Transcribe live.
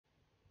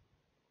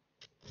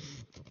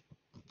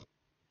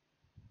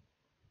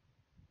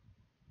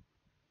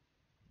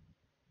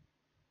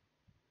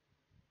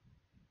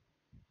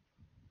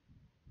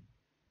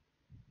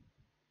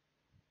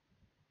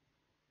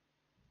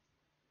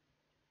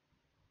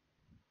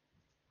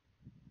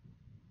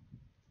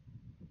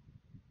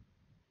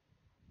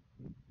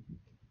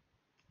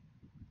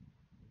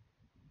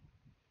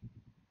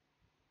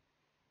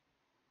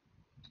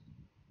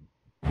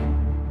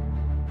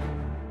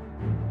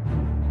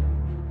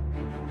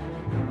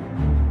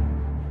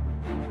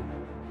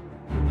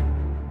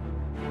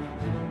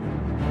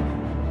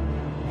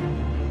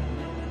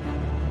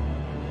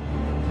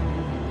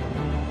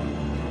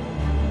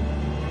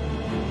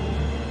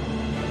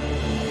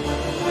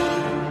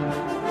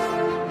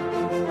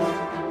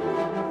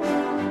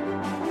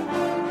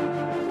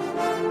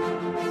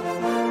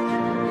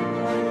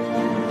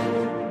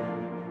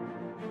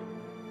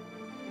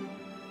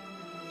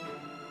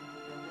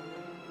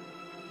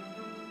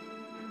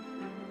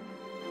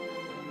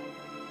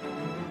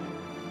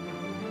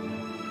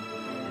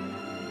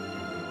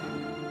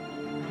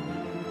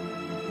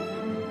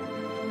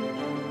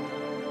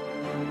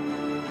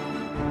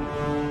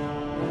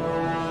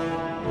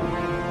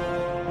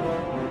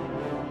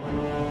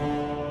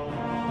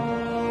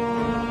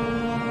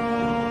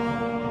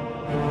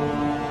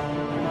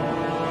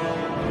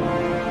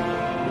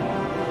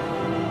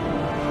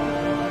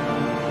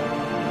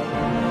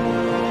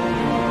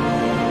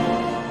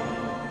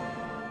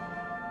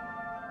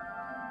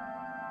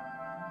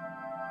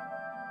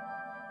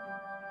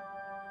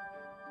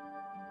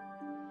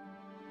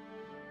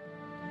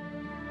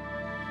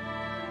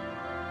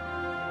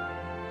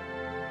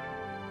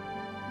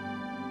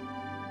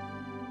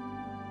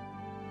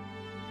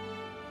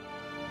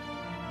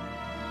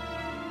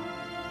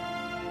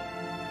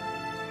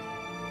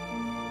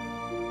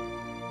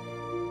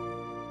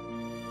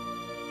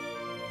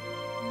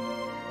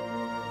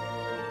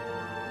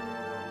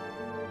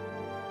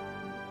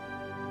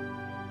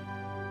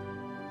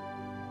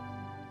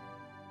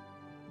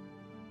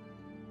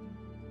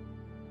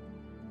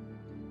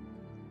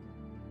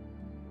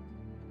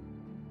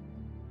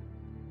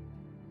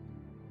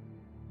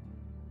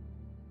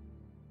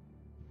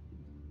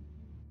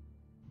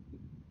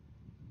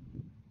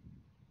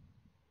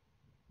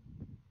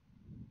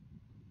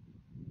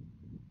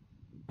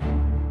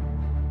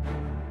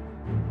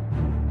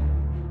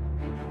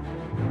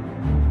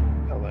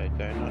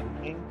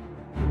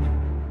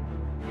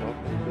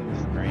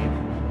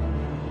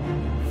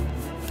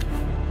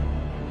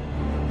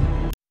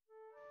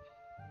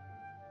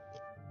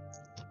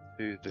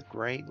to the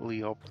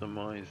greatly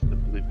optimized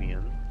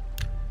Oblivion.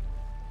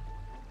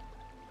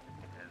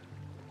 And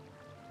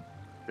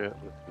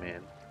shirtless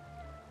man.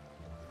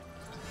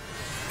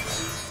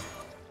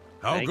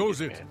 How Naked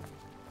goes it? man.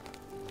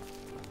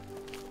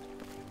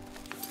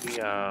 We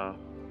are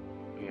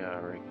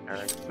a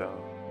character.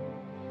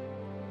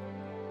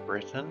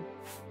 Britain,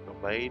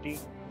 a lady,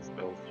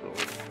 spell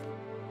sword.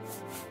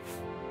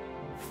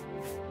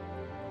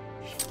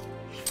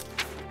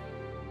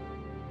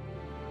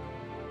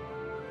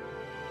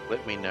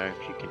 Let me know if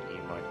you can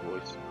hear my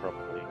voice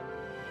properly.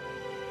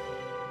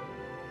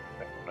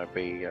 I don't want to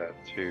be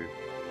too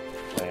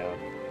loud.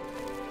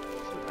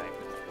 So the name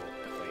is called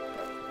Wake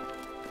Up.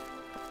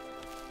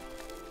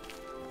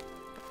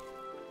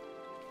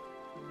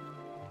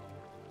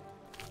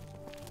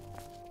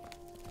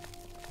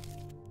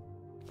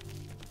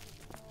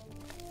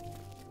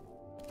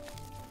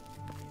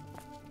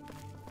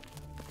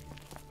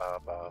 Bar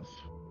bath.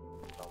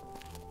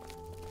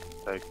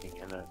 Soaking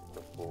in it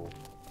before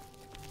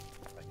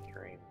I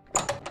dream.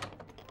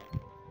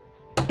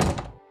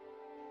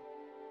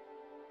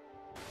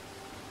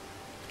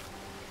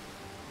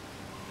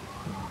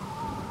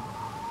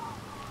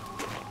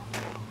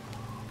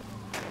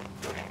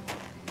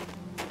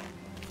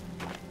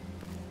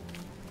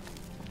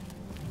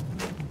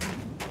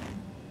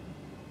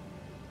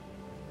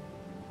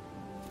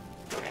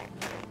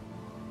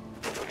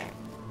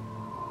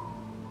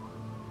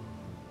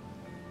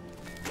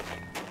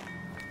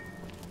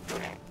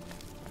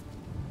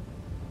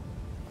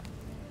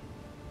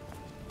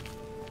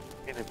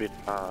 A bit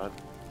hard.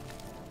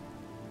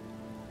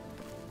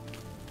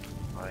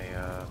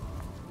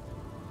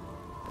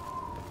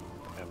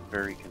 I'm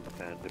very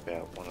concerned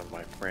about one of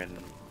my friends,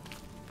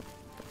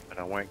 and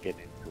I won't get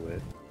into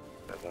it,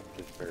 but I'm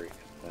just very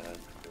concerned.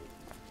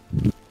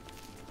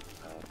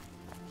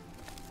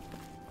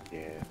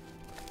 Yeah,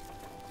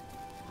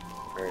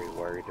 very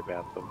worried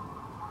about them.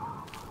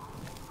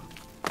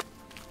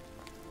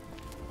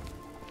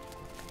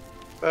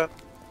 But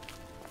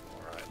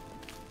alright,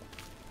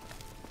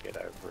 get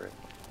over it.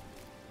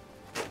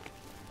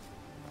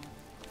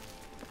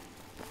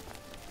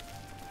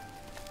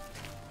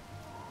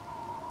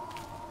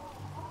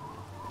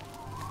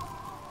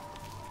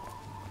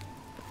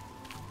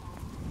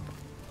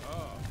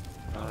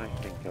 I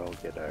think I'll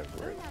get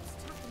over it.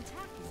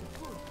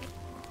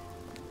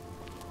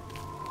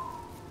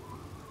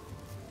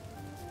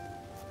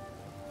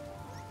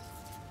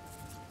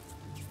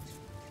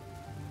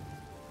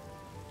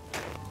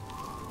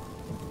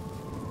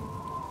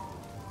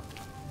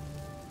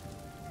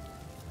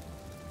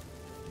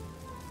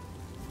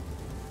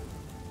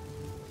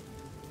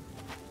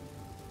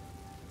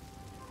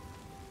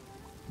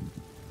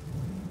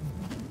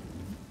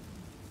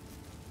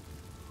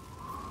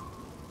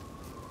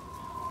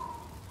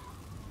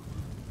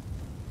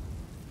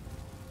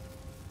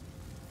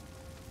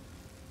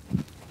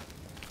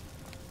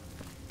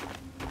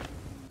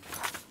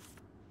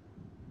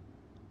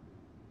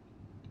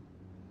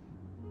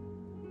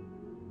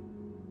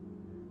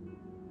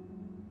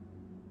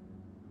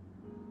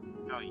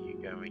 How are you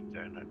going,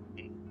 Donut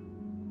King?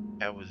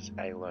 How was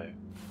Halo?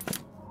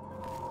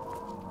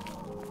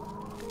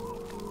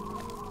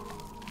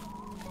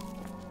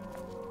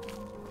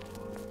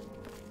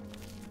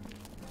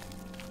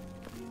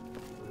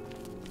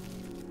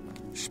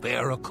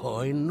 Spare a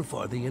coin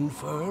for the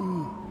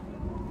infirm?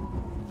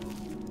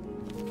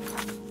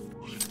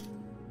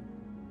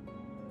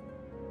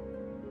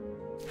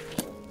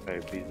 So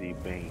busy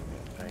being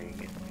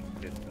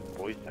just a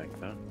voice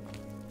actor.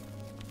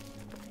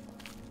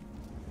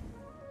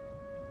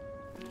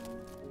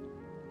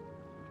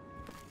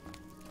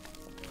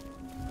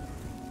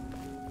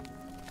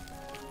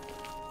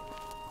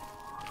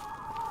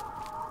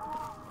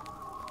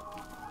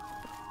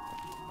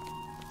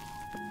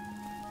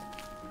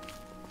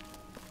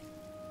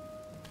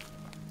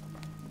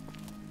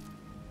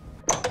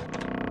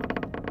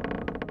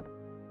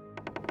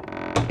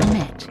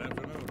 Met. Good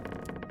afternoon.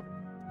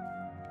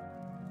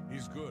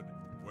 He's good.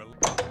 Well,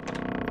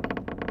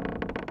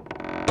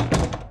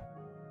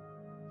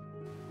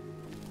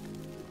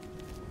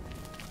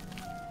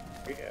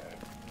 Yeah.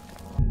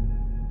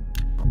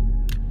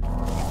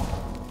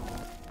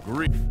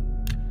 greetings.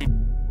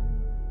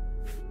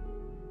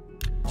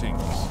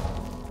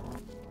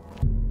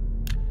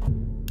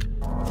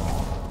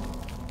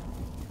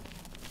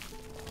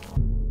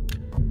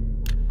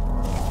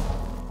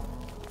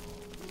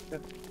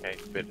 Okay,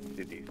 better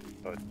cities.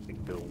 I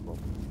think buildable.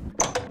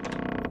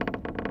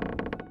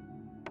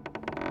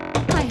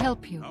 I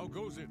help you. How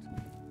goes it?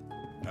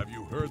 Have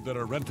you heard that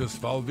Arentus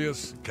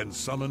Falvius can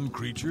summon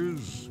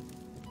creatures?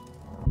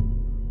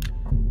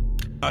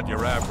 Not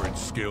your average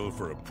skill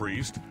for a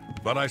priest,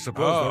 but I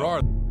suppose there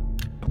are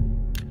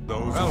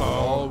those who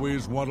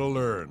always want to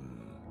learn.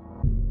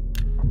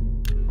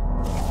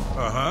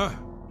 Uh-huh.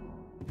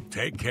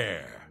 Take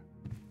care.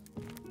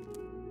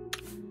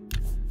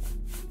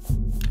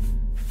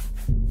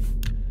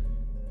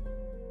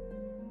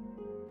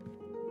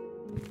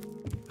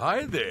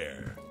 Hi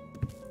there.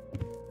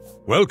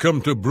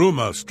 Welcome to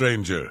Bruma,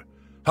 stranger.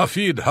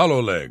 Hafid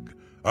Hollowleg.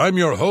 I'm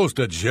your host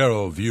at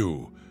Gerald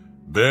View.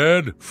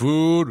 Bed,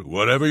 food,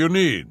 whatever you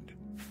need.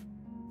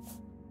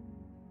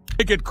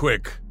 Make it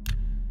quick.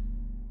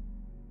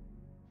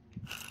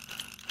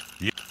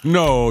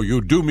 No,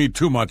 you do me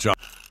too much.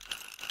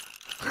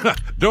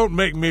 Don't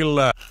make me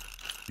laugh.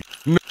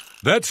 No,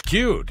 that's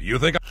cute. You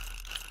think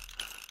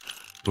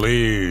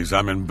Please,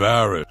 I'm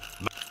embarrassed.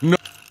 No,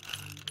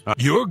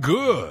 you're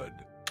good.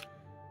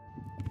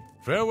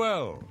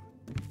 Farewell.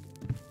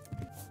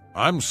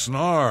 I'm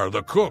Snar,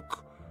 the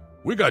cook.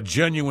 We got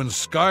genuine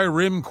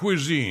Skyrim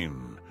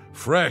cuisine.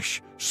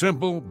 Fresh,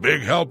 simple,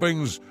 big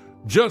helpings,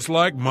 just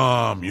like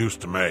Mom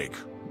used to make.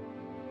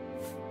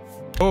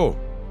 Oh.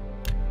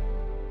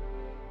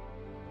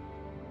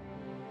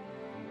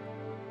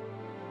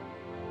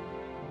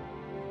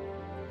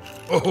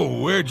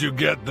 Oh, where'd you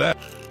get that?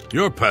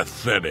 You're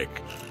pathetic.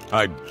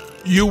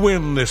 You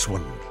win this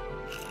one.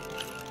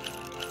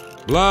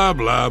 Blah,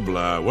 blah,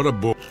 blah. What a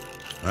bull.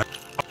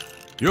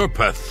 You're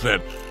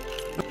pathetic.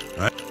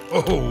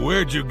 Oh,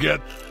 where'd you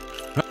get...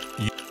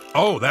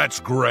 Oh, that's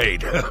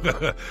great.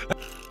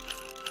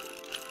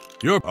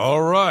 You're...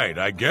 All right,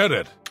 I get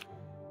it.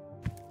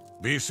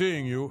 Be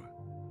seeing you.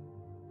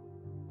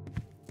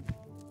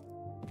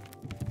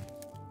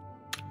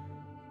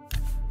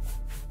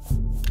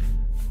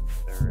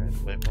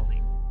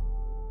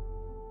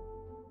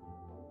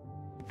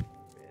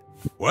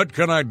 What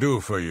can I do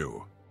for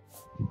you?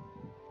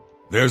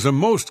 There's a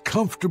most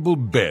comfortable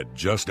bed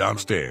just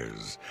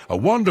downstairs. A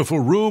wonderful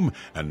room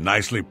and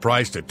nicely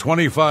priced at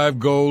 25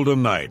 gold a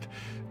night,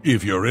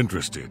 if you're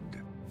interested.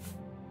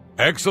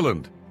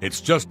 Excellent. It's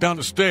just down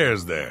the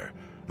stairs there.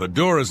 The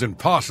door is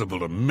impossible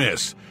to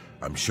miss.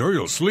 I'm sure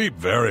you'll sleep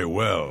very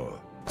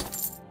well.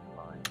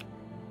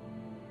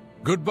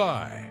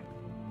 Goodbye.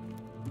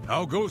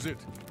 How goes it?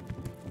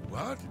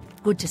 What?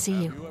 Good to see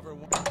you.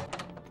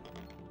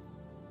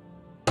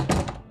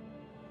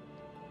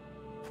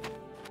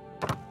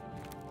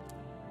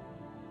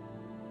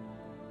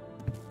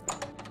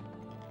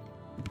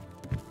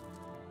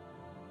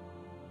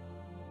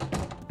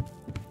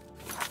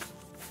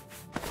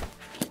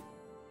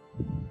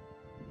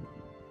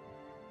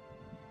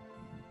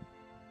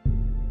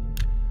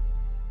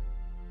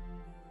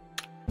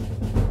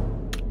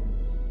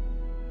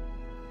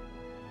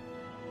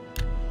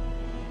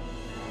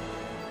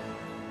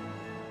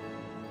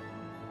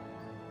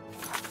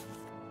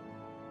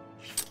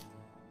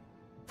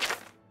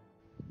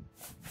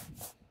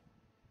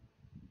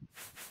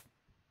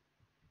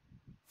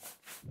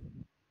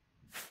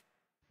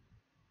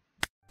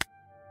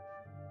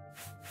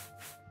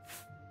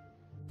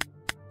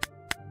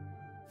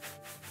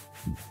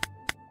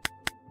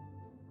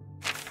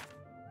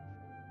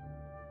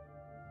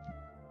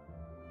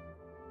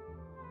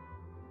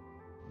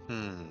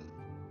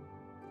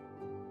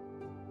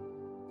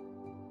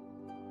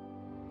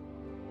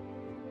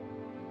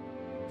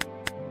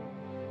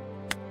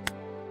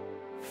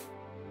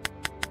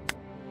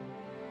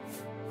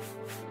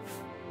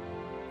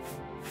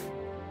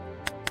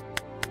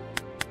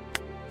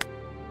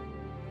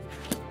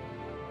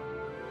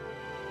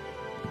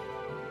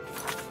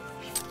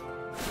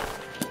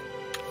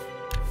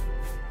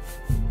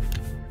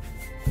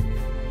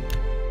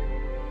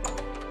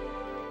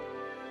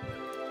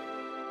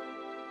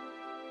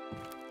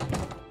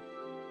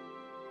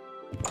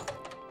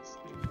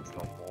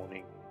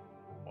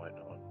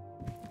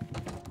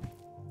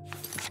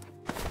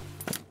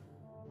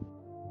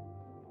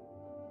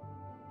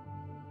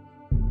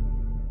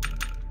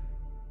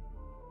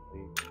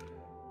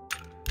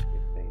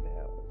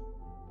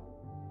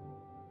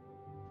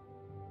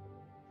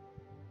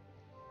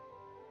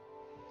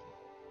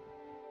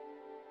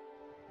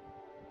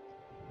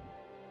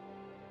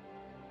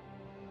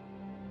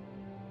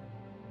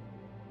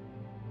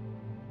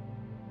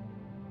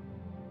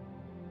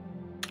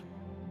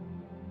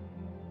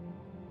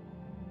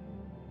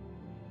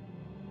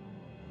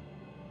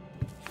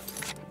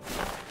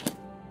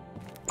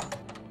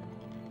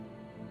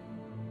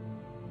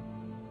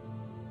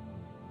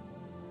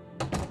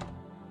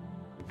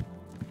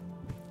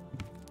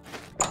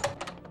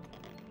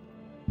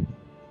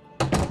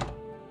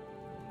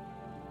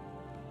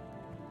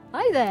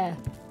 Hi there.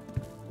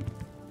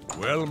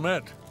 Well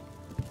met.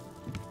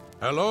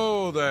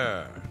 Hello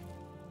there.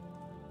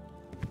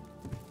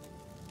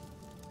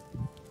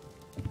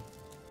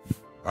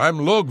 I'm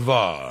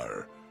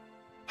Logvar.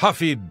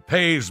 Hafid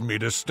pays me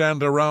to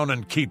stand around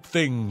and keep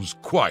things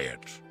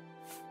quiet.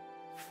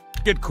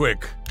 Get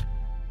quick.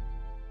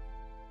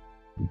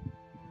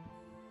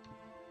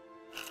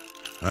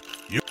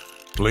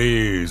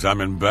 Please,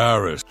 I'm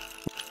embarrassed.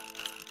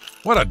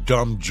 What a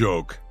dumb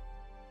joke.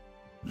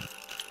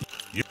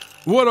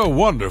 What a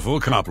wonderful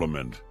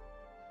compliment.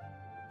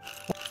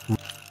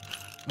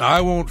 I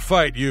won't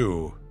fight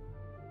you.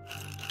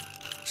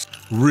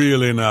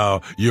 Really now,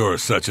 you're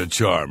such a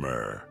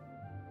charmer.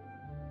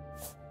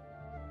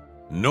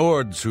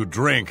 Nords who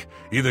drink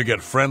either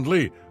get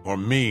friendly or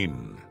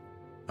mean.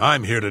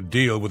 I'm here to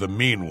deal with the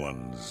mean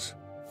ones.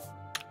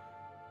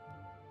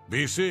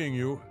 Be seeing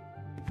you.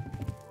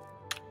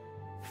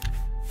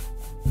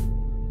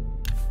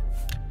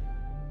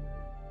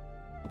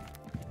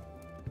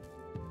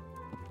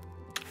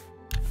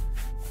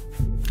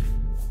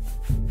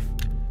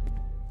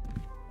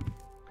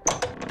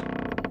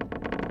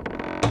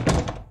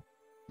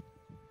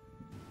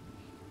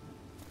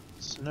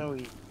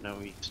 Snowy,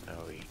 snowy,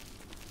 snowy.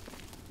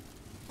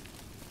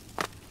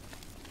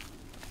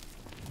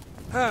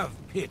 Have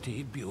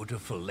pity,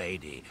 beautiful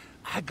lady.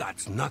 I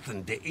got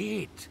nothing to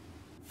eat.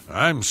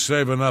 I'm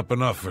saving up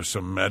enough for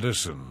some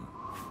medicine.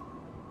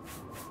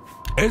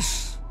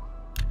 Yes?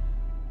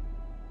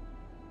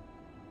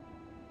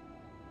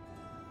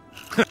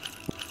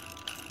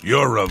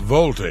 You're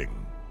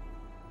revolting.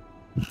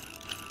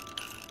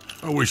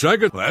 I wish I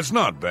could... That's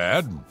not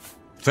bad.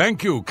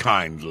 Thank you,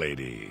 kind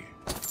lady.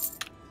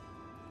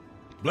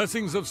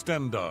 Blessings of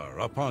Stendar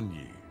upon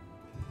ye.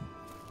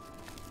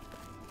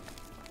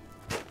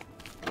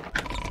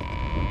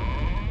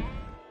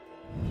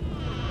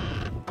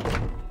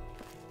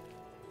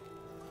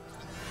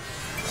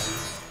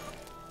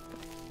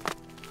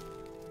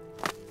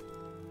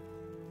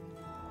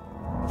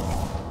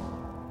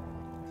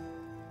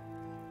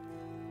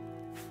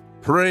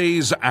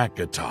 Praise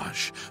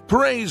Akatosh,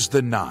 praise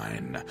the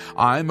Nine.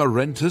 I'm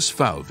Arentus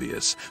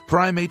Falvius,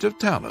 primate of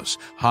Talos,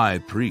 high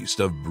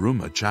priest of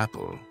Bruma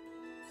Chapel.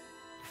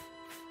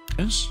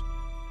 Yes?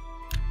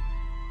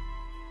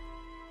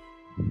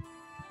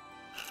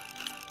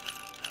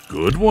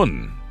 Good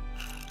one.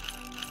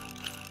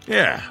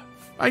 Yeah,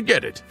 I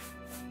get it.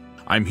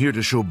 I'm here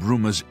to show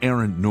Bruma's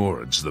errant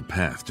Nords the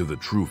path to the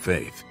true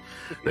faith.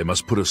 They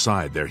must put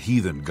aside their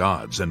heathen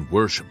gods and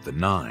worship the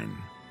Nine.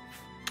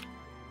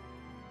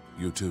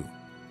 You too.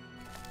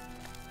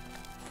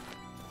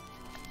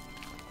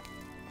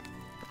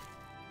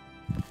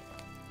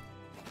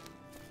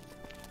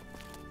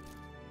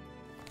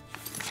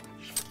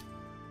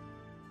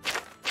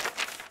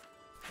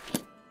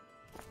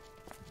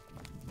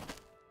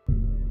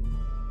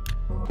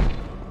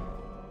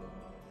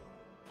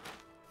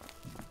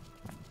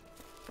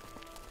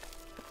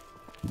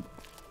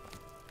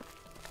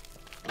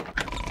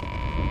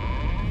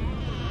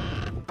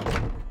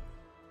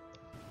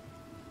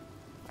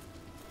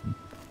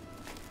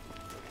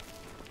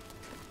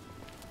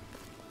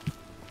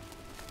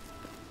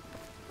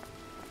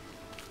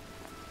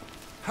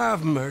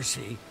 Have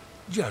mercy.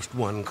 Just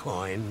one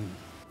coin.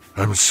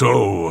 I'm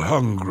so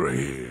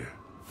hungry.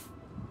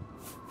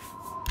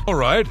 All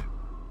right.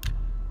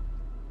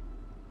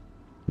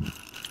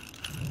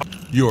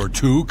 You're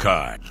too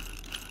kind.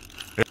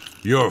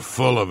 You're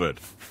full of it.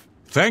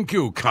 Thank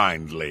you,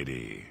 kind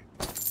lady.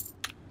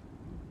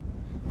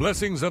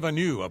 Blessings of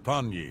anew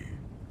upon ye.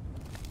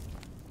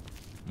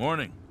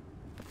 Morning.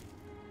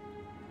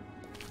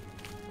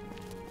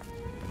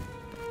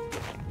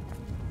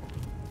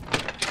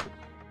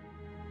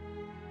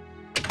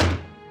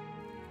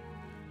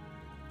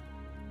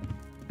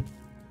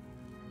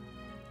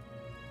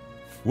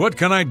 What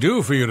can I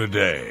do for you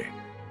today?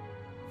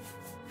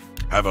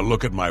 Have a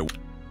look at my...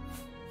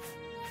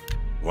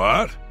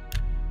 What?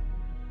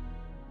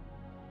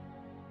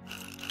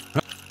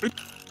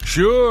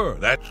 Sure,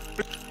 that...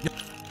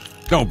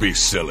 Don't be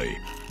silly.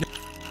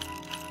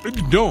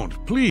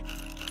 Don't, please.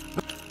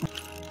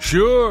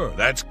 Sure,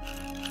 that's...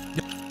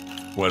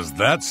 Was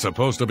that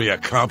supposed to be a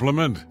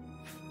compliment?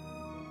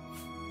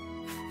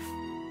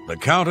 The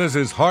Countess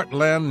is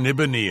Heartland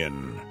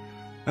Nibanian,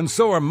 and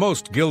so are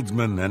most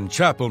guildsmen and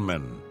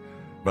chapelmen,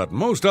 but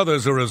most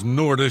others are as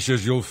Nordish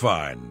as you'll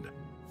find.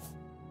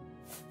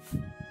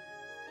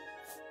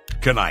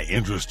 Can I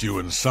interest you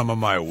in some of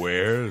my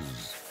wares?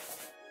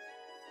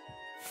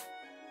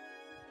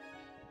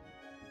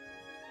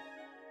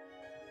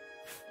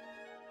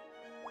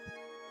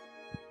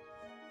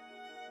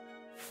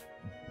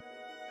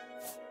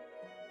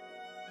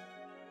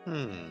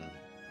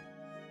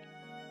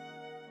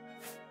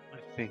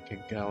 I think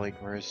a garlic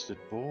roasted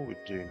boar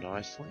would do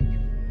nicely.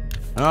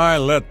 I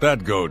let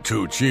that go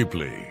too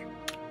cheaply.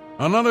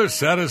 Another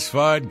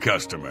satisfied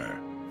customer.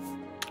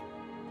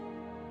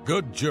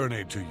 Good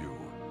journey to you.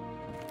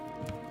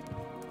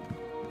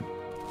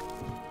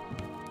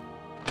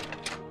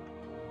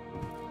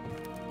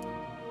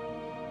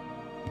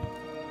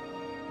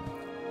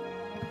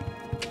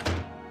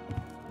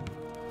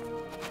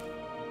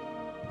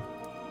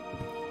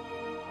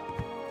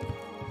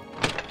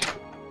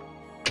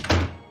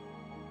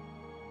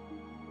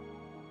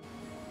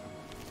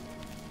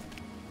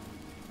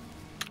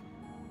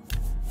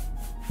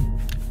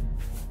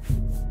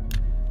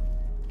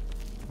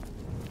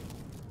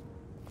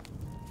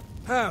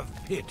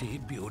 Have pity,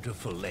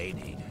 beautiful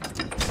lady.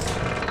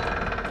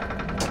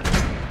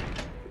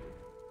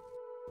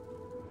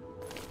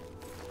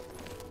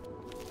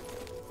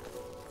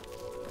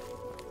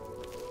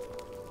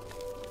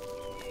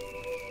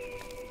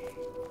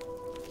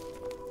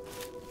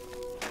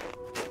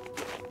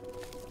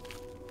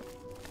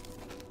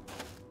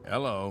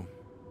 Hello.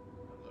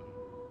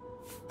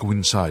 Go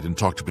inside and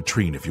talk to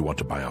Petrine if you want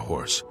to buy a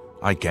horse.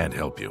 I can't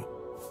help you.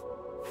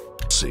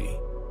 See.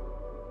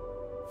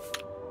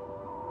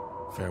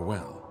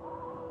 Farewell.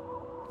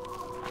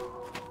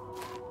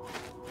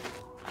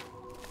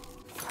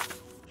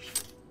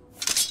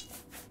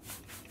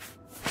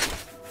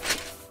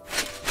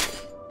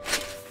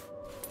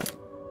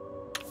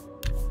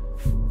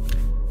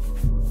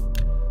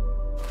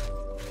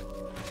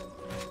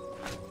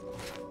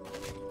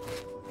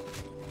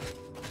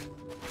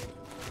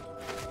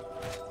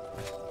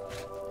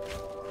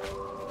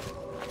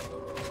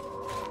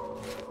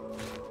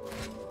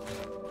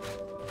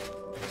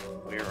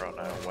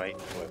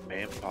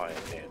 Oh, and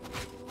then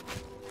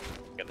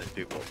we're gonna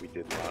do what we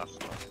did last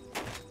time.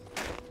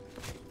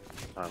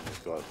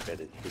 We've got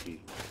better cities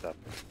and stuff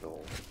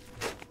installed.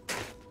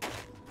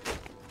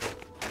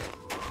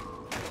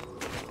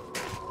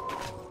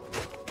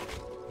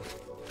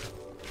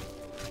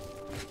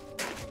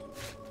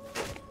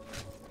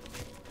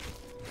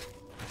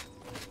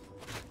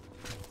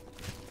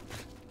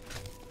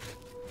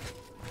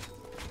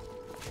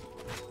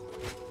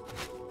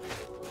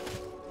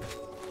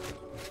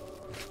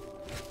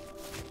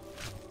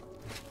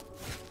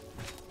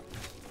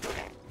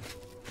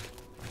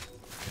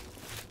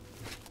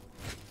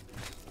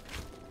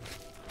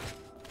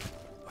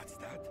 What's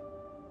that?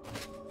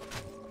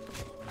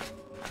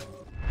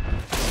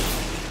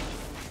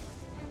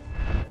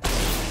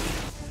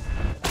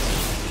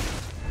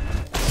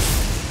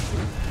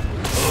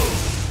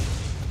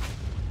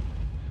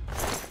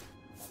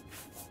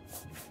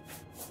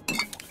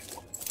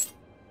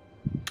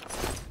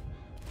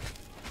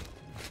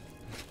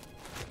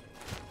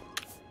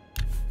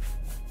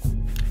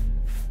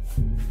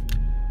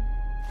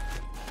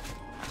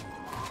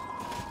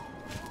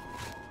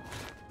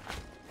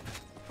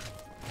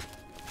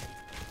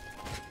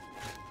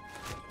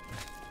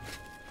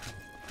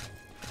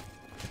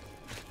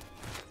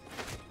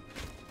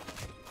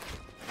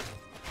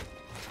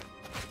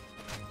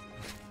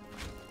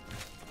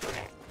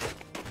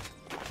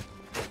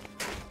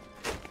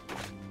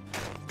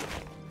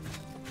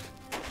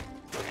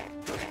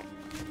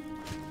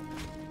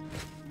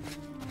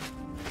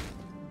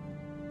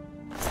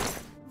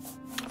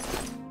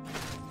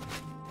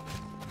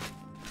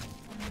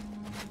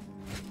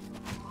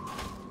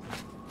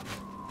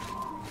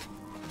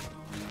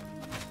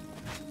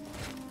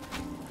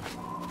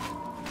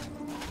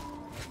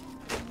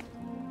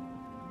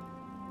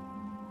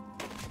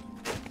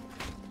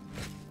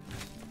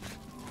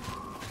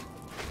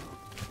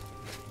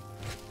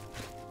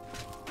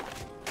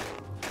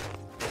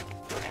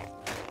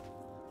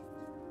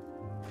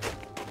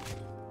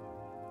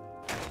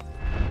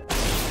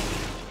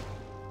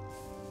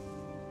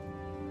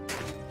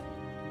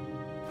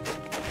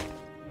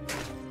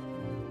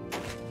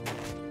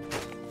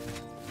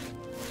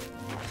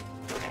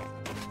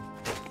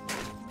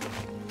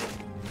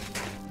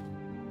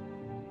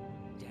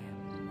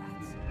 Damn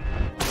rats.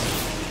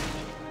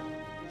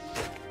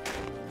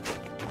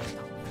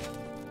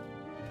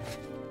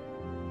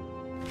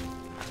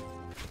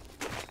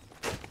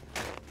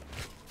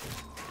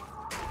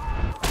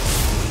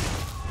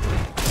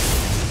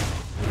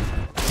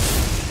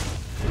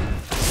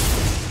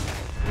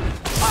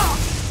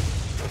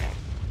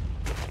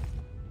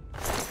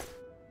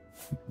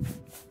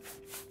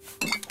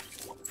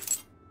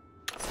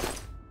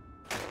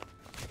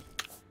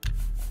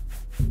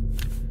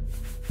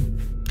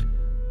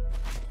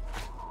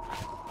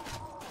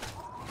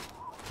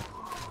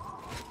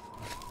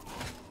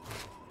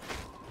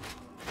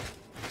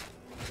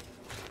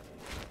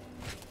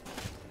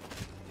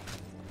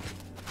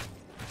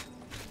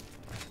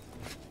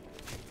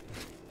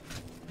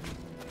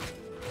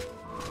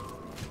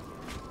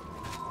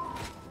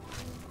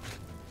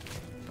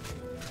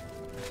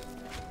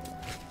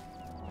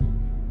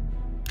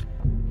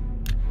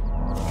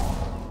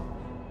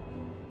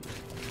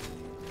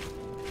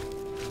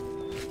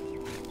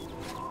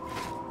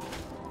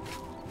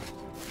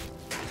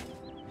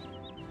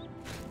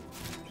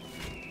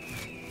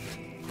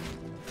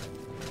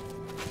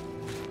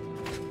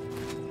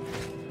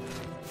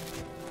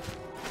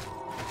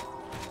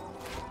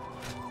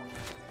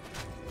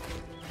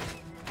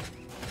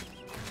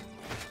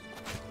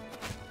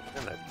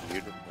 Isn't that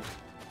beautiful?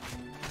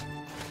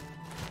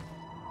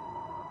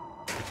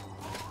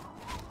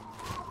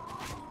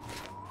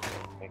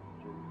 Thank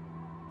you.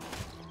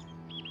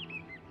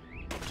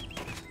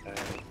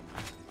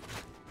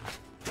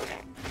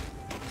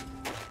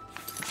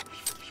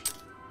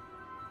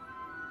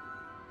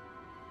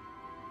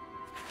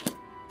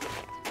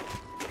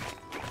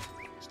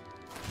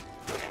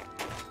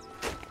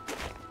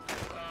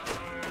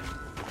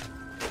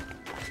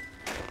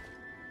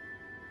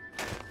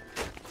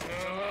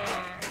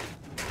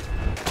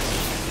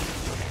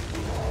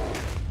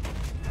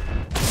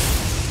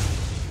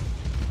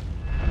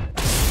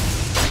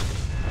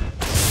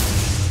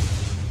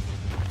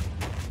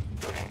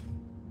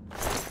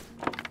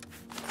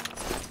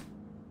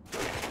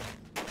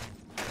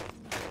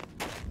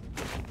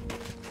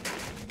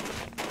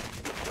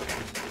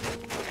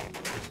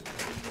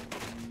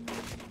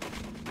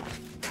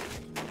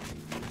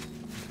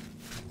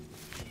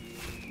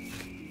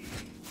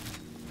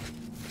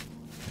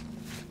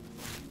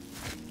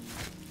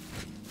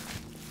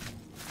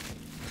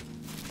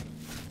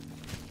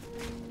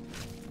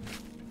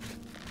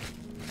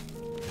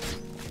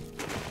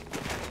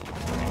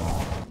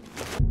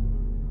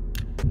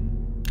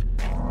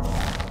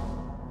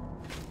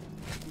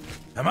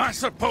 Am I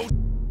supposed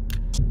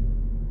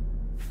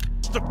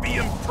to be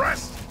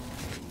impressed?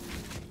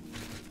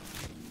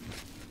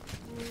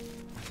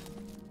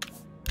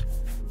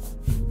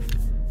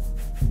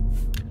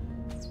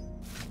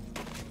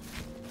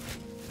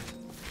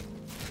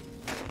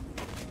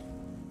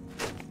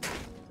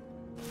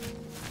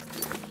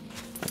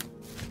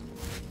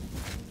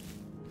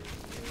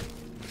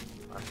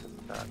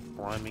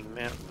 climbing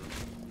mountains.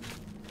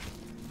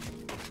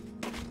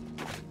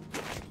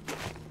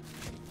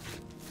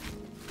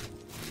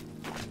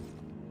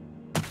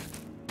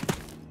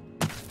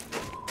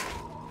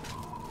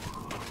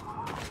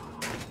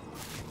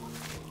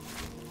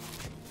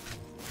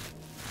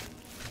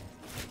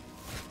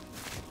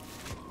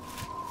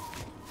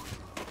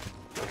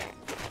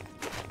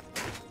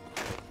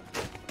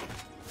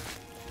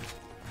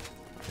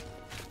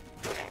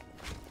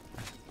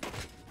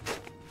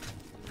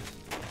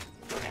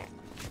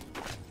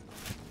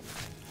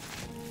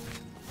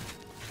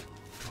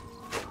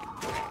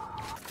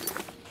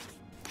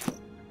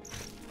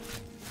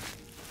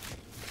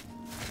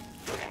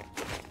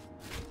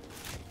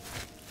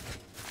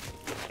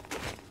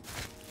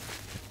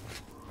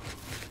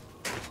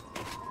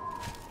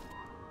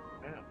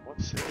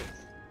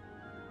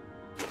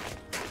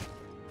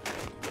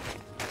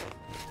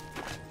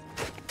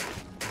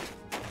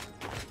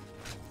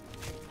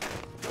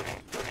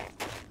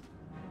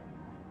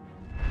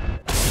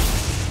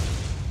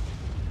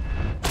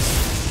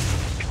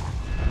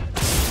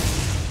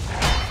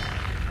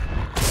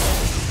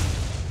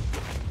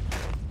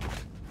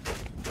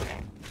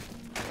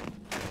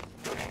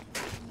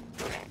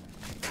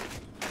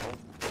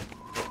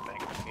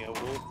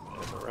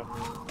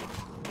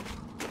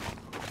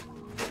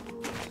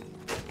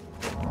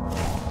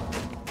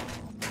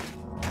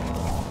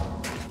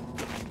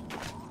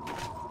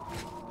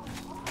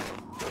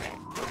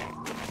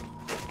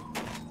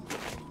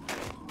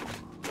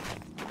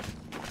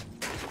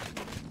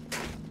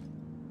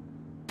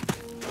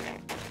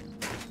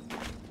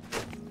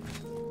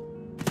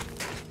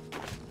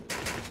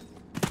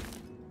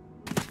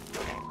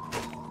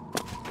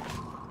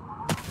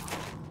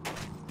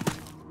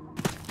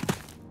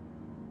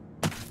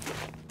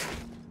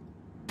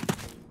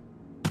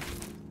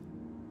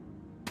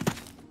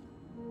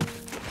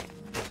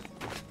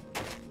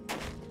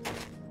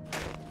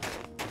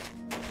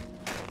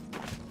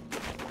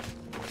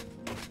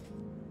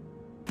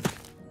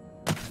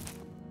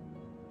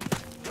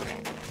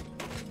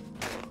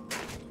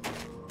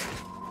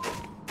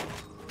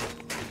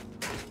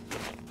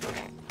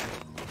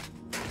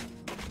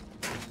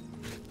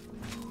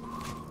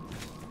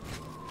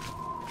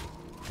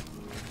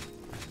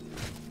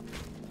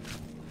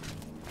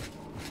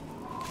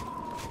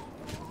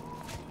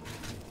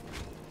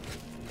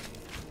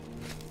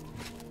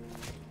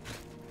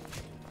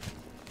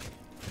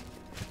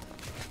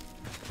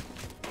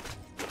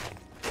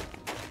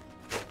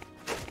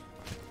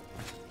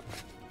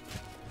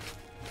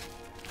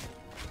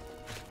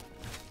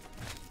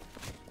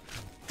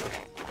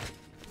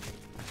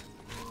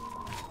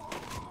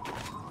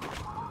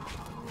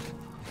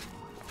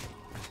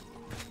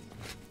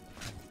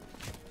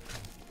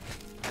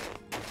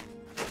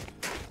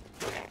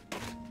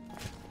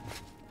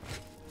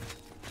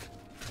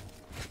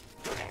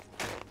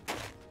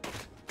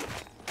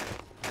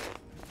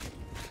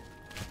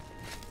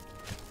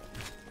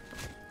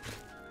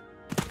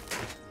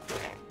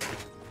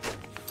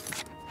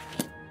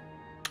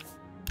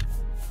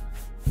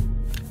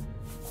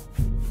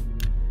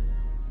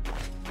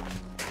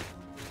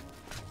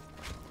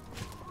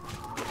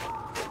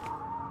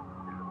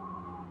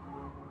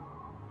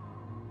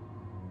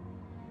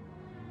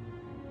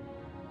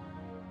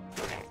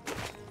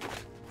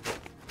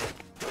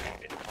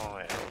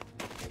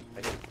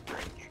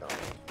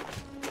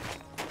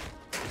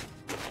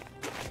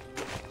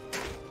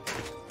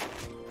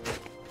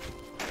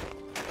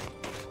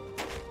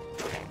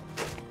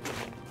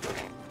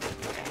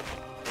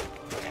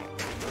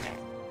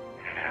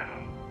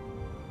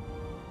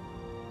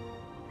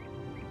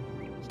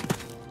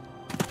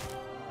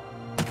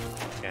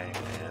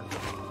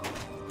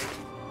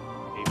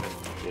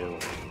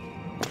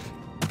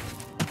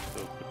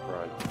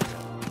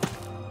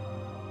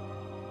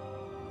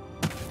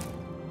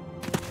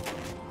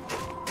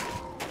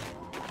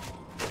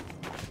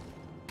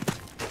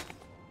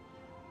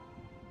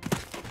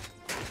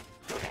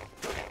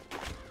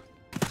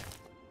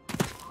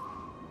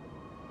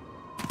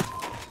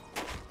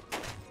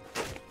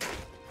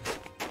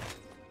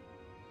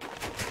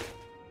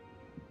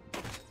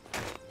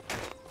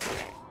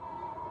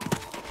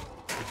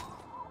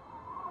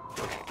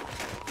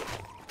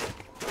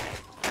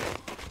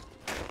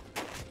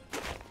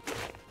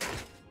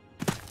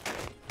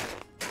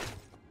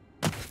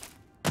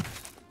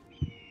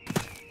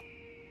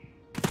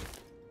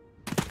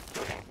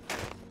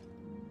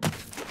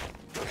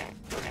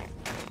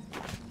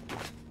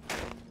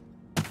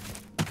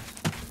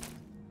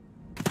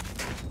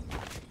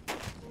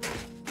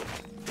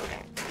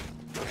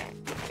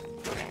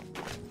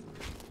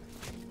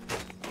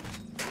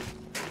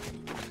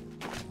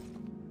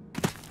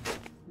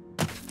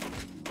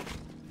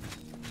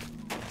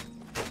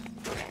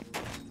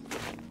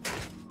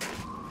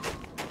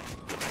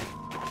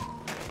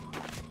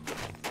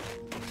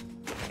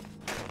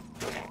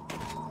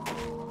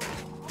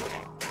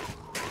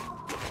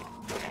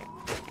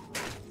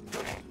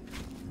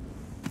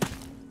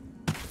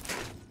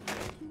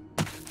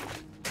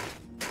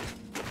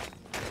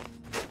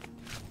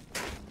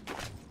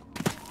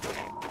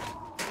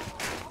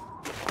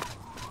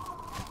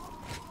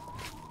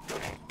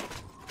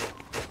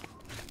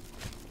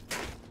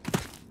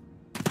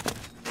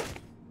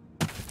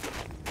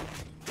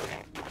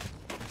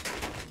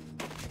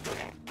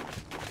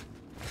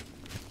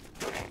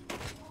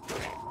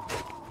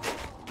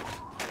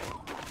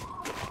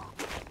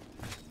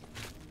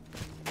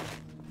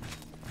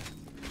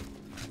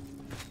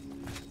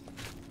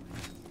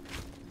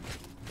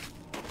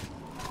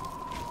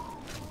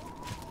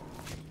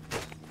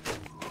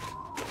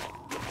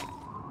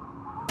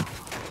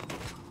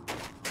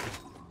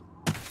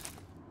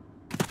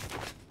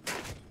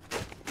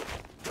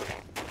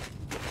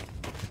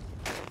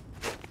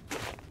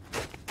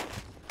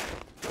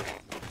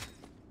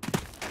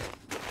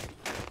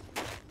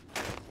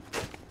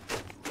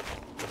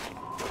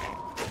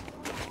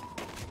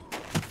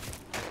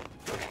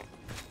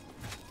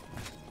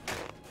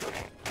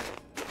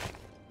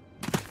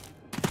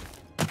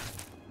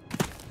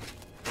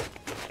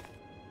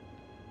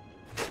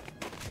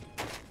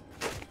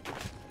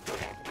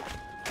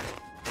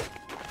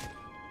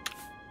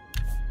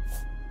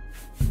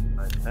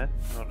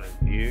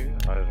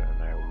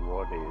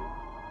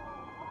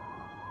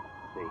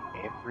 see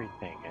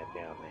everything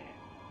down there.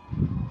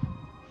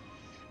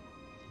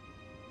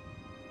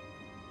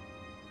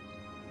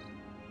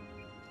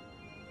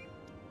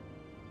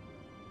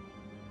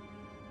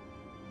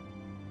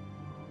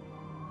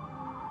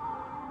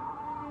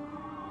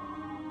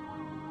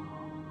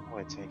 Oh,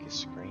 I take a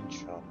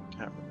screenshot. I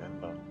can't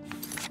remember.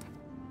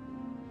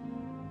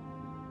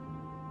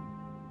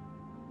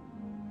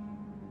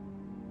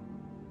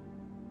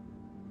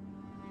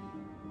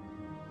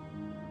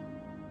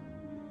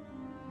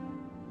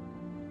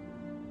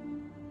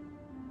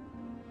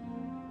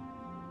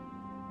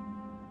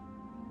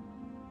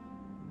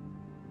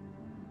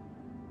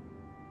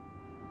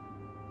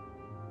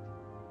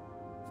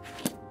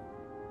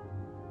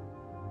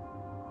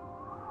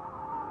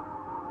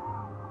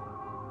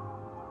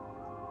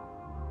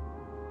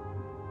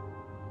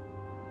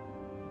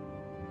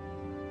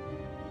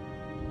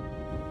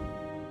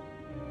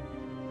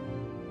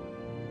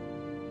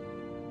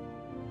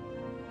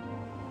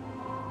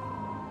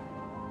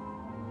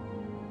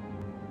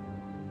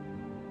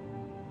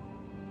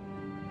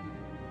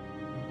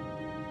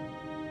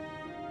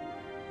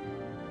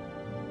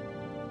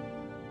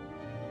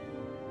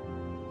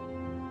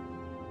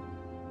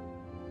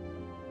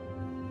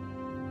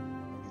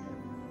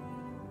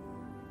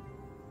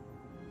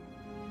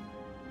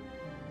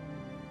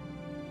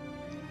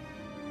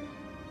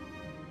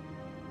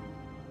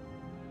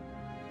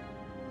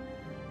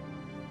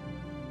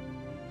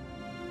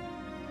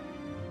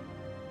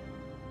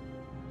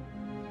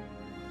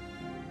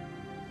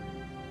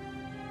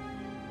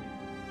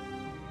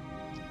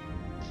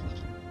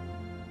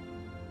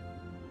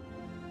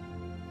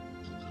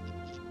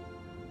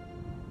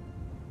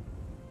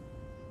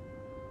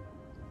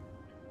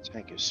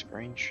 Take a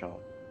screenshot.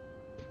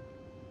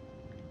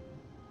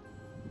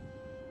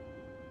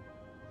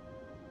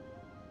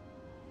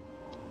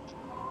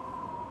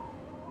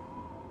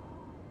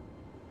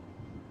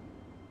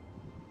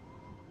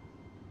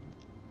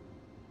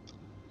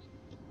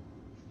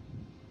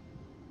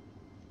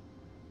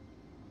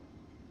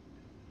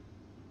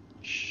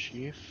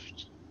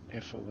 Shift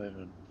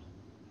F11.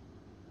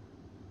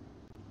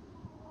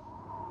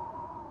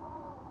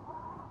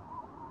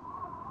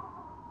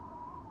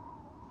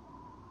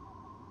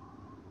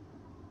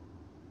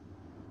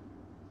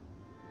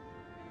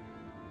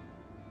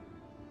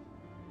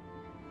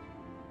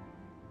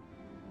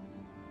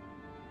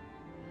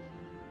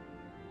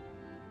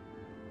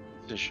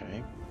 It's a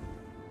shame.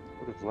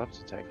 Would have loved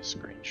to take a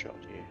screenshot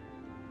here.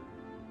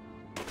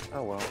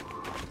 Oh well.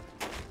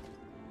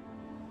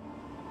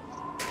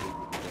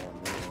 Down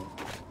there.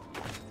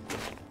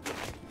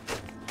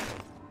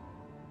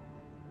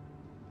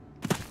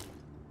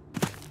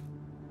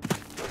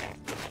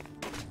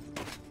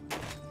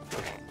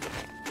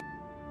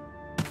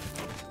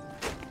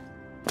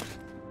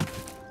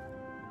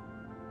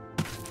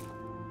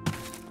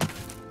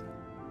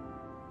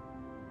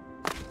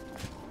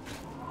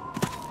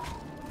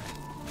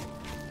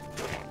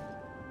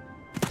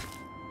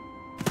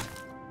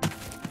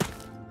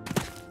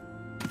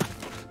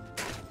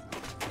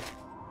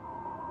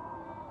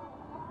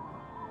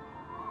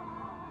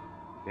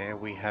 There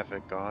we have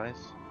it, guys.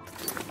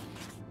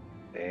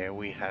 There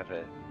we have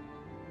it.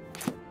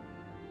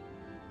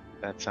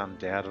 That's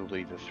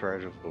undoubtedly the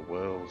throat of the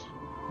world.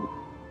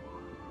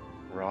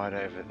 Right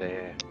over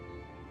there.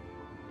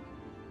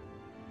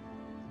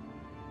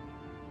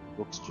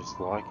 Looks just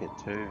like it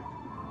too.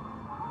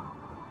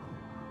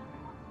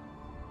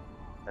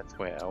 That's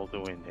where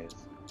Alduin is.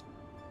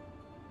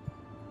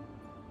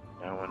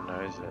 No one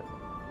knows it.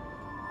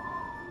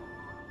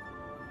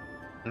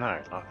 No,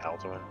 not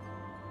Alduin.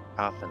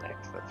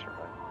 Parthenex, that's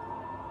right.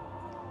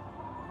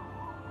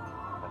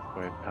 That's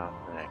where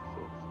Parthenex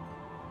is.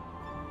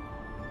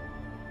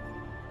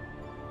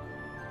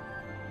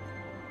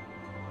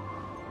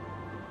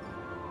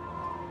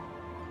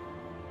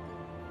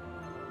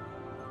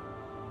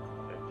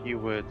 If you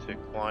were to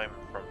climb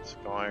from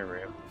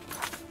Skyrim,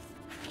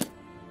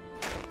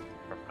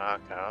 from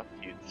Markarth,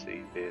 you'd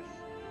see this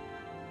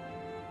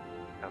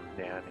come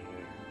down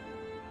here.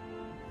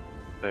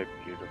 So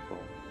beautiful.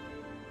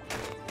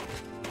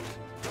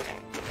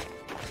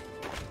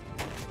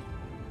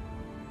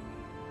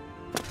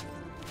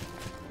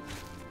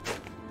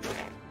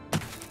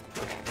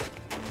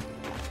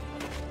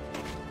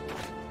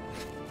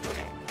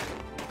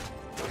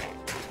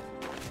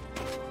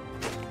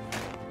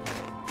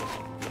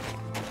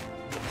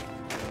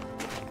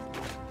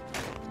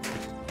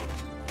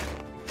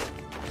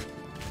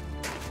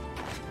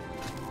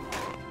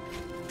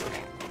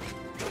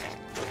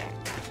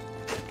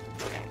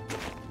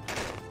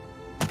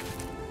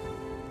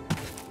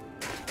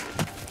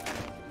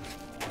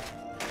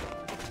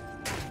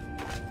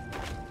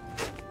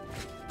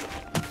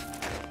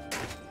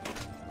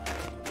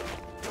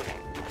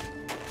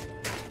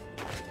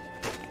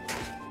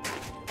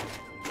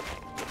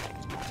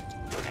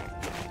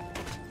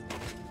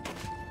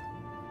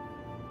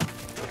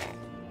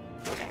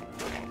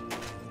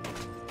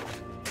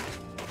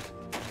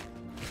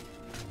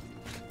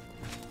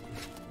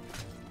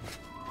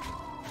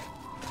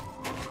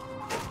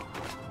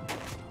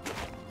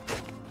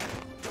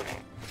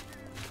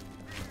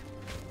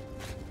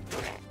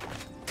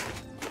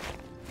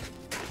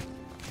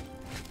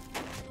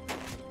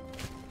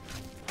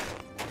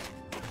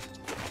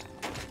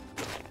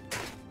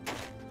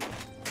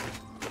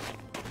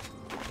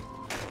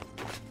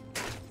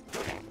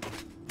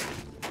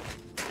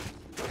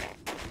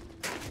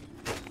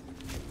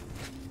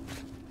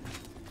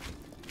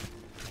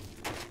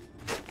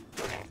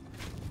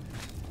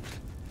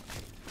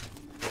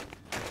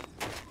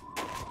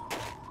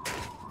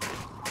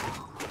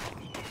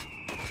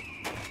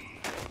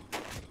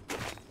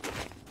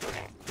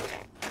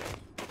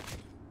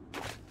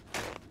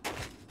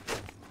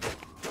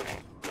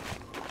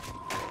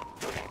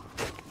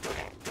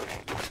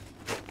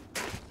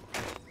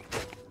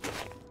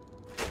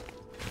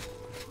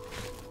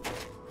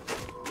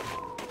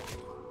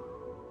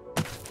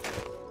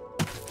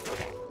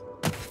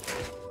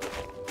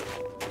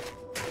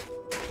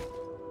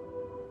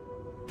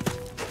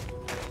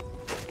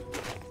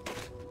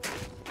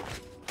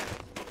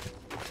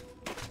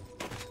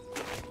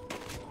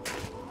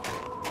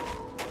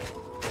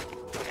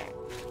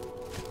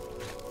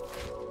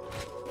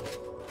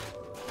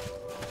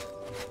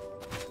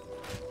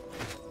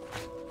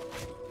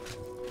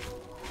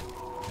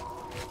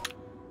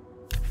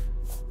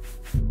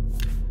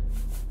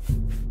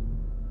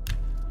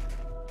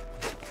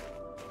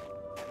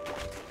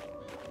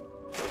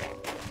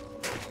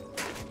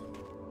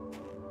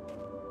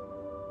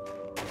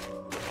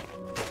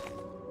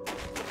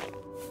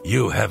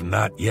 You have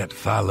not yet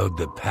followed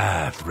the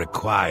path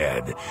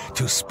required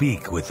to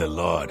speak with the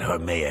Lord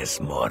Hermaeus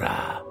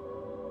Mora.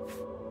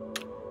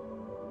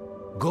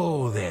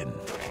 Go then.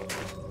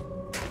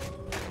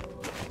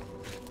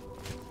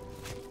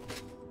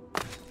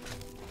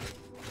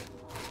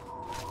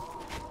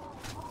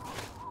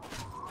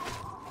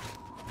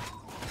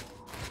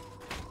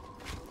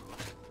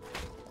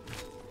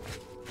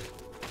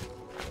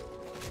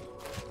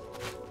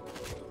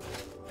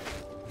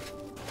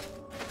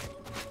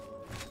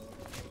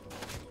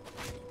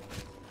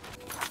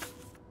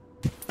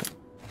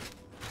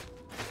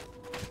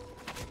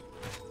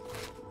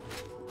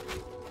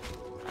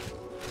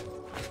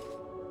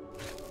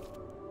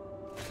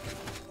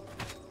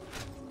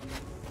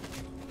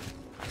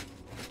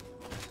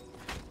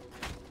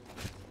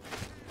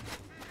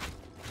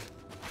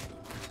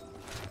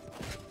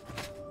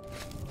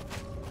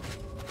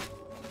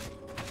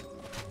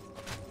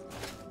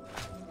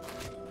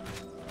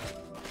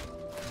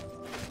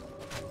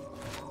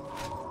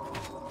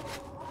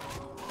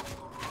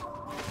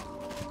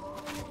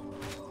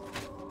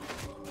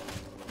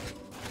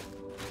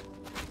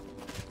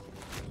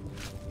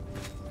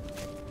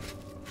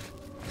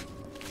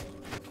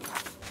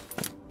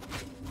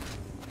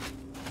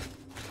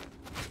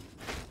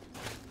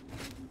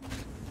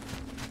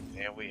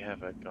 There we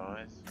have it,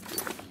 guys.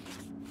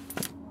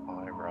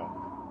 High rock.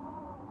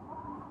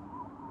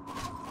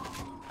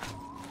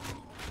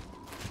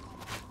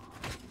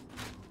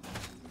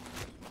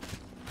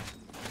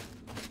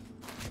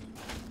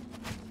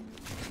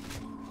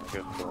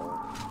 Beautiful.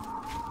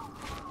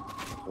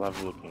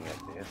 Love looking at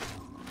this.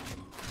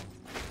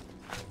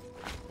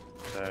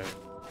 So,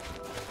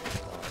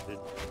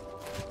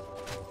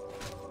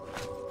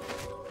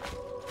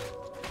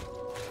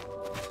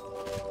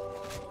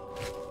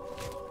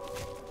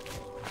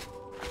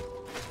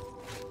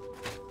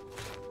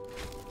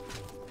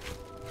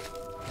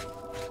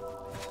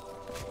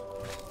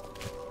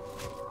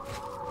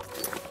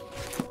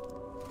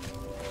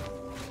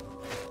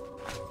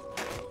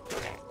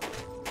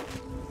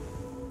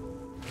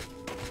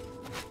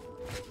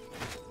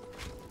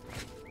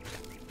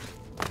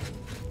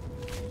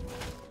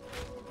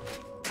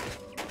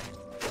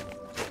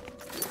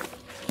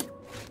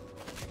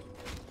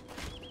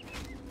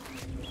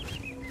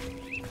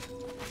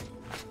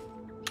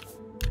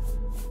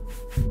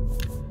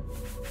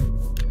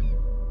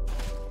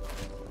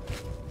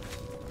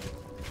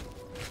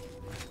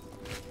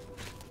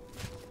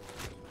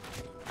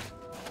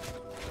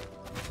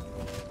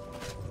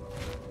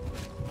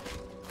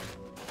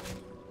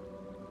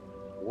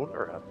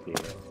 water up here.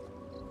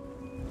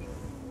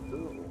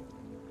 Ooh.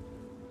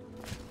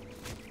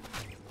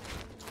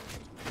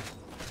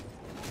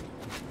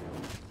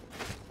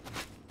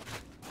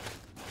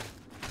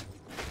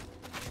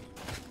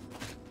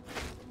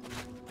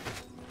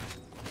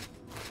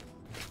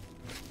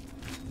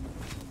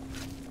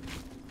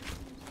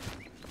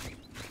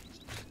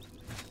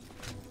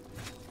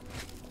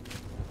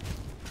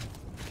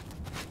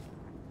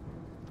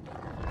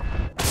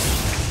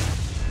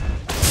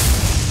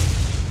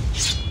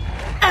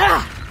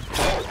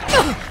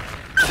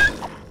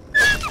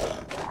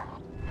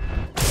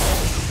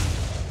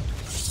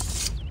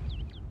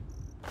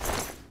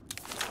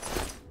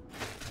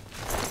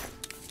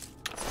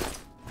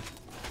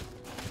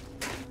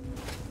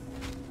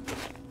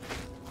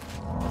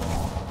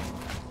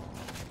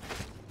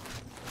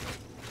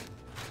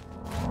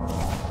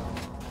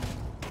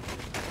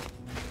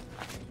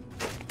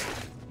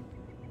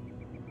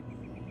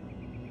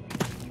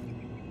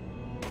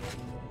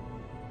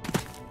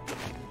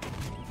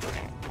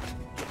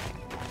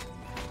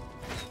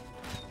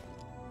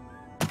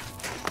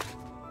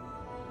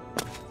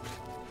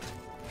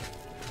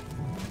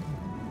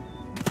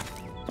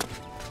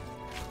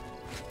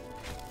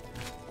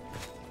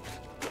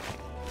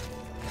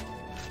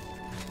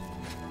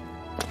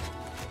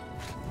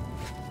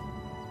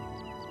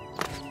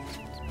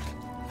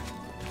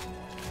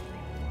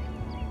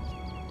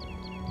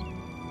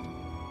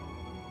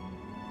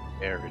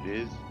 There it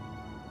is.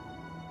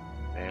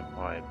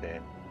 Vampire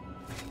Den.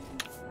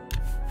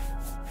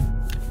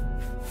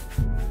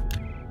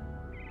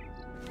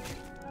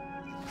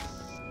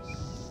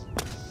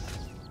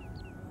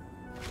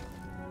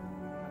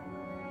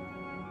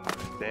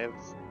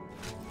 Devs.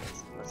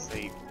 Let's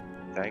see.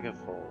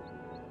 Daggerfall.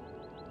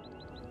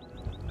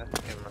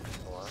 That's too much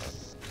blood.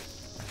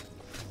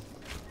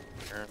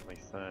 Apparently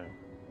so.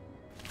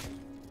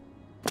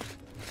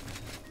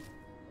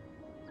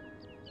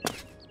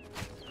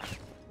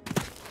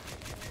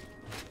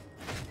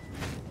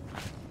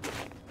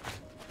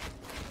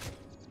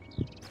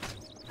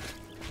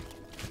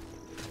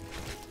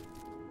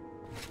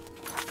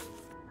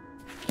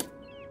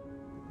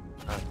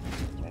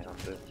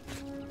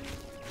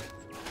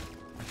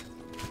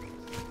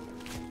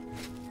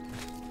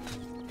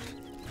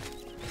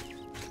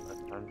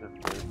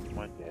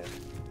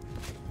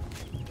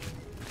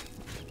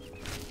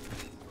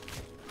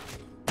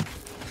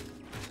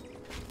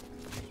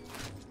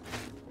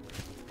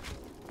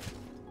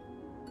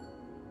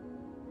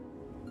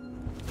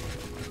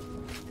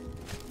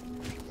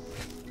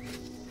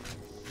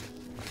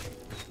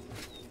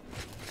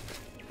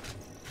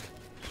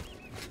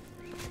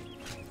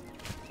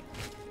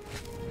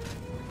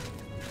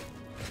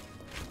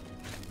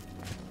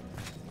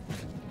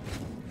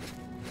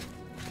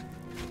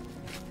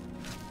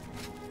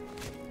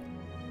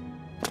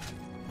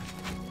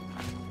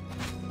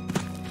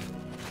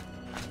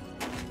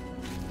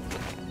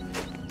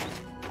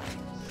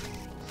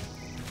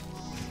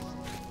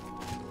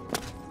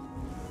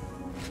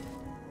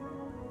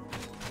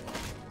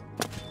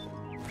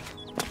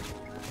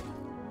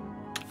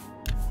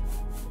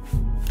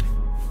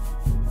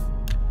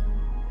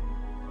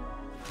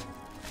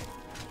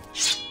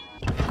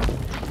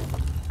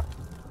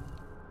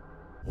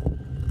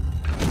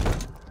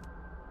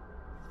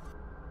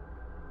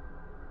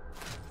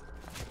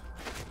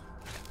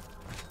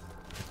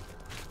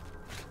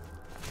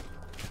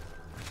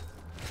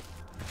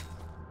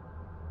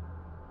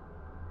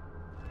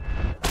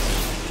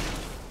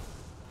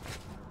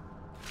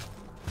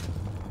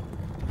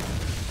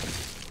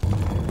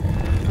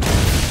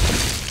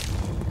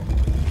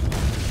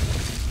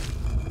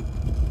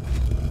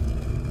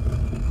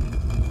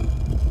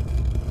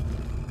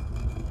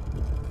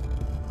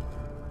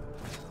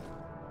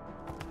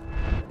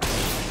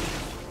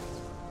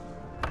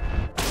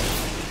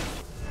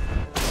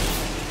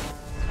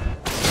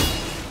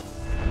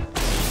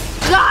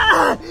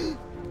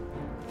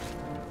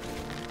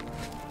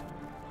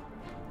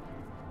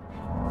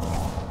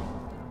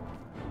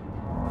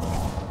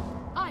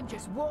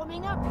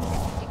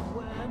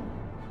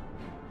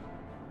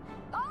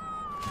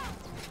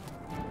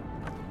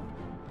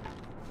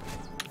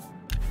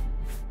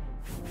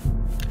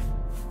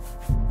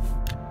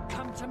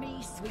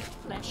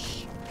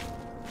 flesh.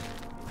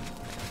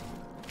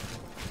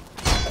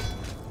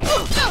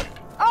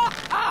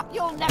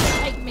 You'll never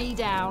take me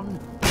down.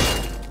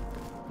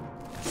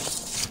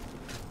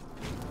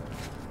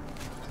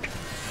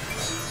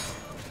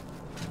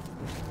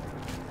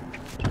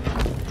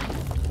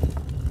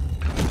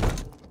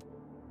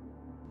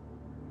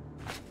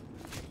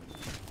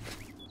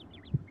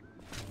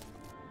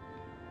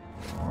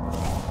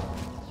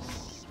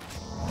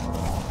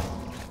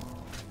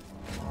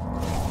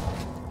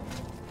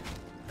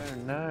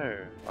 No,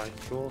 I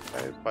sure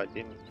hope I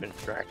didn't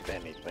contract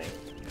anything.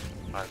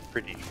 I'm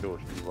pretty sure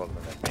she wasn't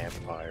a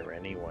vampire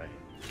anyway.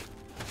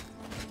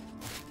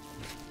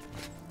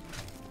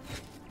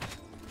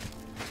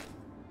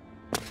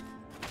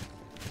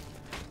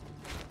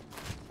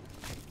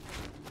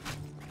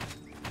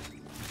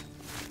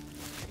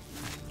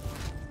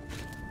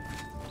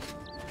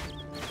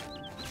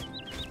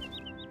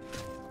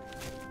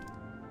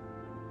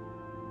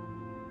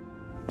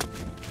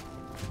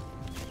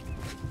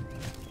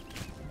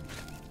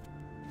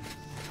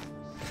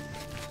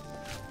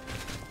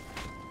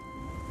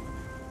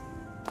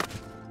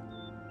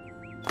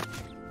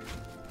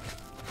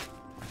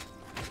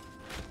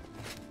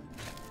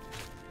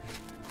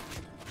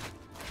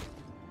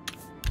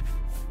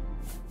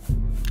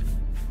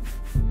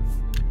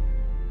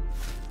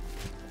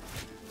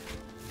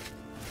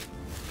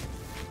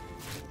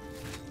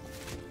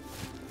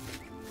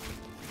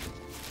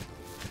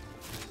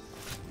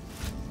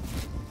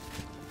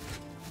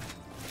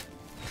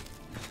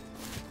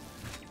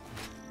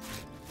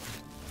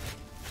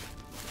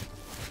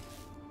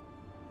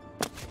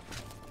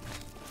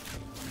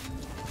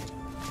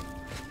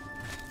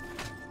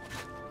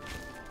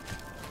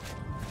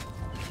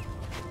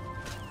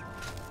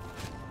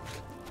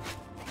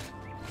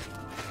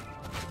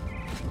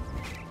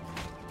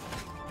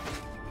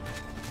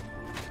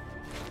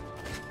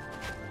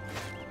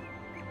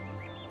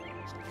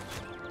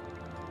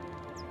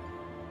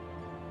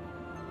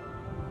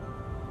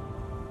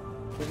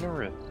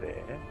 Vanilla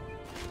there.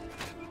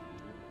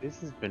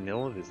 This is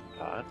vanilla, this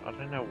part. I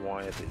don't know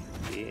why this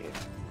is here.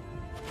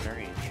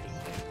 Very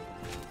interesting.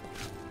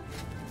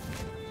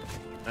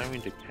 No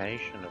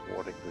indication of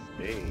what it could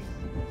be.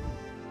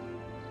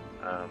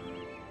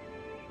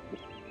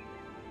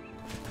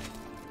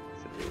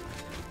 It's a bit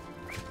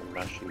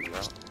mushy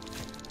rock.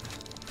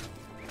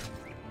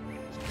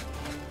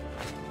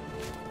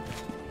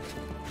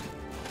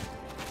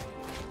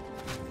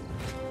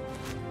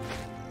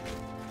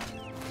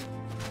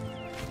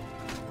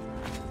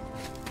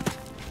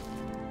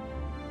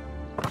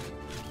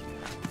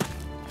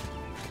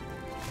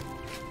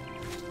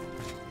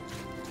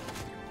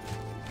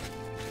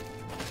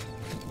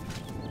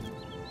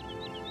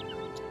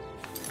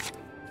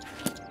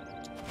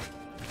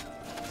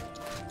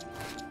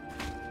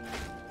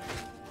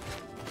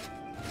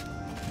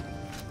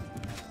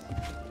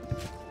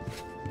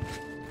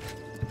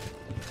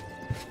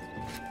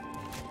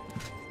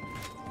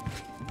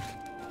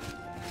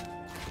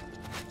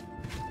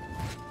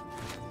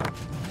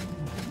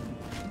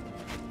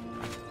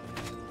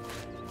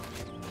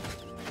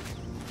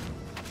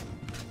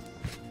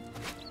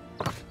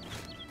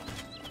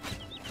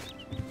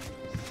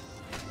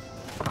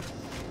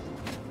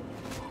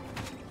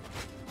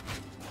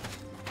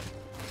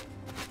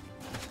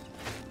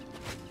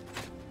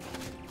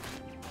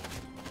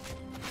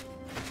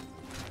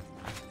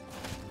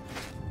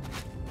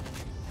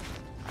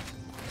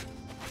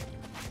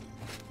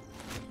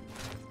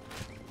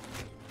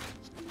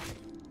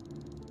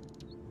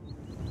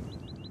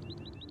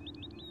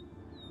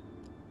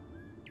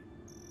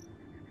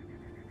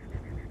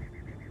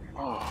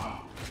 Oh.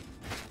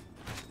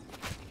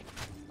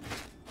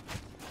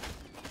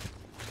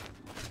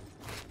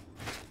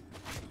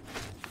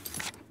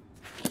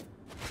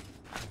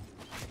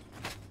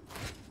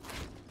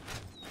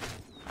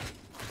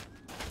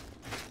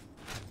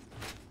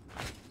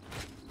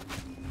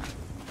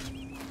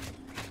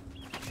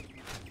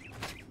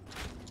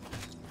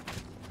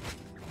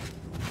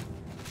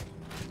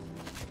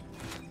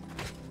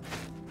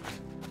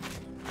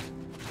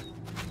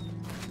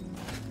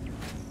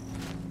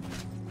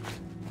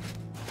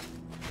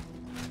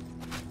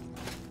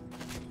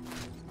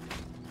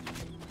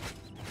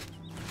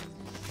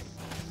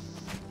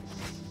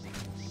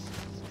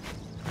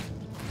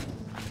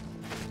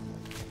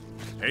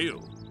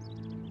 Hail.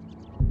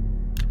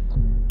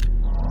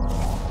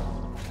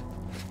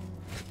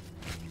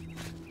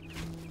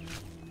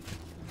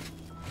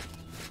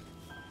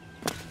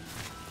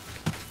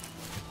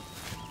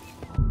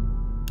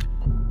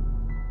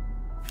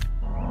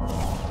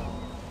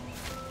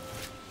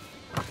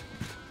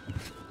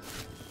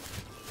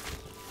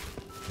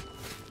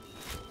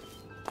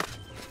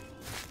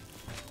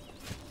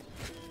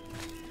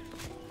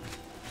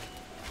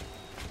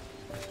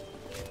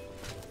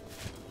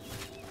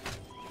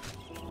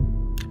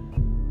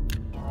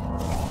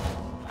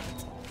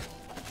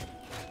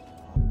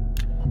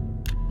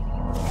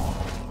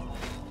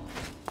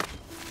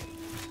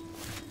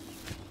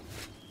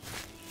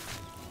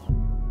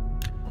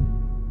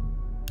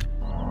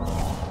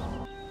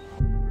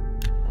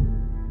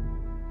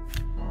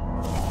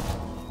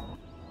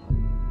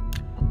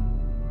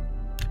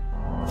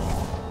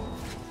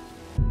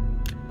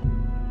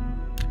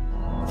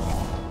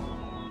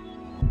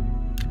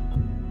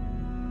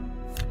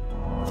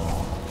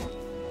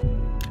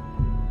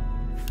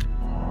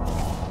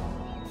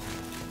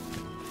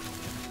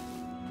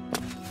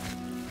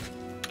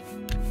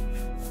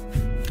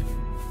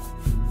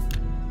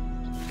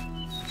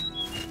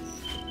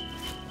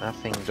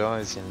 Nothing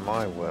dies in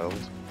my world.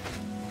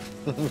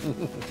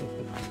 And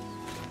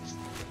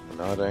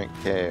I don't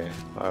care.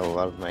 I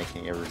love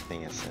making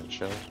everything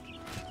essential.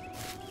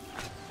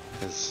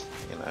 Because,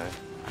 you know,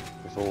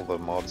 with all the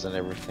mods and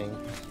everything,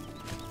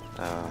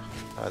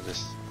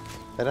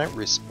 they don't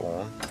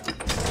respawn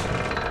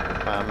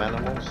farm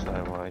animals,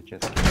 so I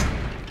just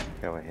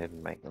go ahead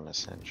and make them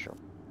essential.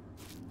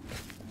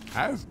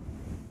 How?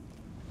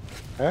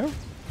 Oh?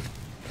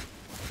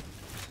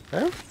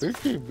 Oh,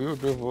 pretty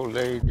beautiful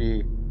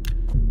lady.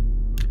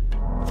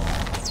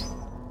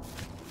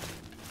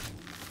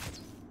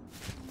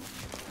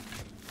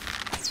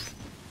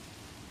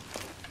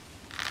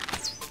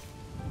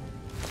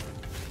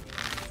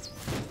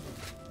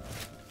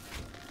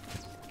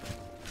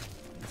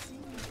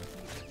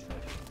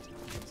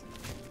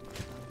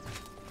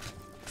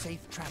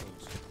 Safe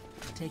travels.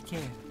 Take care.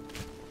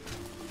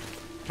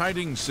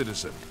 Tidings,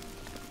 citizen.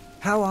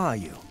 How are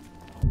you?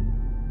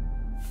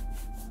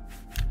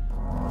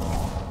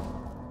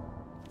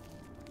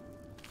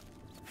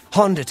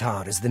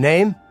 Hondatar is the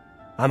name.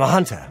 I'm a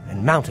hunter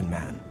and mountain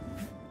man.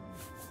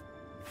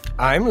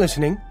 I'm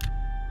listening.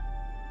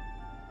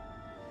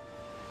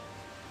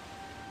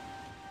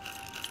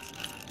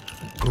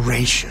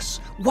 Gracious,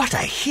 what a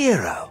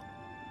hero!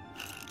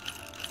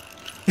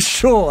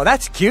 Sure,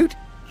 that's cute.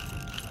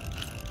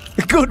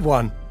 A good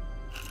one.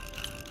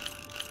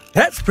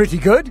 That's pretty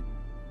good.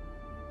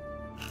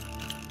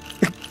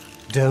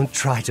 Don't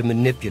try to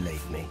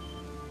manipulate me.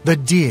 The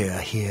deer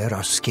here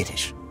are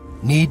skittish.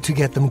 Need to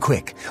get them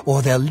quick,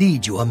 or they'll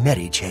lead you a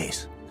merry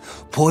chase.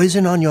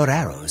 Poison on your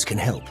arrows can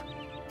help,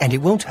 and it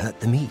won't hurt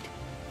the meat.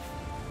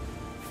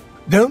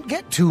 Don't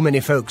get too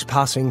many folks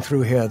passing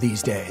through here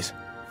these days.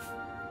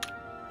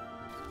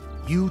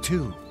 You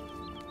too.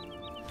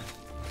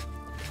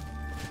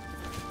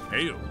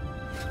 Hail.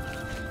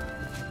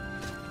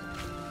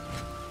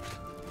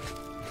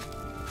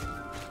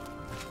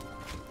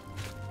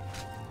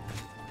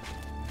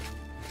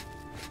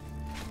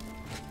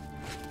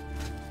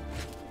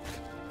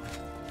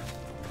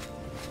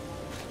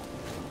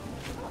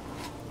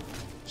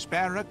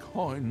 Spare a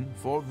coin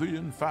for the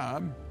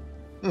infirm.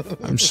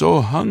 I'm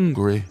so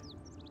hungry.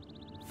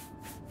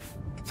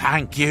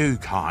 Thank you,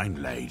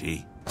 kind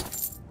lady.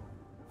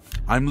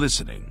 I'm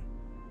listening.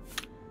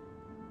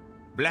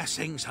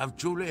 Blessings of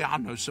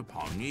Julianus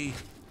upon ye.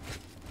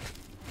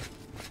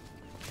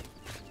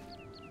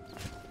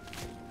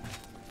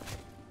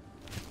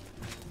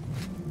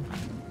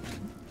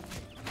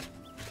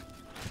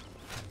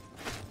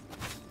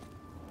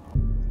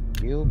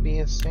 You'll be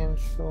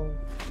essential.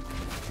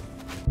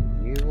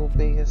 You will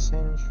be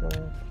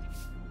essential.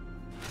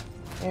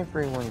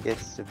 Everyone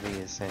gets to be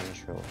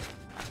essential.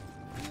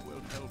 Who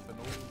will help an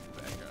old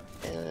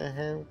beggar?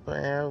 Help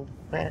an old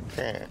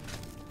beggar.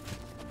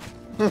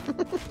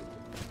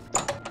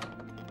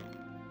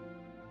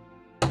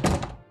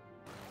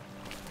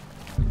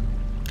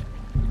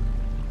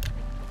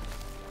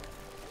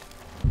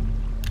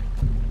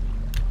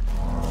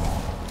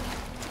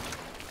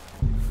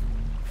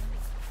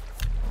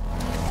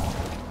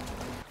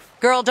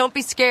 Girl, don't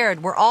be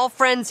scared. We're all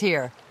friends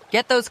here.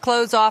 Get those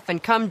clothes off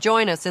and come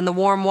join us in the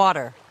warm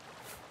water.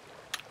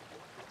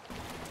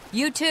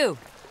 You too.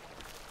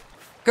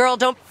 Girl,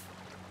 don't...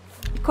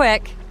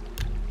 Quick.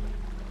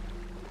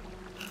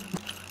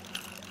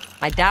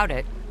 I doubt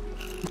it.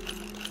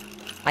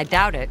 I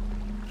doubt it.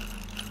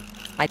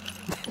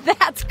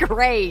 That's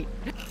great.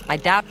 I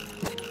doubt...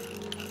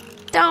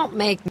 Don't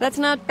make... That's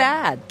not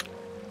bad.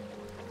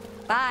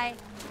 Bye.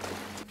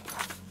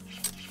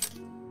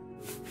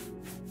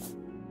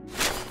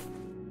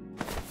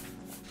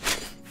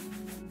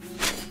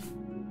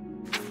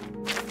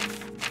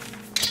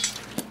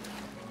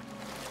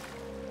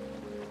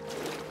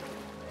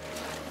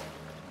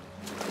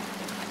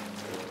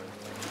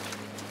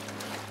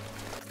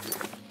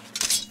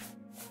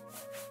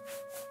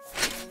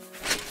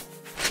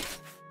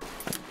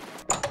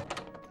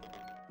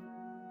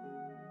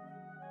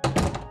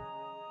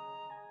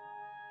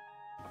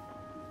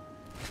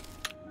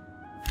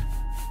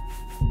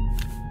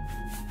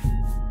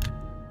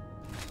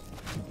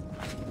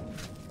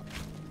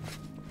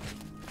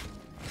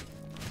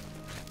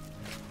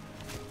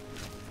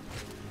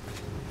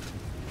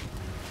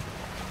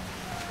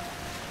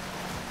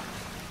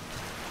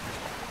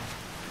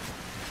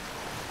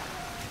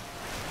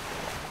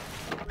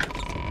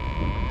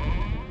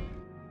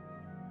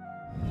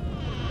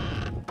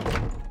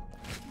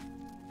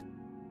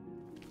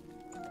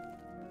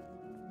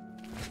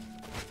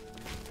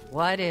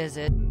 What is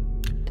it?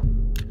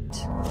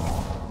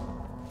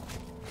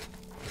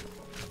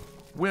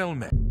 Well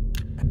met.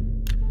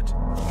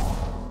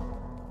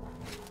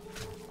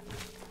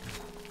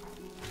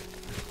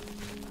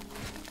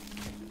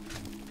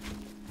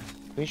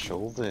 Wish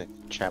all the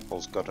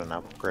chapels got an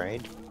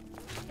upgrade.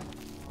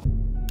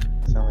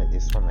 It's only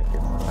this one that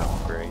gets an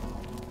upgrade.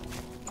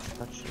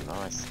 Such a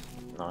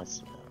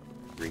nice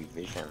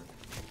revision.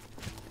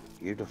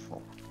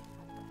 Beautiful.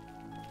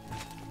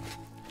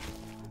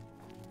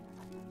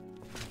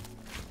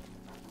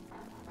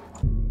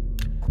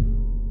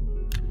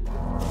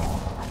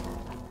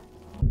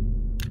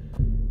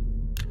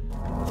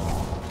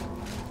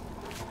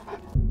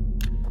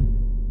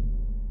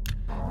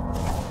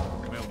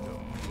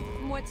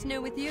 What's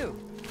new with you?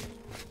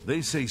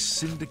 They say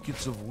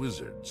syndicates of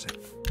wizards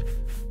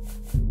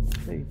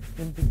They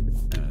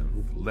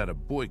have led a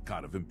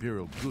boycott of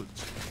Imperial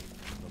goods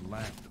in the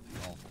land of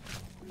the Almighty.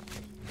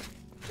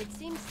 It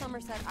seems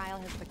Somerset Isle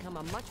has become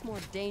a much more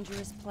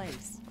dangerous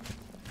place.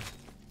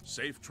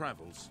 Safe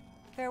travels.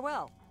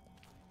 Farewell.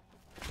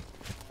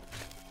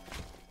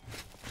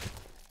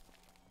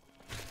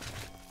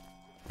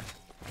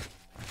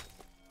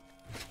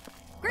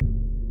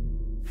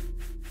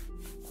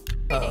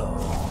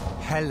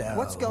 Hello.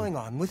 What's going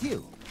on with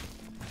you?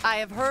 I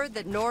have heard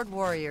that Nord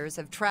warriors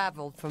have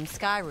traveled from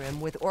Skyrim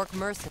with Orc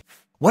mercenaries.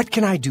 What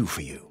can I do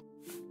for you?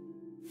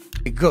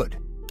 Good.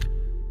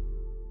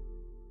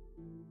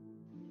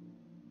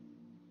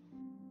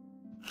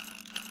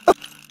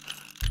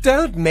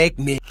 Don't make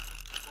me...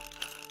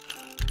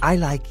 I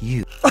like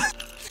you.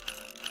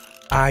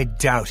 I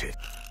doubt it.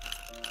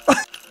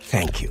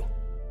 Thank you.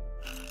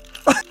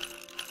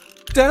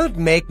 Don't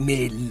make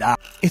me laugh.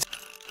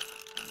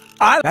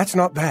 That's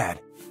not bad.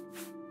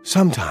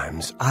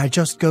 Sometimes I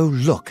just go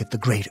look at the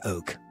great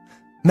oak.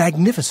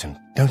 Magnificent,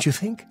 don't you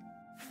think?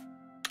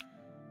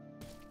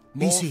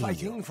 More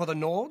fighting for the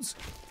Nords?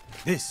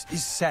 This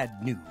is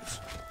sad news.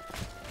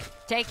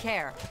 Take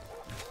care.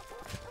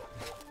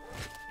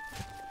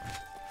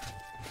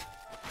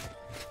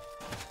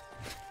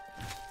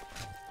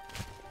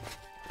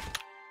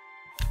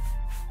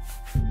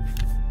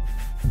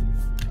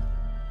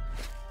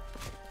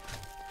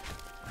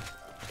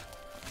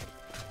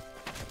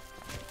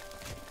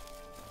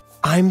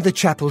 I'm the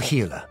chapel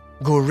healer,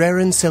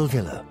 Gorerin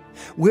Selvilla.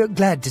 We're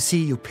glad to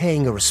see you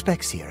paying your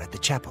respects here at the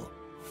chapel.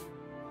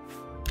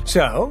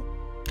 So?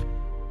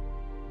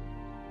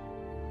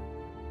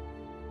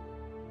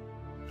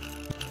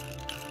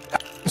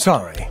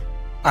 Sorry,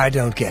 I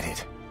don't get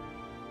it.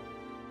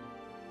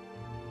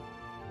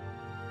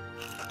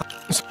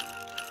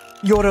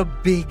 You're a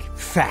big,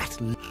 fat...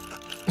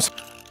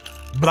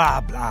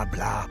 Blah, blah,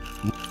 blah.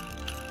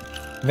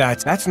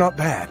 That's not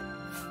bad.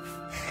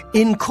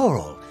 In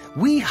Coral,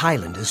 we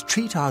Highlanders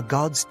treat our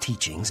gods'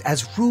 teachings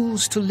as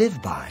rules to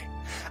live by.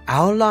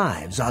 Our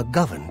lives are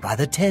governed by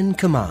the 10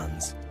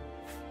 Commands.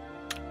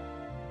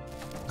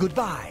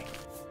 Goodbye.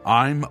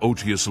 I'm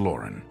Otius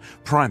Loren,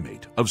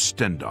 Primate of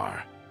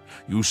Stendar.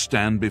 You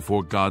stand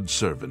before God's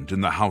servant in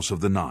the House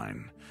of the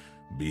Nine.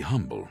 Be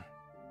humble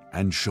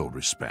and show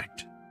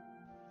respect.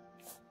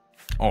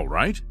 All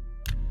right?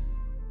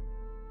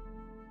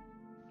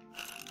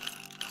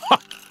 Ha!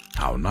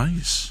 How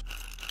nice.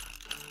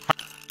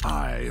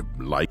 I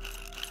like...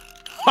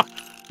 Ha!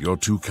 You're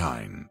too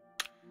kind.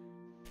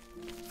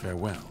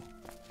 Farewell.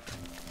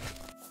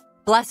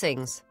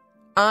 Blessings.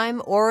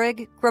 I'm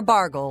Orig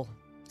Grabargel,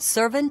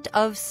 servant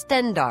of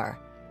Stendar.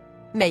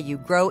 May you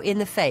grow in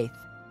the faith.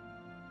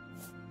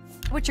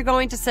 What you're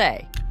going to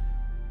say?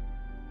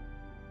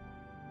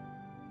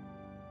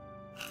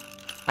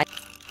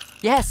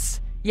 Yes.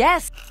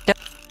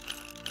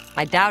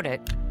 I doubt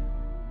it.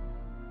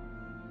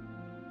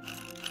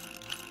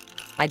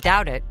 I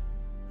doubt it.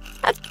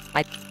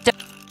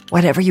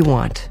 Whatever you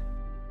want.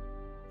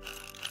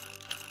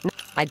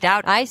 I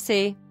doubt. I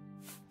see.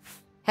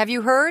 Have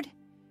you heard?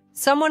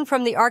 Someone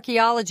from the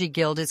Archaeology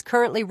Guild is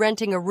currently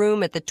renting a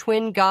room at the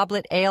Twin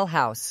Goblet Ale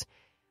House.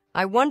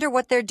 I wonder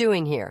what they're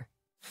doing here.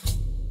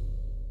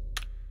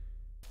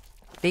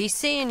 Be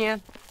seeing ya.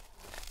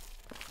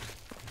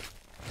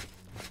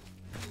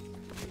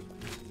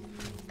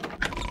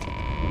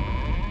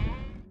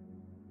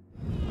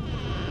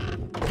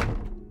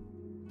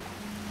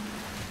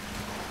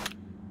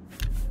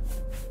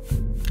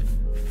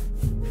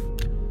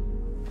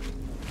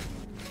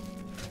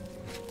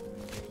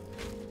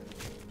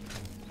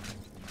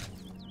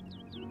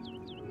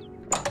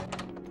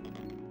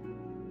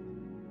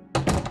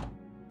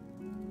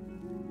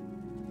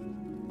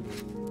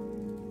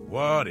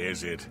 What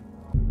is it?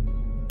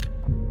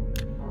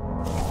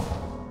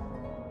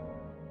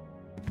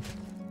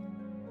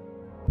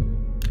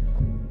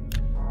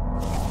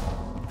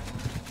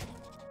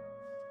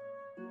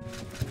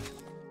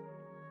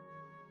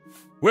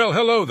 Well,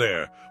 hello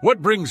there.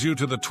 What brings you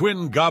to the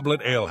Twin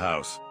Goblet Ale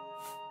House?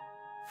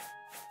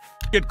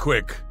 Get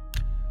quick.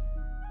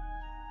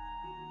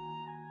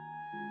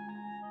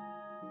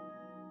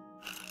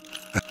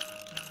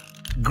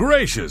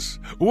 Gracious,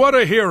 what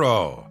a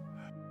hero!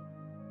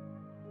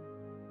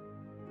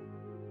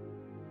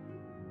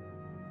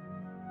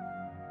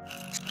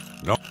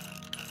 No.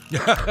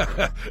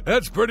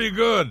 That's pretty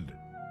good.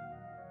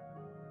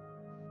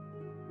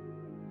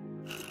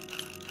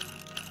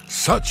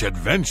 Such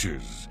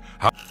adventures.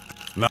 How...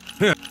 No.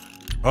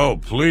 Oh,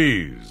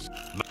 please.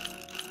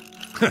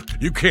 No.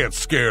 You can't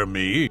scare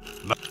me.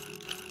 No.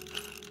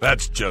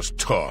 That's just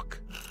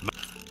talk.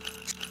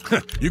 No.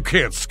 You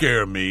can't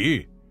scare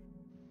me.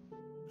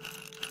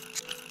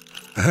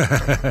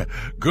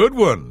 Good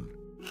one.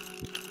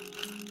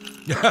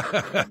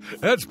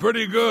 That's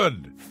pretty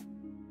good.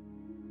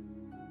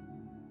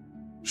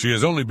 She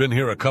has only been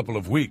here a couple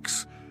of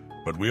weeks,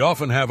 but we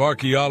often have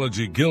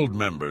Archaeology Guild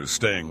members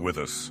staying with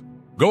us.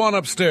 Go on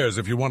upstairs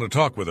if you want to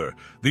talk with her.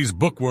 These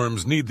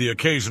bookworms need the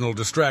occasional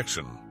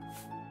distraction.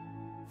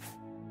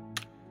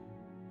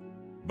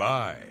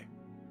 Bye.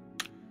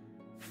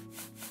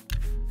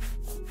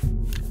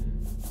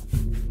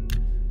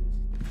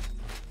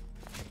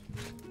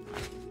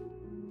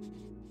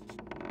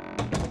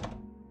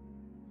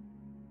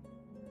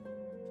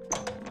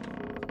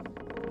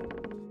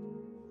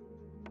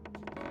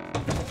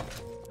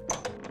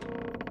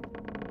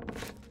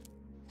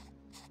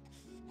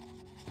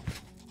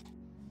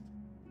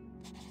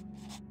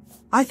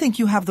 I think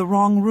you have the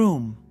wrong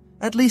room.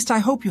 At least I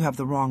hope you have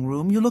the wrong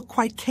room. You look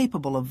quite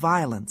capable of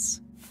violence.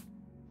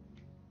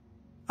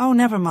 Oh,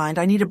 never mind.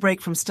 I need a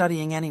break from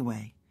studying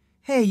anyway.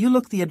 Hey, you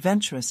look the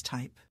adventurous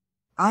type.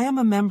 I am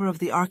a member of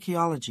the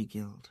Archaeology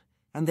Guild,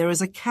 and there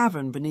is a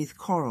cavern beneath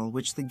coral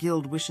which the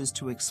Guild wishes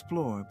to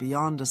explore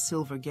beyond a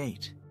silver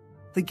gate.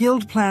 The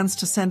Guild plans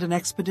to send an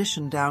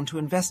expedition down to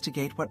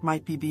investigate what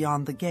might be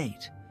beyond the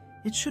gate.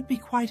 It should be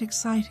quite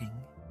exciting.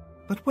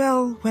 But,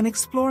 well, when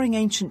exploring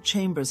ancient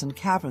chambers and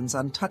caverns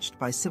untouched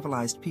by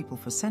civilized people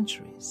for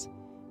centuries,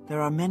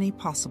 there are many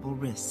possible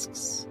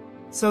risks.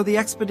 So the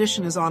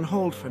expedition is on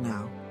hold for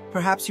now.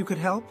 Perhaps you could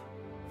help?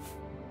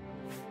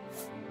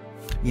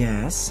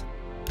 Yes.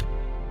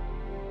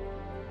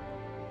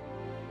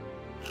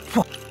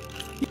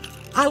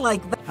 I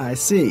like that. I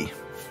see.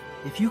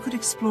 If you could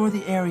explore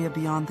the area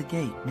beyond the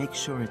gate, make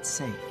sure it's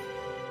safe.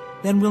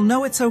 Then we'll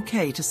know it's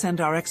okay to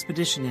send our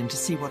expedition in to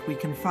see what we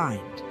can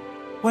find.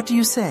 What do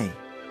you say?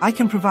 I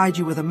can provide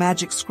you with a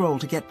magic scroll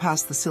to get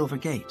past the silver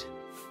gate.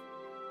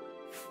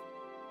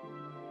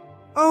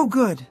 Oh,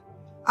 good.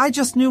 I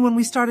just knew when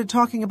we started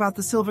talking about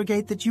the silver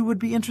gate that you would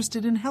be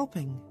interested in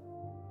helping.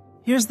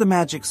 Here's the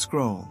magic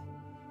scroll.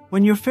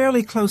 When you're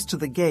fairly close to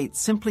the gate,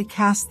 simply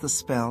cast the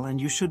spell and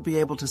you should be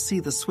able to see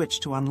the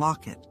switch to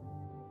unlock it.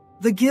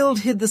 The Guild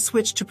hid the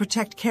switch to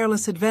protect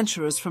careless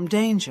adventurers from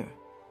danger.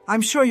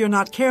 I'm sure you're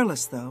not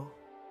careless, though.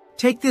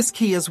 Take this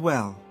key as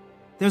well.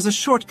 There's a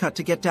shortcut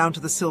to get down to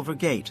the Silver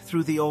Gate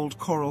through the old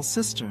Coral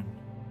Cistern.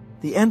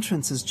 The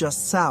entrance is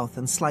just south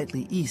and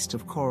slightly east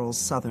of Coral's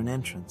southern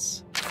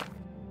entrance.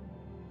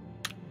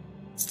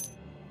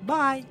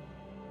 Bye.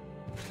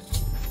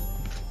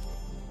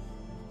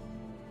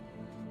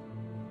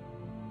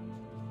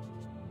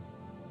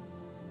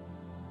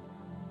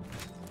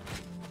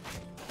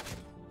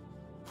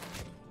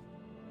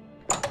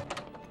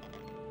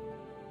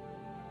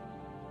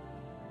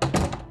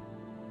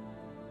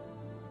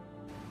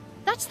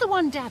 That's the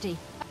one, Daddy.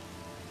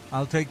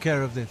 I'll take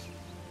care of this.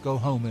 Go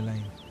home,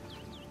 Elaine.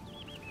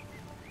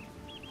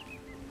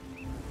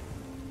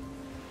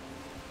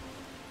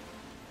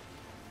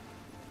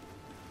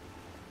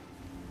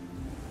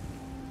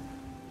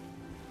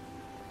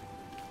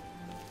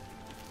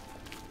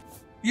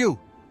 You!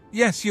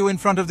 Yes, you in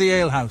front of the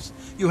alehouse.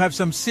 You have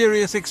some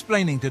serious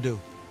explaining to do.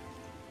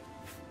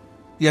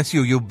 Yes,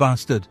 you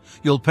bastard.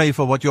 You'll pay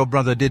for what your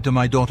brother did to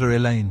my daughter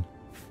Elaine.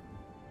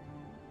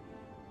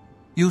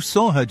 You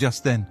saw her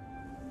just then.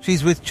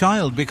 She's with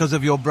child because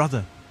of your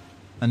brother.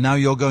 And now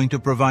you're going to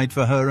provide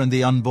for her and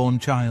the unborn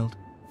child.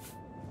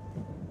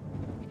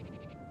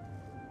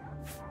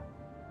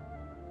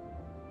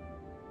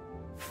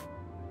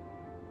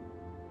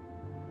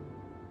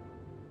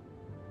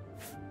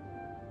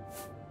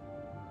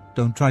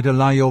 Don't try to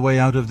lie your way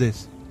out of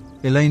this.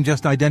 Elaine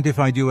just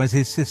identified you as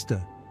his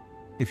sister.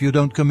 If you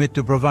don't commit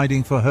to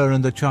providing for her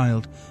and the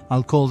child,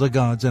 I'll call the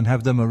guards and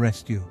have them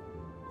arrest you.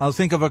 I'll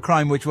think of a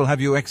crime which will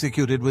have you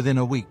executed within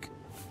a week.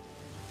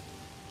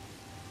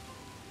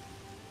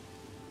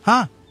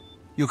 Ha!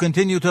 You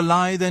continue to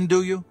lie then,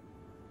 do you?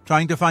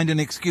 Trying to find an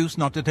excuse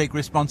not to take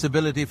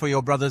responsibility for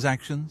your brother's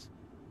actions?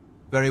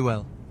 Very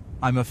well.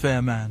 I'm a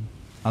fair man.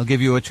 I'll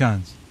give you a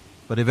chance.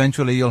 But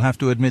eventually you'll have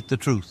to admit the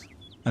truth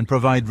and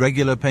provide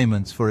regular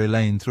payments for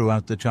Elaine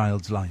throughout the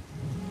child's life.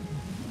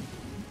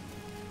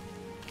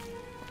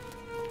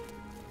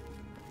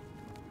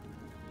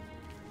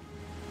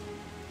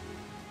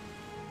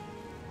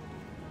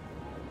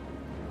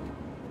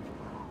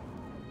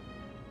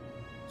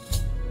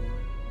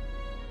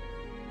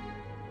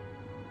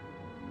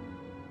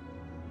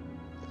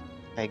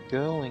 A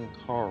girl in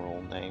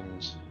Coral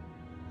named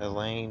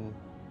Elaine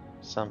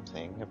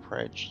something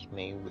approached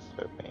me with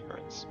her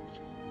parents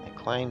and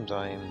claimed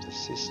I am the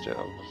sister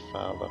of the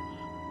father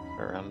of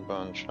her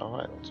unborn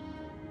child.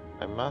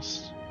 I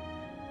must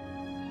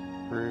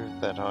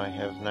prove that I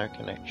have no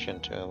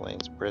connection to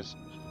Elaine's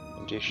present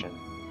condition,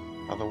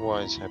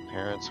 otherwise her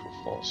parents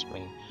will force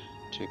me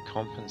to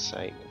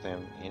compensate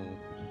them in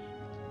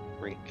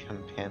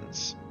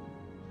recompense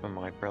for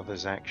my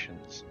brother's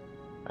actions.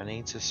 I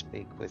need to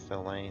speak with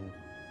Elaine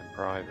in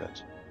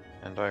private,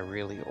 and I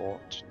really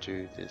ought to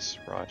do this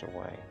right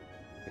away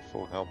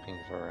before helping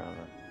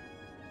Verona.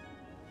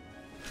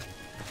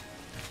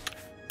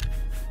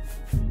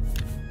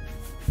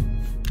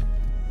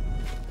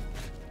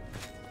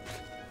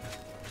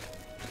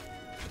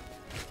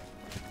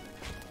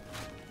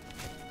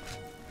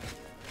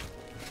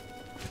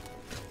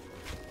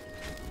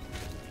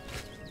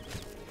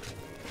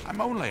 I'm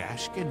only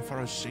asking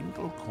for a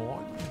single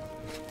coin.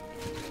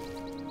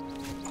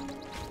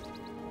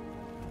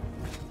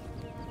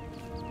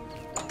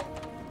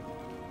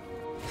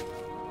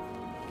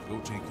 Go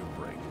take your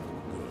break.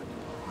 Good.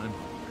 I'm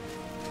hungry.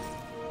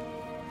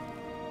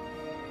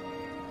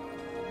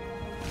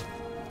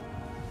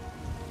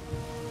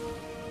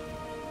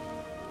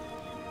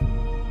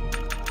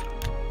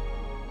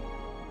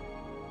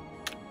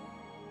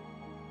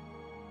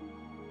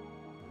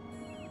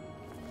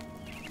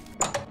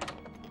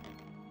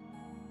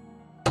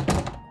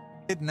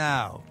 It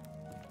now.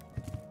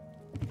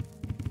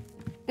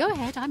 Go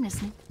ahead, I'm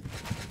listening.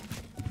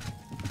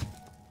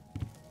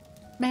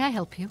 May I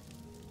help you?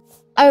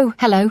 Oh,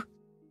 hello.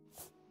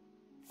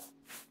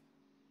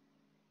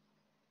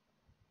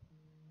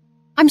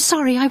 I'm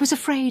sorry, I was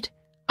afraid.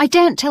 I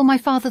daren't tell my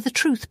father the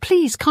truth.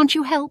 Please, can't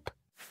you help?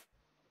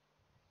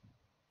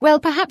 Well,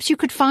 perhaps you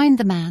could find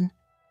the man.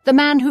 The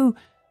man who,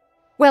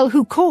 well,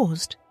 who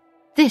caused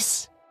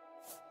this.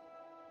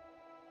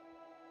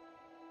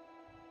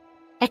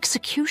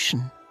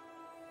 Execution.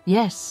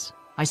 Yes,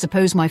 I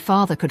suppose my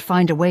father could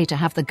find a way to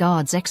have the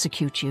guards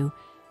execute you.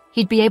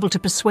 He'd be able to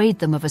persuade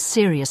them of a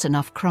serious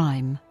enough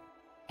crime.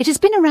 It has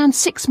been around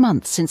 6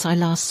 months since I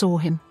last saw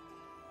him,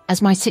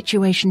 as my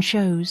situation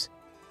shows.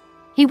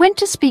 He went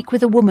to speak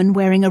with a woman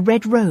wearing a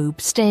red robe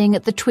staying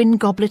at the Twin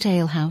Goblet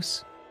Ale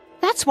House.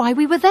 That's why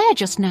we were there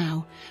just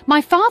now. My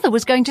father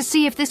was going to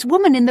see if this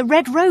woman in the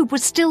red robe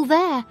was still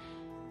there.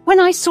 When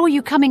I saw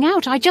you coming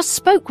out, I just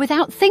spoke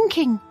without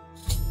thinking.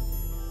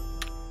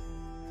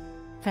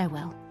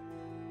 Farewell.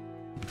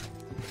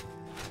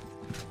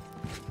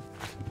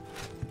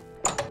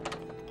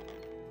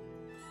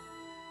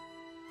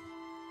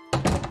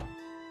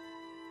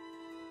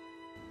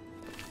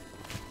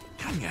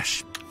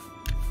 Yes.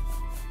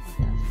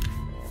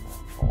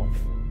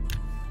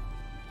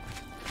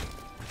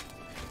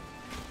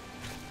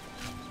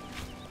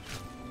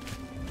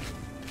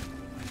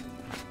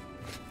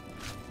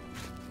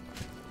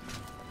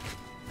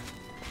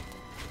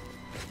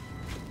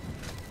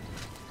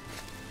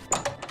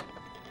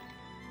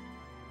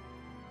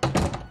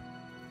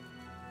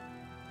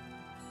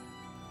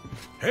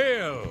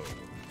 Hail!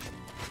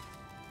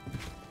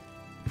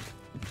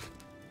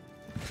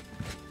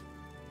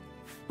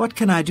 What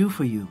can I do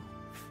for you?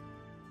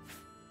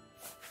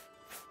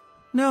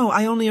 No,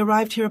 I only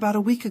arrived here about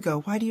a week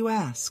ago. Why do you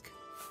ask?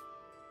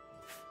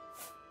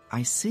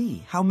 I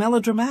see. How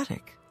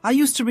melodramatic. I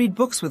used to read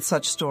books with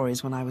such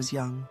stories when I was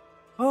young.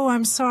 Oh,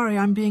 I'm sorry,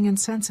 I'm being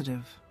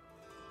insensitive.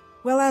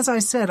 Well, as I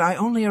said, I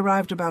only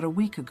arrived about a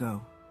week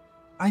ago.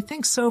 I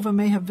think Sova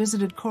may have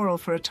visited Coral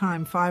for a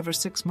time 5 or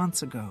 6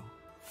 months ago.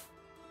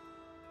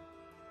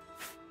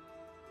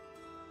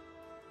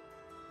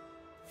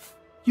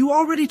 You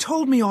already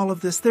told me all of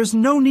this. There's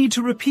no need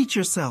to repeat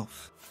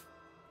yourself.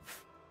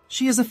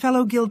 She is a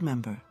fellow guild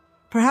member.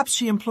 Perhaps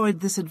she employed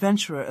this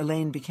adventurer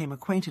Elaine became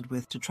acquainted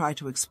with to try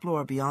to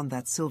explore beyond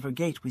that silver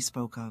gate we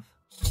spoke of.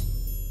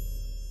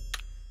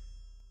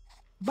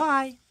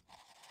 Bye.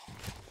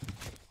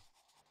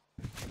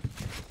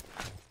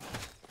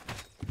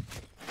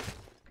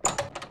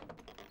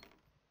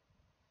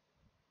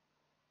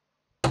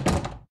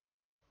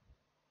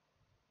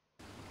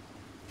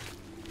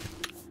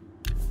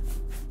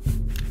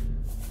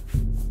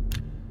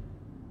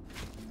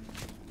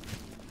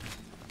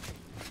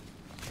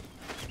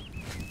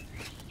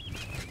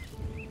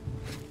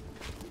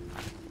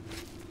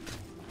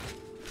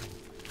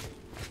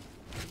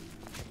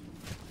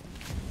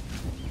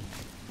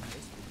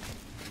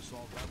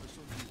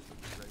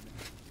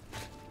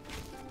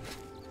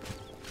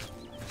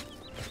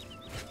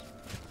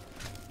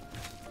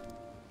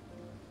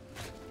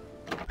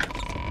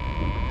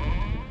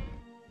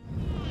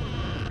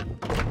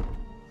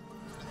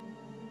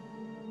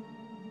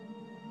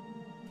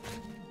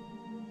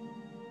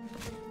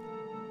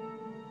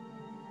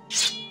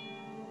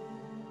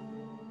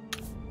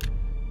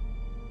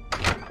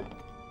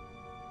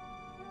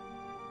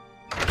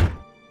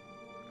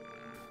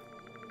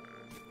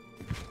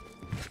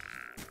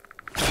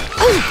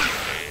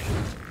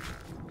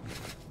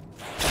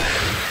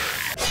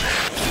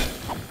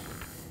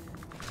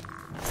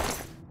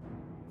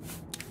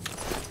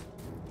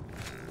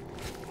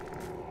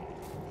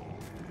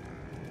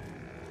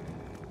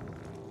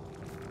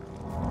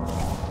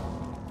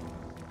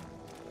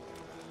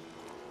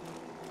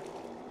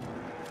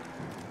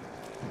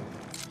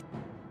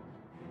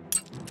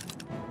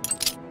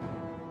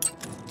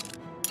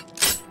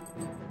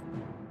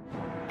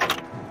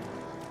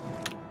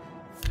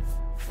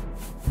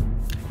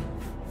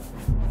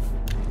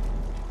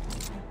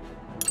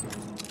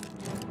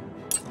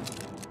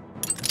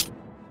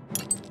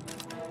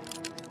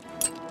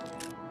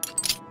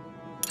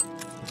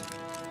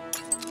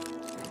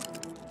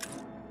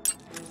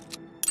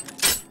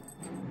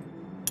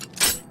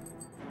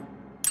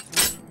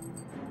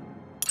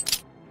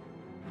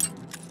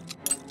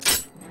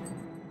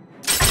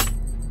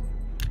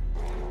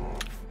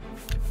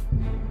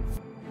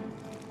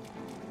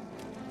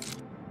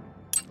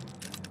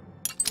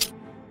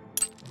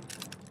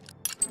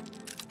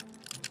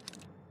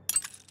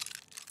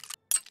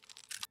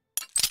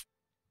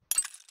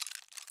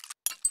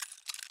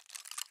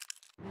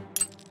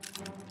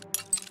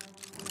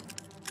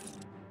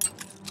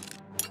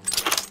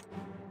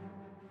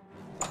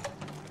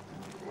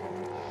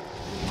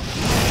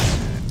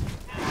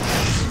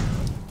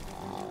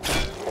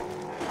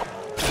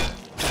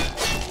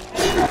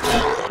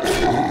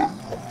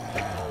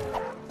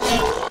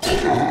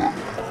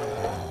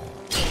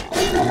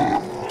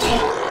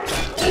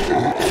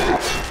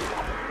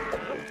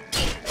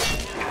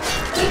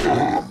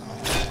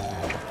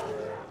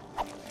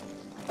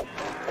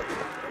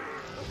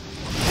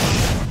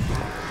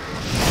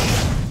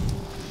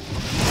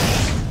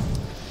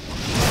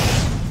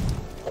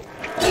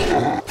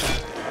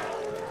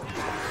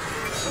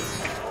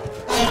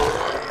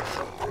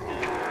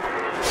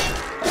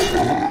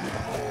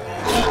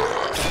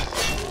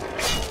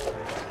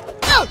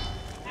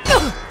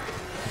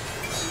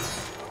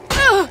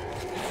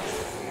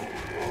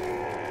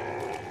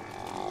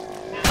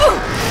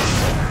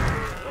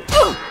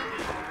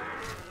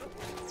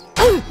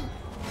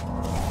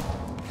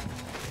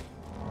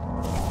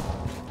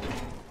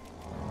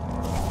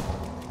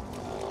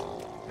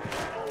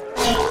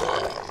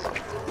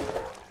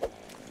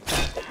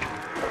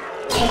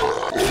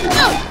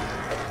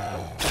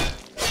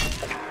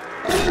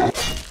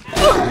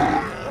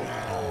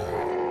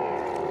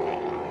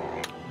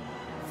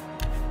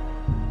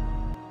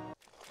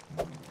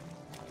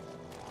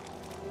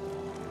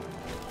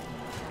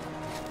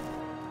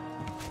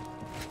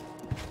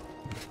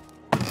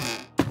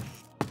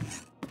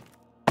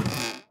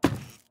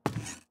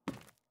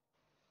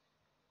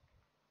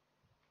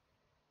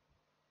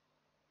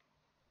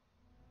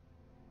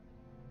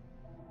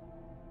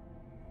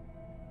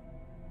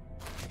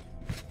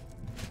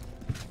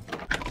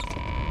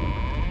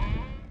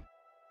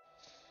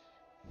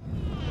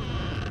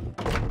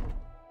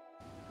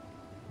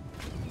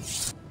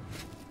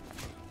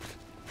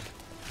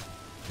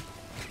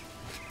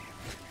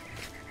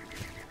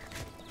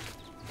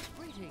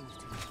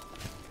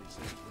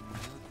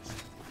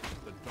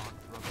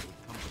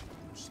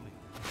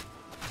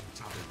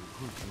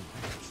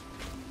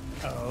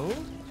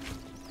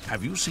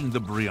 Have you seen the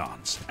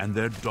Briants and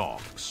their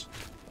dogs?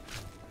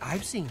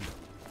 I've seen them.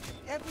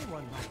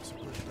 Everyone likes a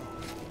good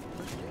dog.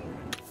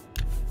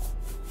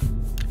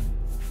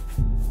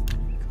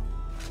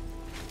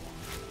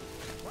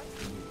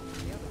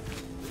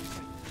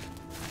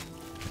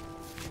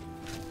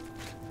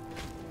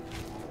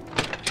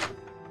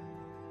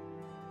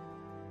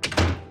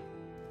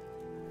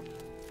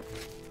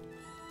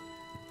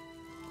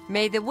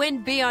 May the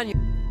wind be on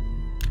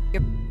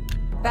your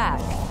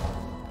back.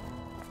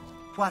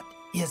 What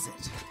is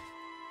it?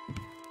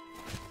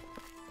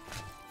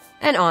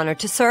 An honor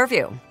to serve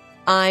you.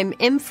 I'm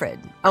Imfrid,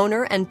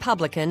 owner and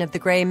publican of the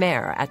Grey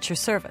Mare, at your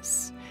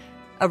service.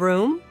 A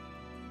room?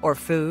 Or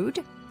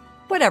food?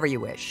 Whatever you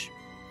wish.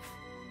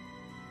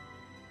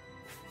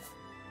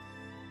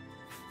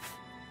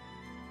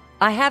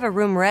 I have a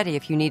room ready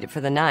if you need it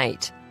for the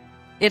night.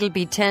 It'll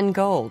be 10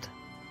 gold.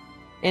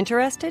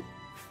 Interested?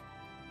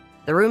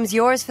 The room's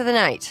yours for the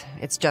night.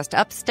 It's just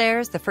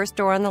upstairs, the first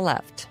door on the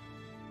left.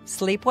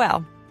 Sleep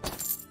well.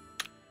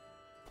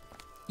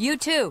 You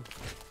too.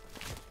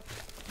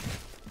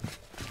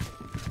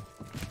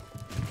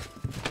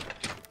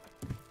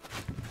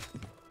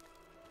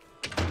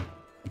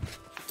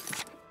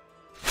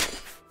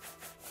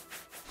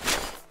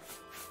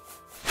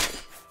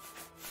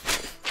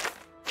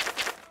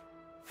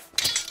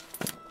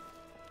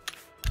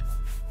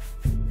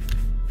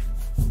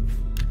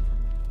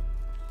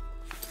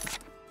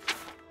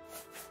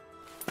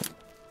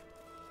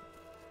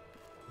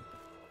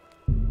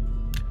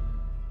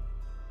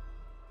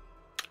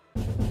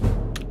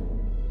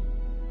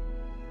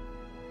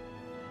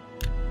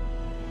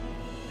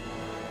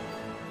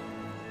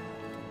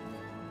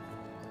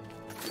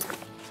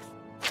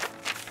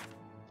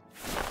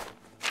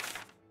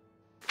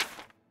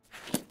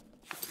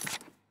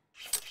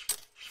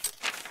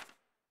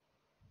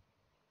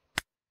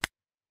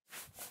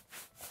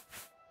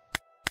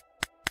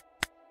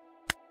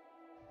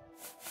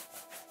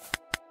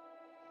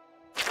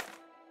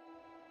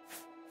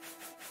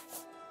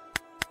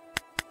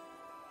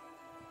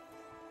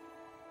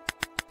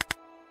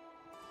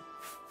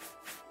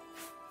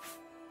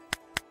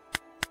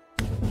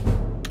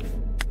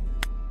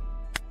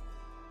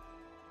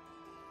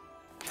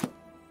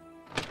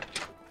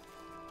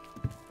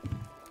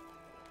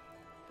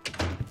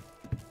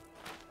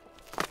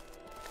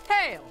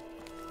 Hail!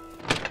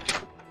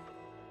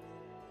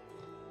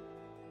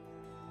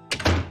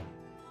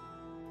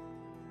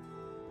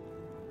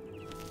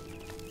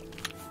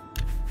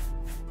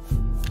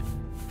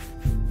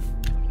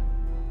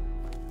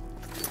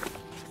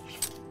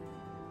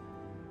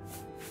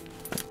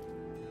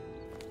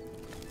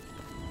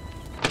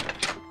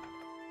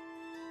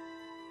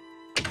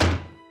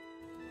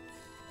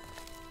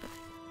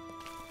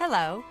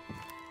 Hello.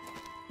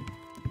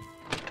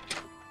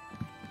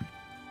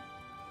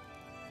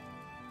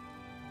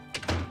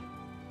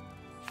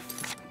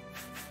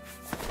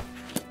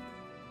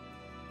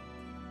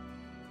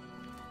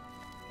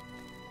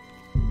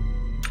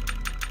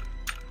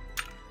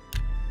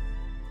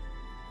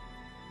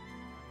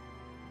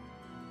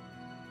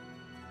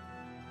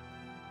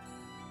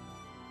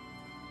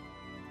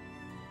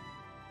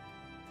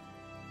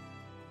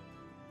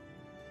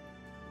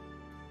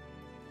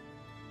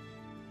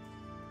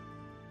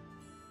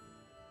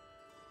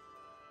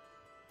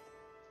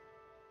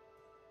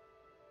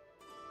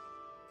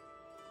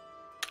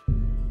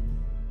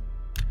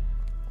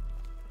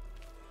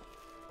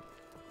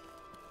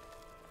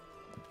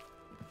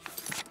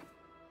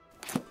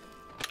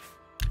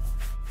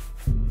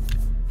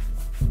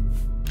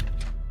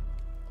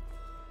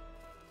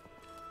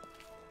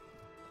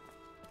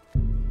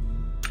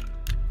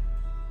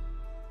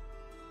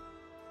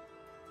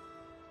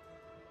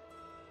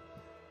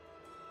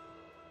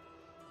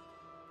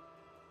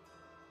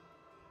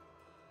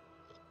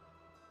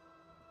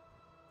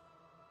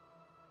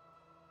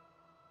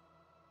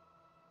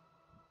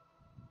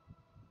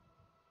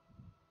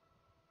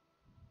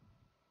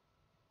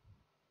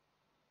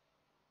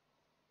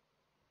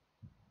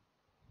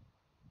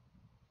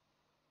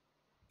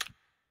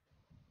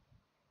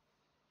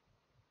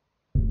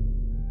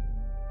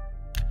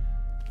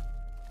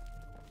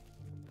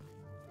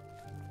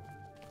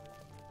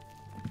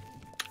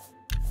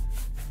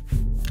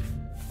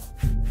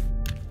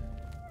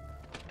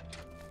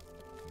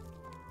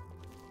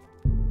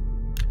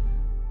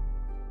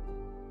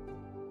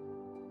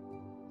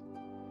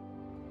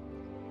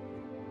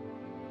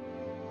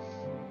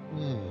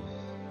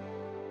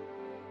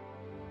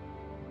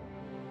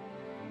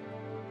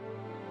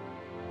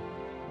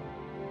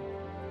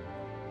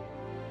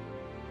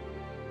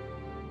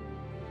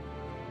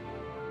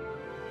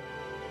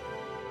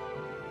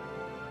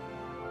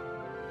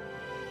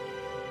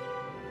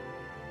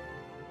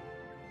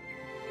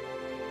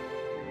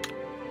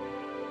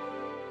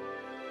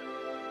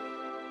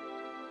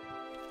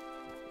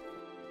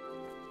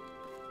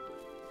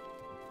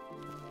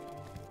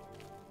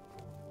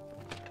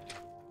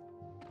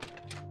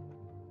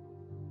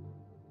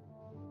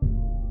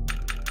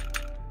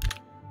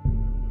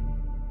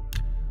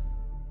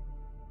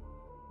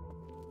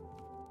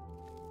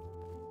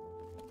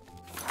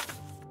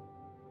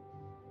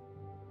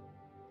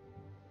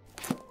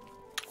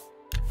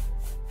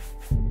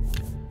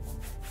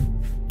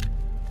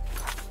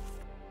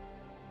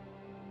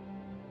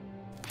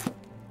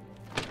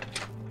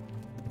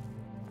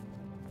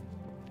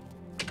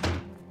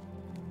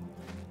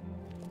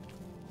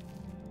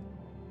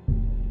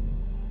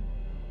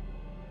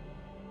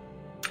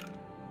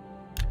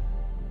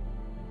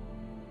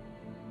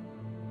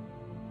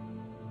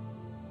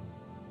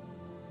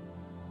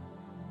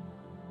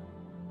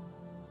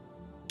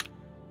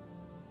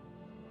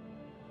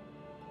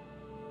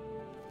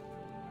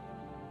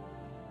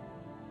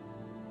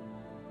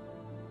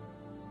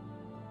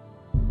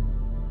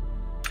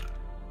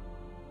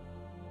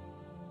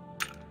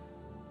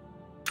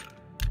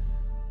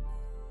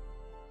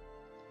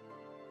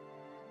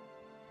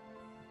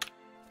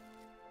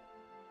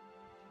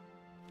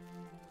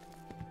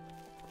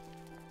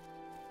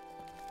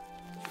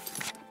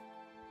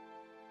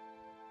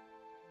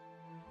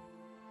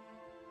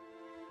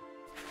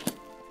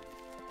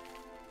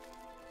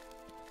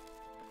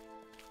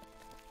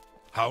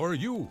 How are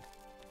you?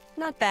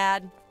 Not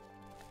bad.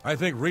 I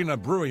think Rena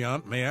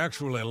Bruyant may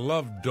actually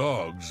love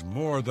dogs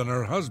more than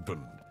her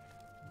husband.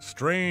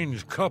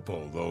 Strange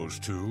couple, those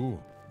two.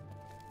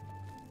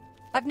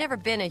 I've never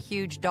been a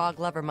huge dog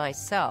lover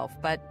myself,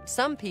 but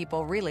some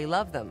people really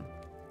love them.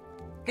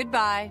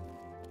 Goodbye.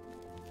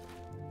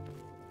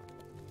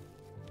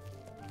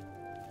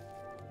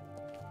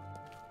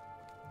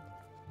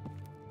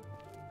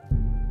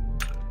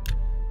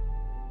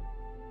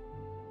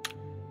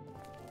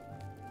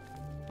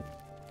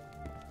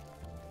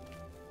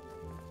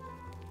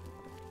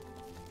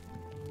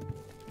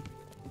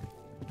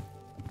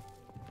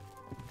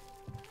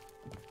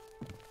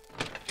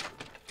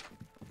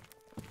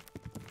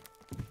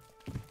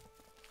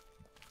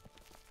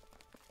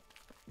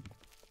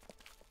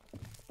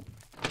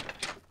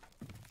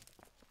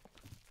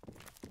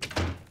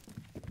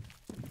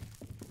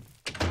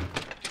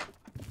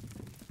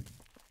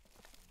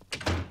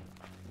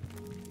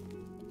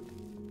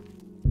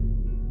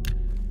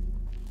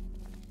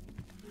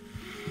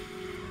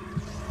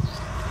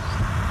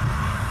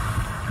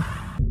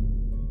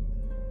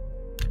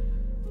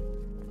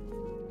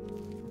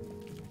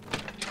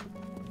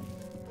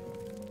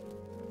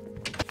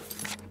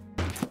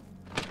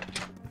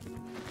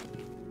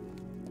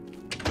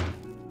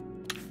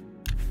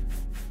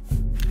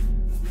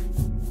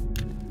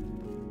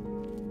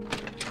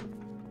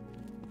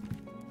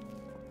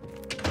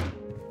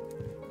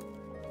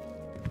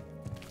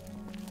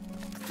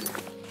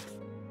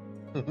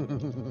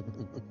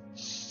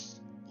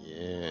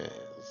 Yes.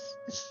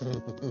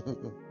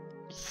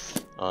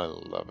 I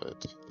love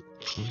it.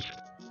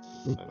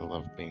 I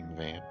love being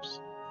vamps.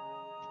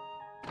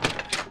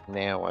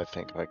 Now I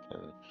think I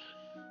can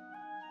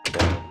go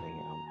in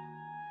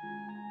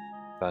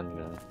the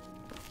dungeon.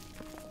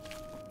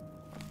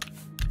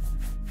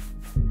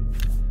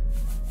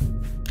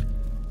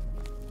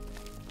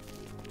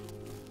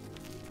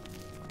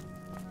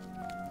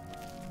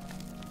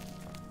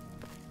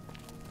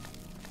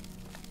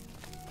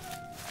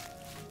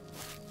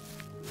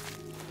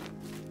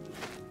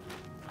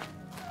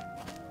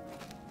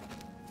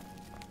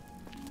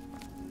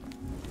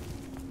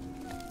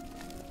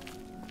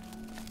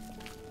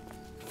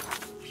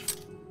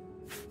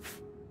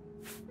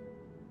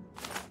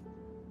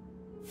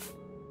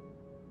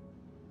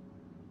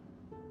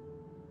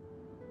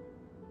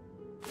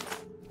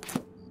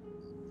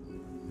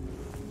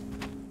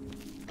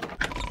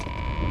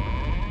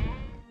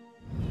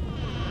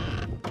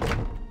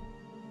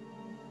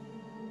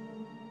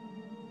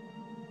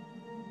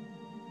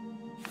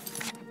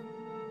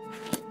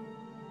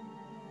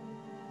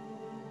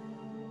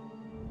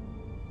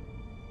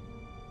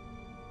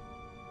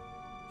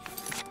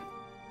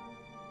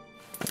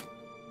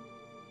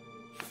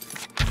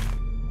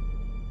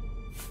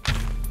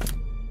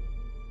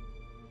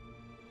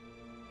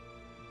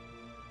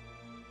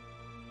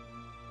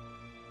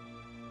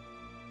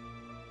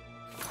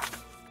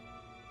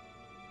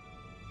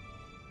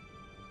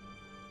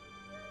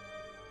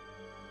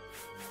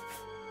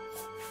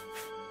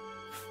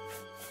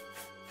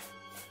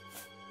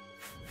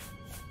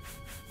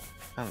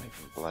 I can't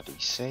even bloody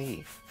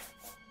see.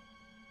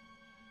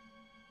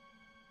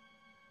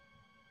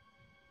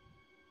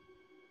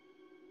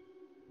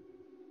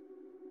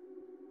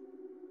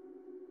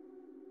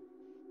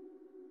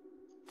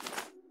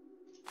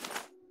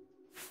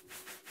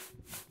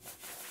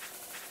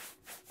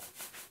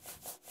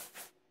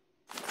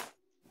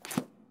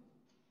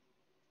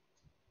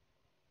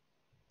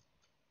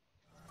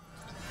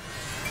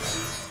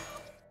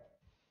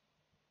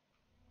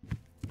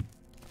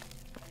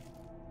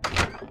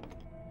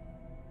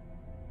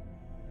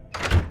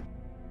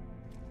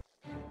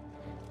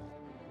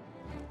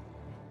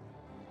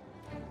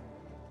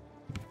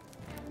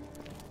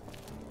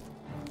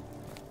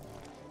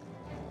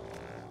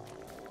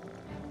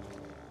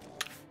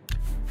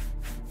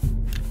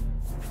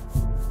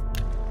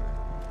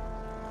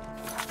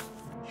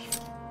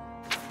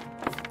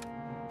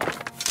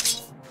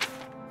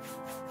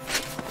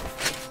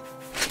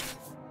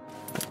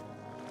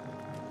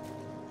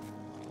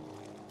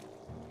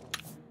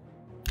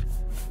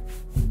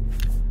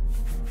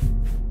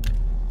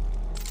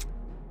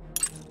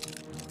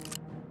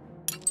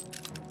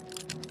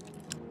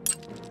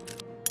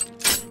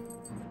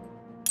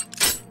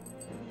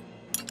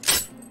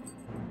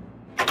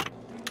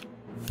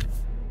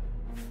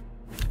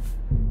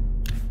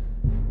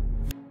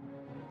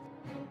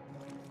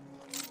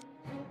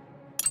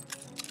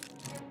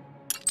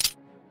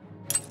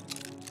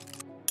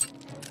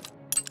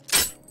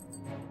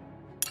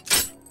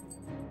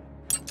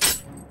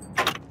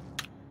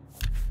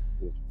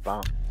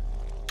 Fuck.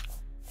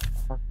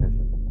 Fuck, this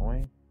is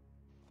annoying.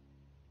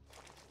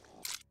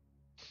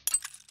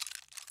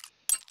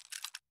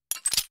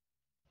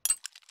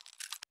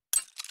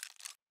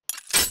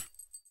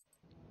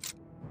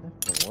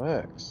 That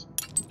works.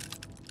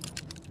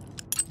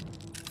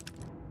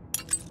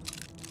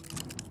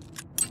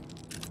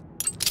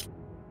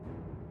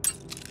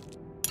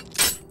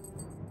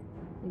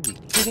 Are you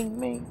kidding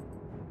me?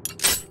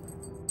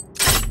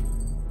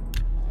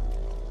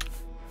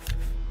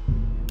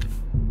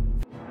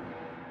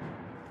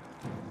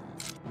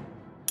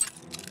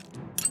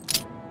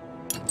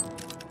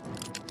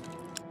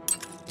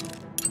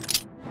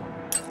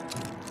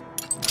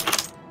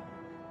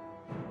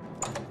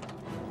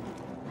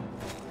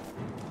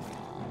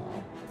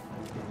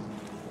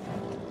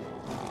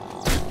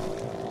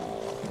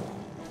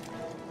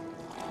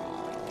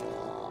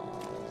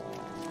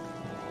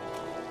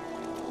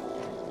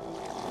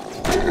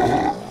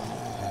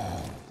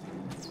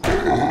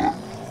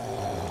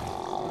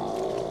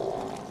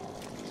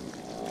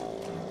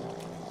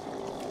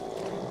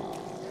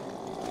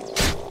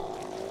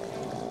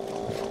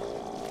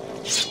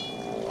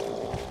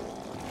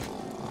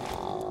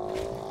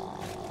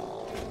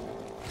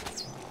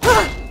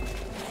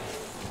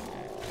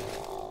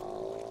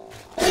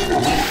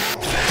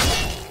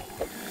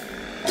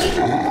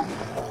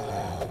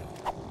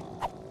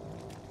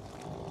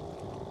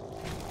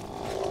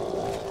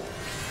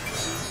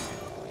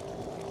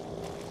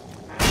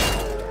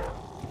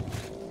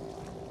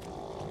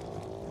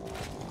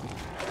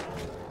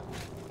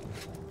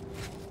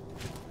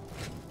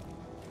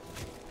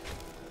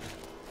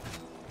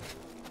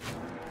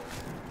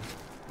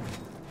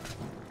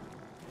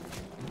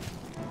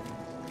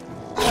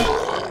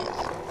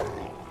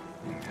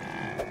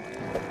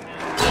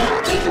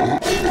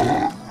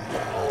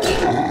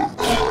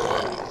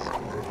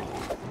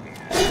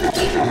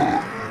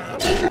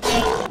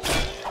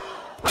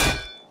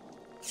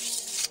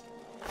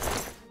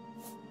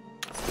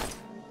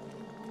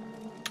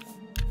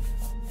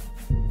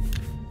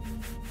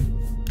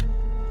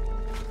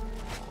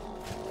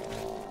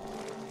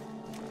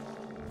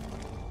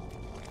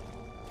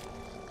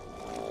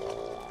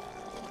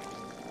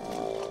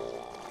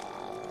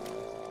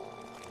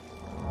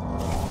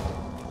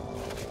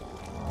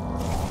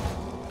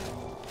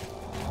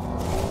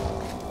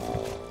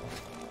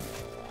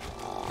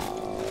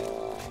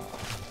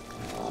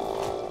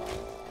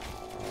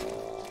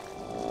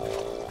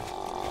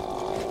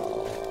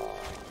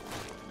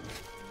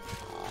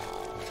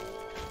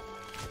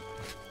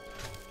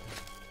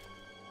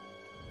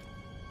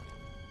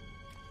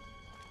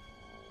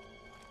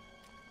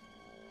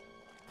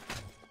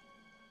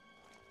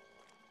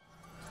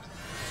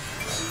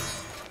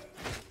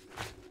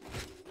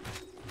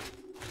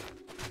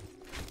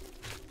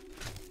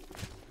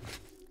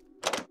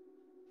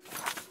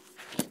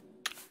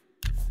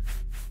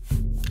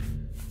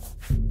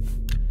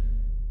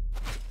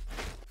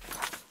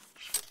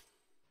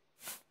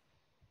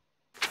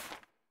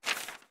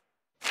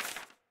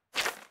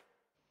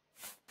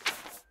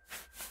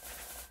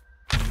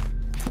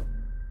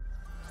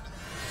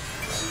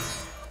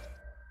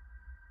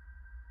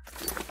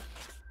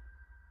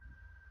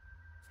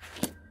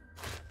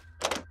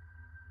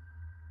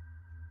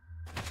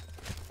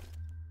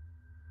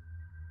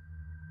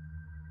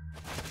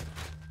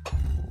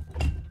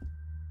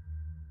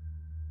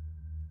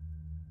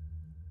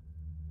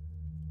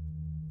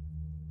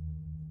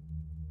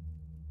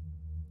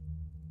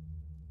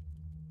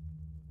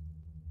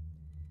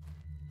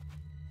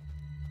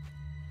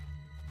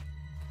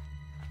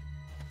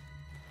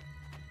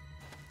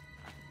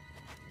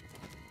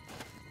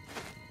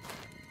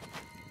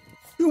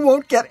 You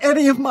won't get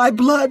any of my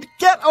blood.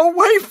 Get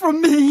away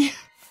from me!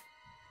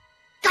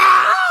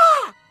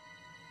 Ah!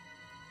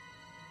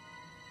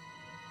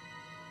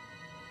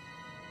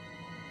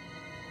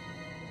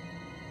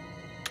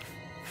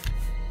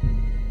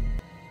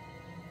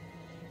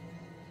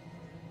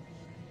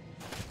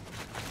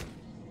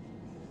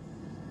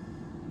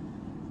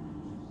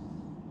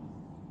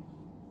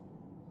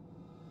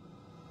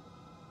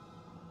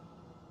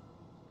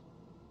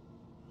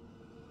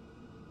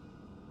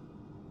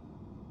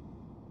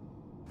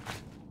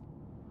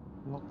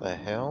 What the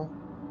hell?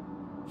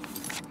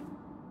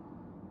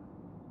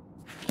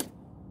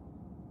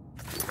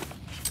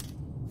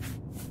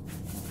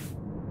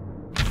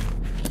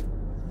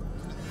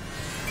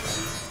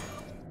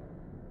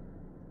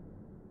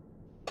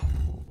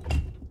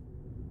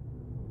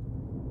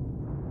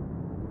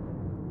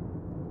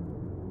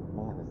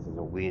 Oh, this is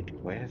a weird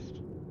quest.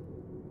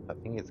 I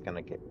think it's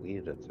gonna get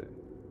weirder too.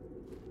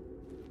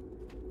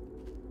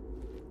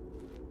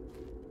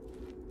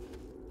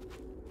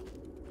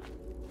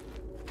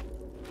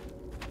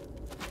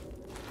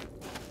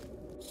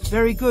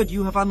 Very good,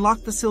 you have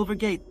unlocked the Silver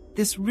Gate.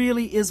 This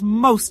really is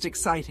most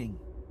exciting.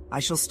 I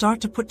shall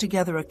start to put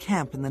together a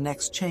camp in the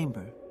next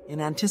chamber,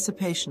 in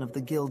anticipation of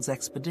the Guild's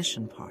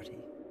expedition party.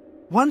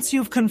 Once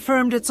you've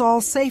confirmed it's all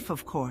safe,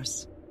 of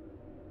course.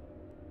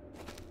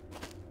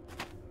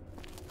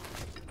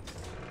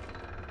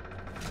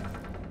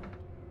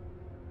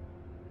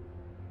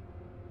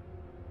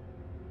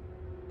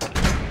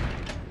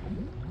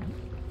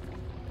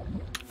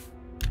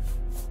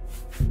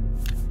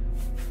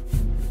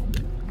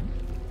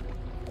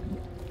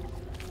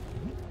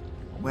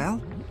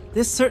 Well,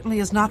 this certainly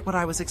is not what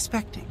I was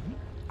expecting.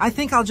 I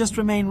think I'll just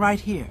remain right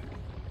here.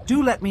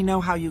 Do let me know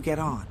how you get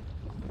on.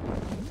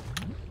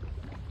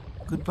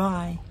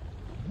 Goodbye.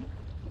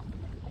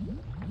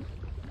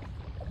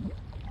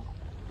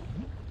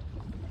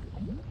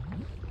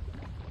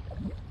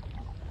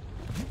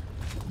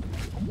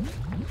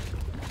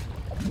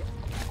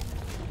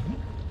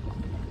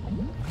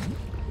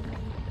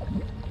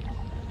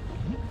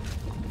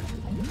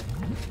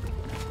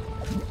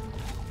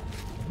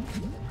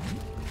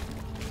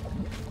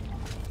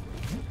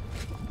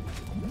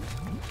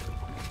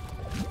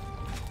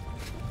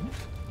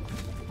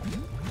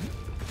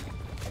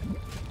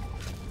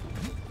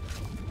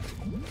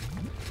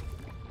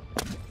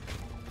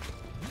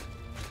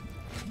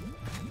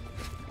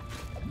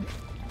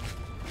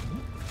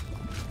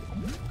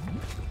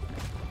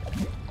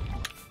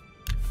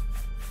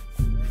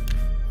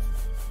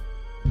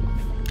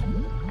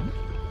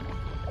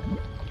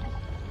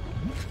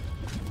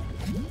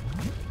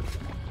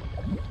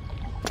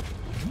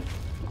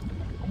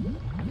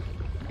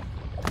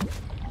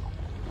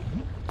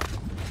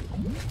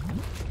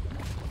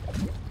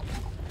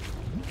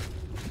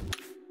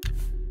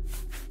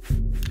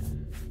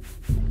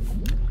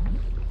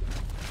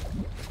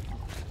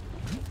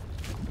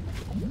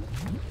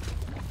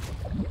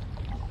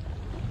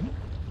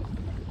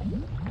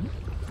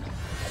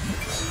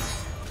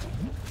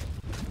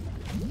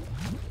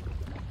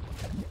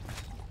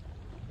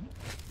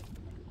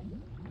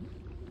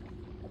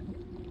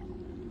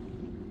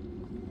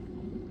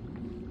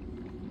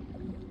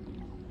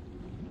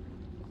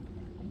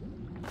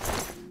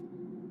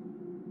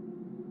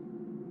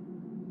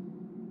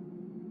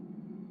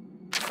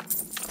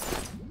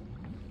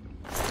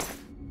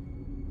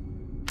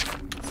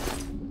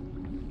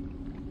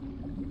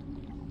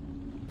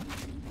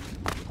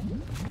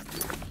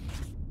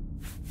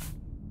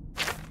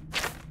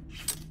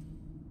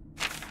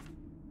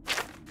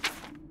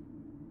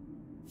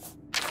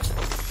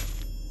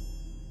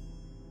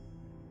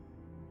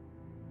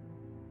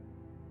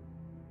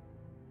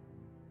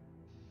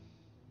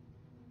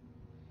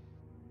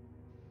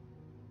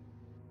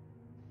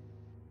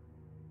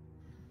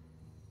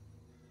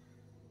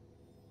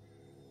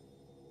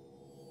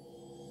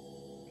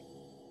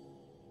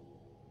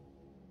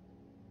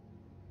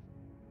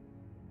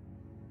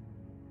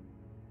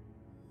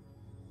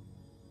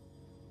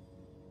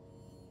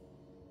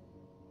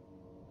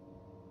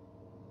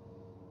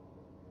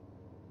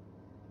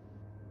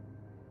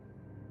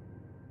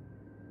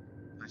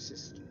 My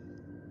sister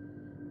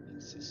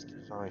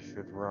insisted I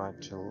should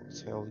write to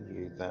tell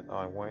you that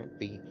I won't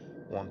be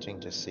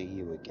wanting to see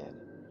you again.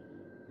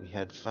 We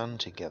had fun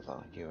together,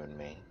 you and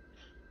me,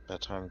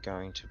 but I'm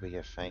going to be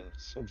a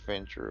famous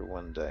adventurer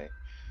one day,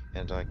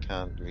 and I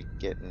can't be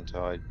getting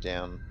tied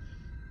down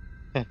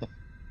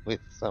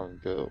with some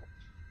girl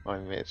I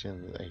met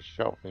in a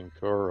shop in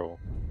Coral.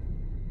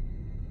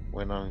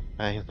 When I'm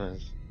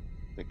famous,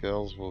 the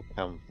girls will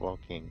come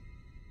flocking,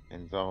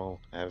 and they'll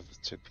have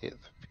to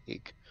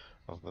pick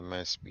of the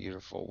most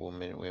beautiful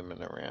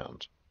women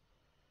around.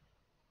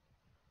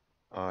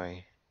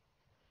 I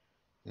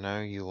know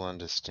you'll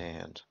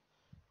understand.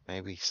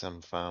 Maybe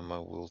some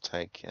farmer will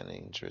take an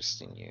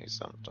interest in you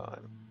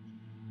sometime,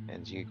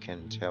 and you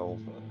can tell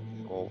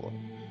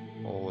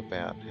all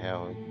about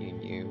how you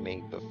knew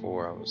me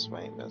before I was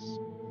famous.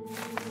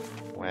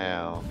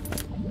 Wow.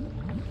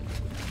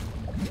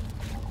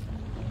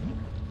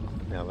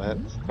 Now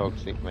that's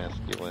toxic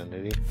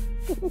masculinity.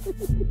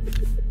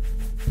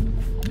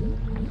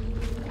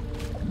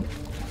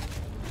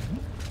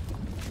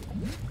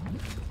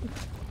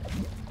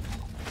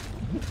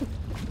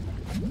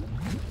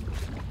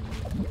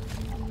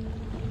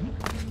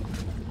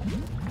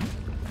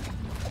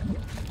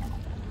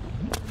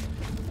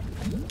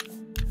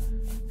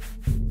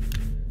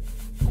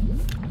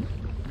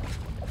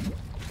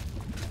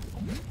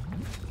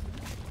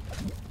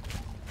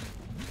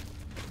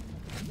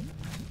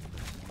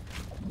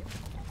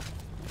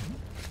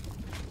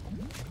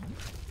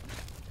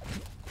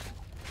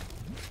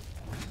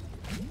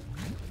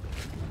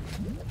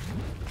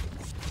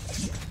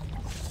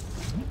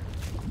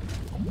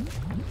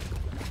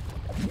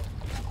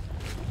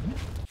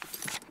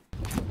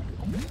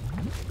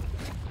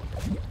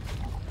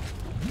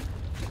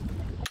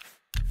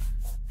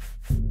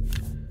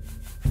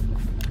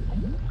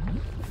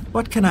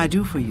 What can I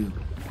do for you?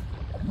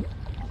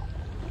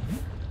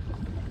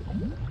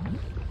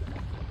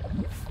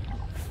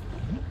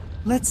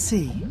 Let's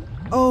see.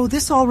 Oh,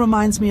 this all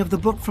reminds me of the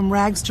book From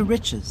Rags to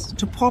Riches,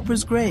 To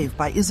Pauper's Grave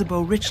by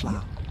Isabeau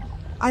Richlau.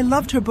 I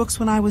loved her books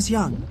when I was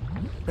young.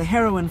 The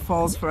heroine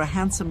falls for a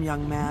handsome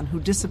young man who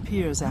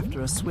disappears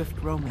after a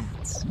swift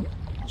romance.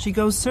 She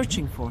goes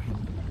searching for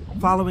him,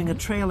 following a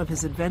trail of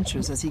his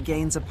adventures as he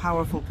gains a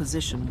powerful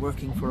position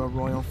working for a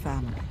royal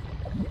family.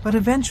 But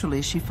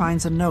eventually she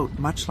finds a note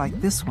much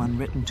like this one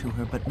written to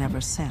her but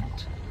never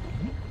sent.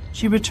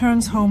 She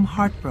returns home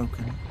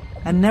heartbroken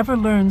and never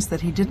learns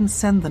that he didn't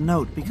send the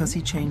note because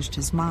he changed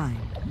his mind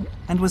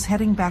and was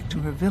heading back to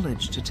her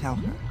village to tell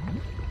her.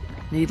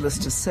 Needless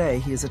to say,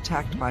 he is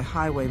attacked by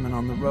highwaymen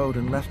on the road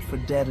and left for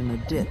dead in a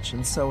ditch,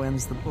 and so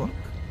ends the book.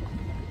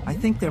 I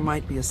think there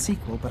might be a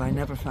sequel, but I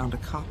never found a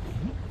copy.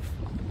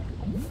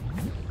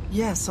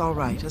 Yes, all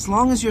right, as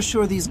long as you're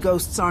sure these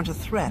ghosts aren't a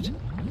threat.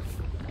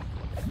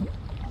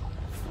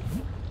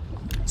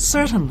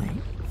 Certainly.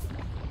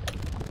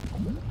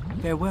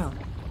 Farewell.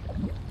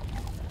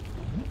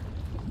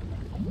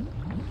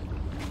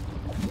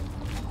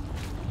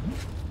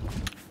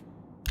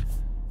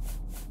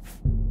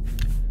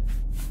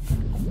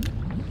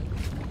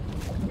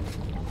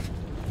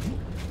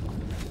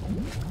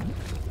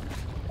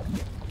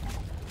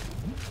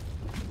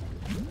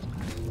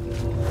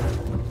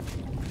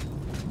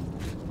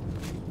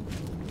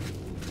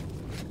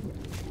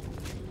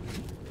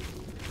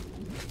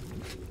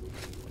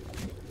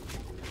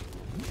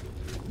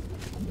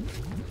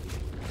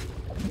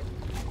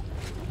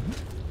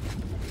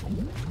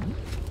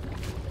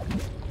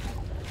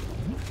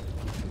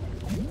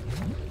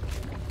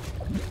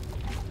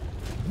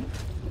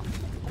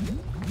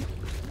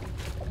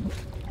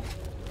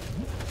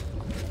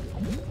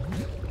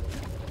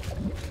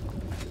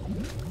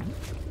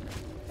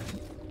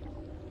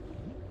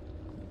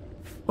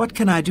 What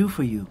can I do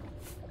for you?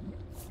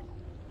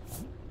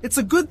 It's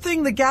a good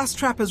thing the gas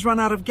trap has run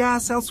out of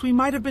gas, else we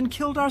might have been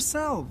killed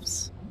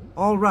ourselves.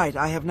 All right,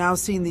 I have now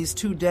seen these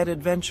two dead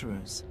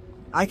adventurers.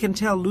 I can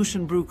tell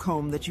Lucian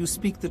Brucombe that you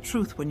speak the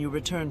truth when you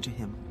return to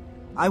him.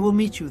 I will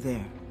meet you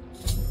there.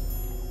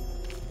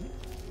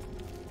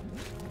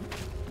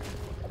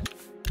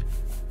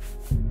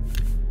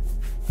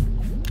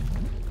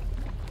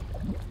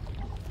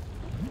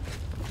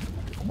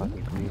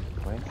 Bloody weird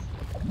quest.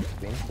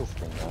 It's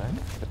interesting, right?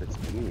 But it's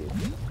weird.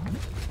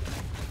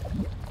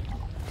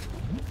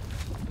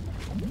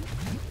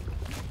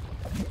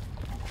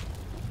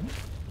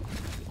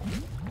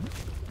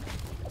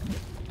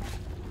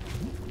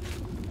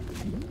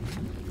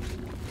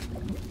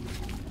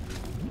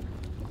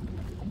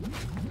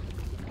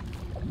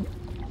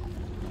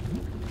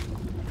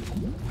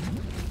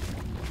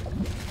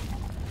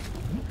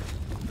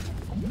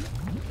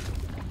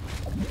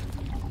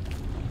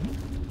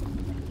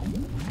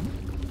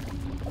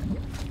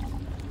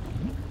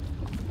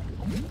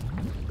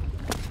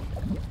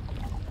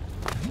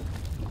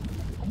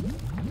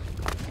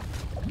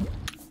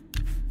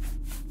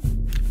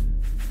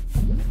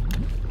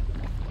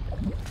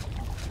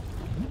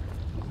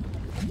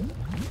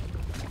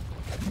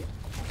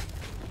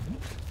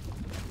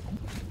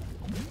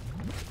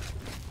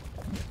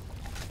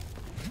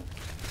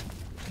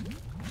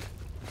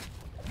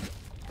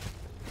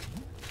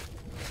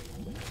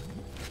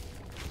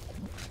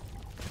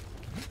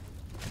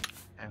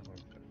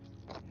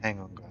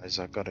 guys,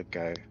 I gotta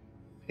go.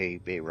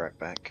 Be right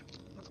back.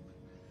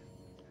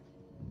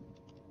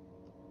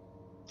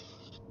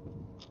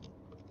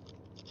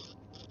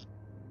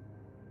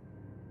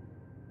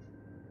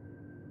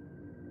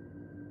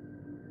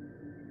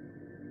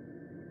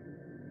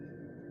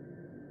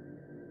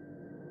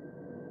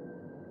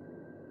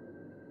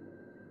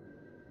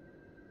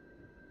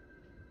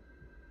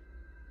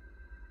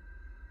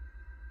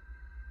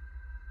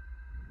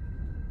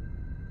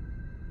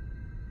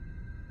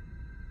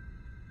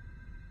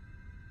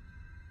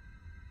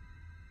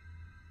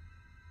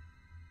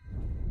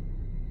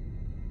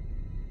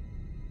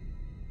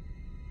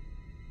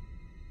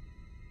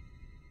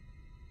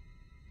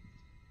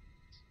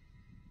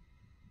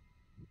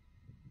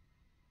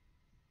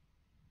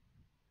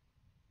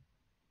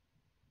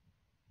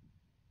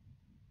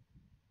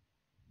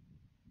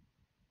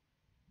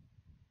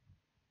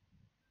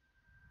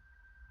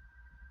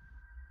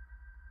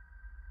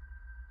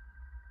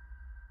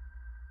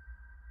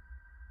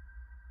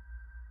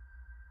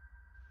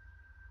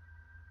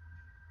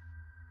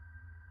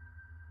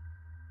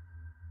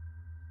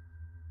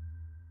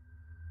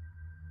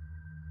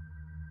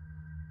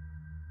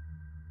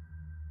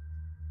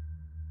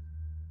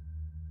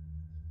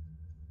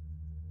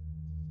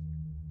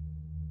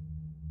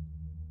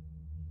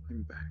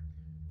 I'm back.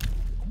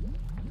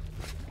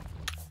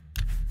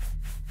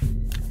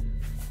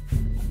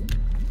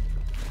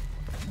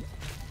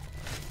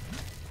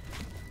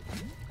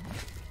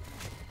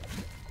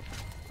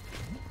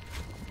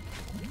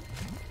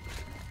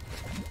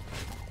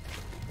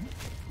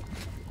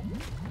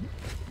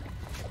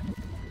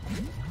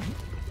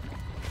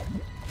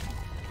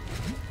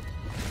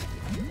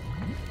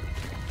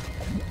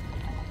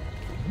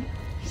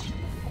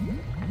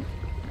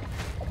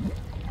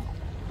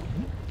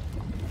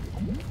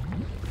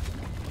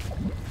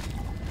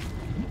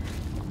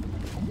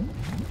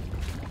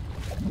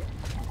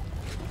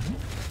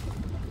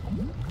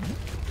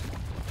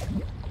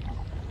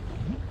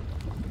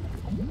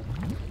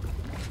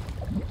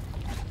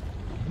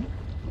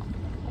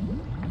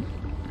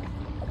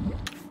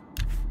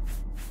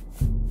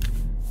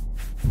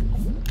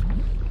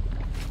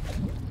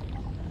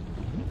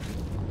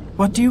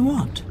 What do you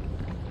want?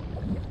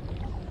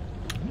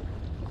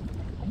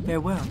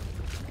 Farewell.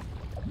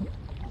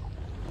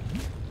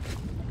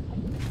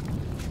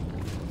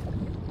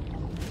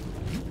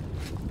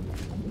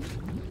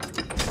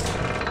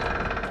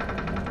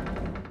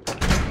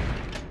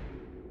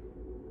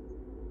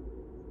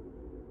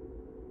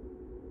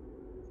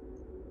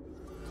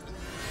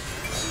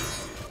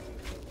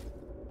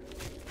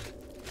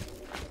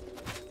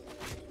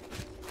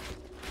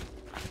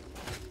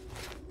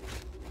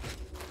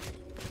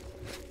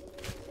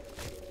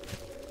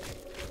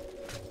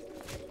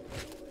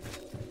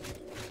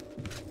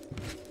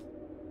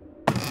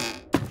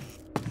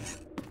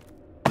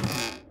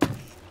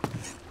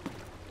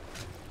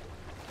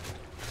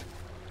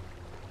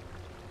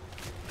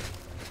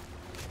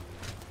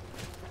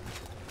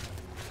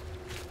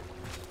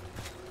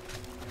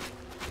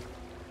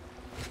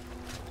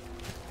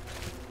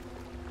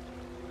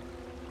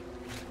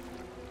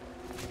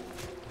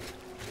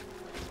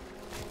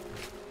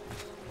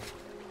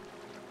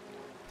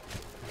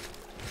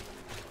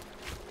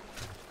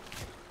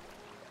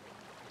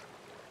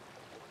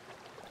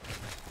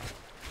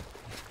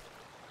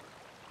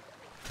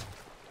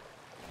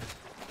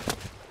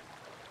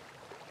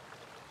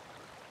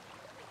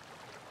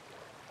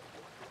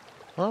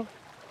 Huh?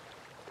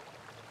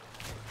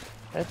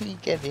 How do you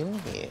get in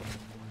here?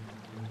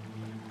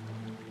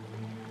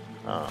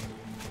 Ah.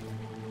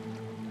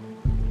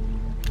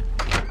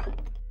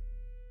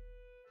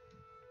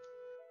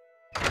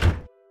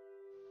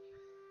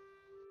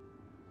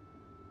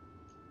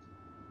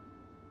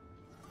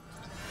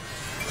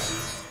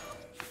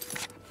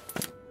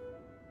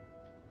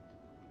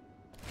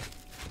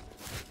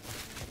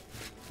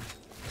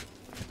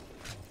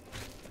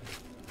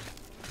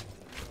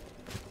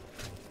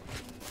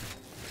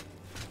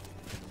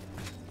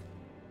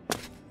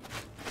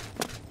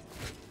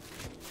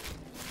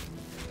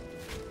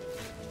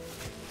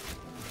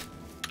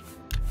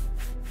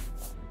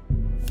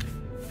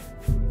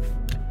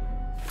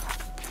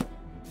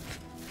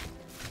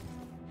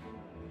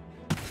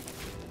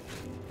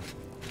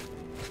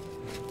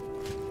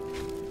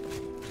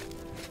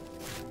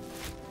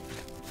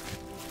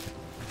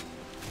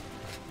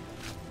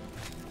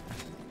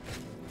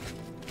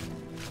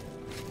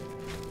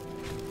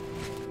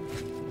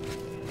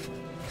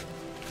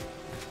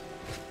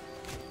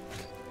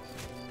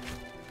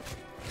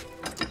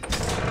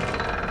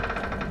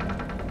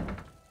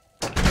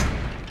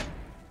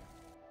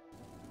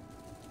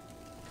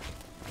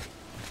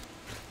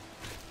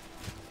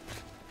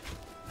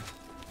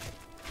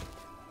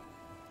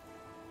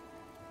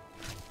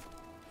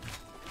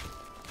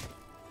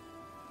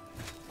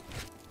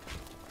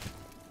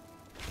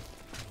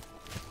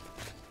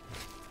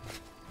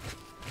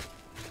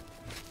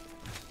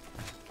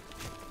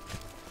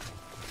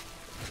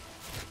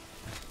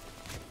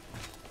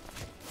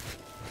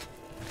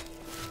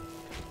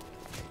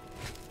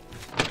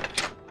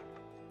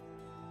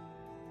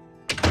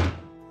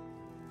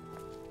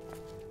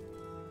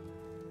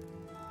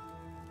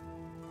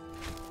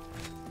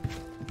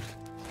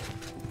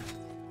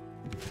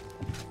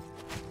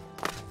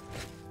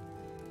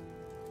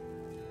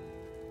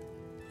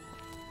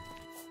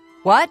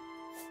 What?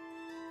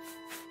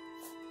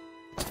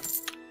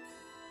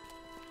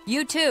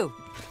 You too.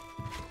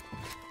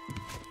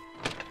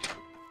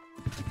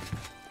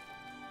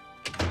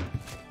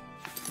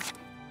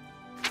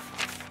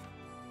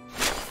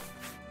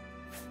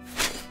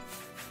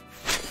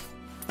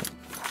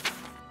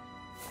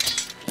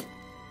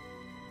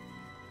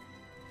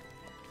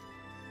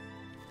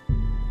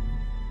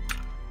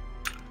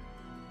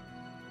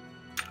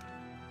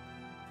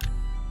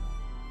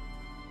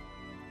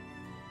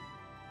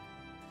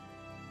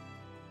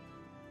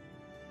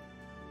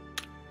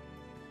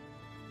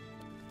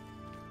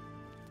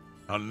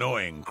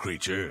 Annoying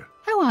creature.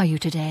 How are you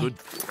today? Good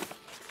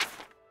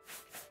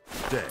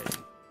day.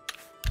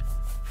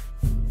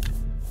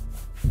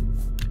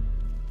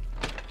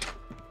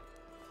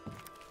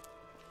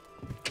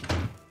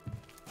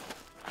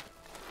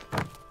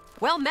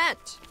 Well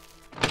met.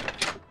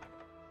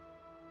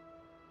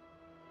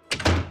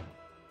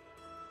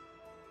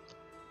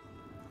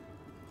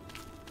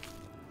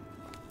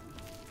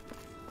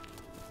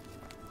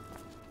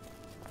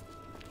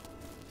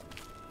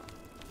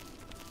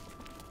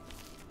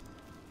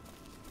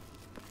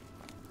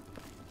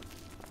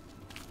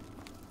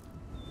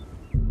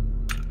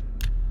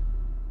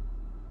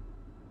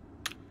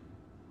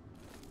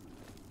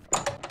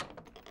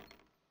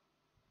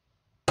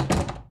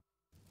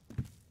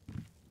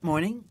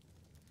 Morning.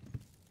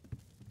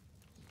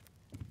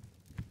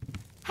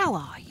 How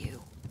are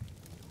you?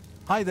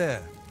 Hi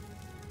there.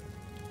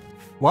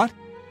 What?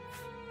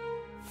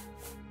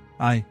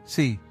 I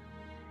see.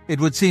 It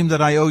would seem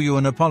that I owe you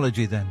an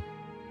apology then.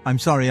 I'm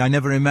sorry, I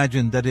never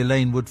imagined that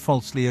Elaine would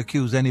falsely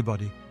accuse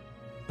anybody.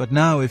 But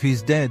now, if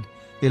he's dead,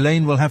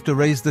 Elaine will have to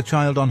raise the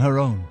child on her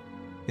own.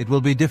 It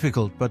will be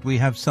difficult, but we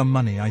have some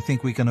money. I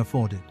think we can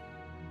afford it.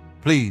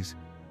 Please,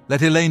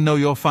 let Elaine know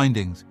your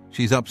findings.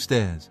 She's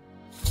upstairs.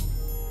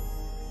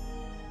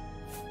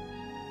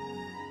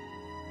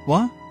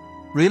 What?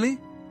 Really?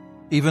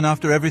 Even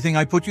after everything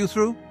I put you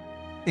through?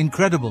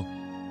 Incredible.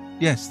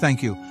 Yes,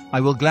 thank you. I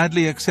will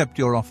gladly accept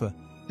your offer.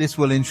 This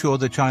will ensure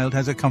the child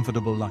has a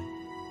comfortable life.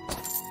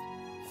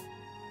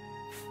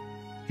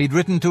 He'd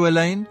written to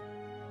Elaine?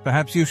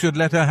 Perhaps you should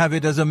let her have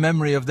it as a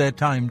memory of their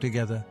time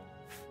together.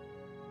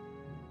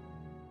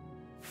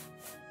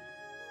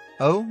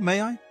 Oh,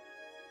 may I?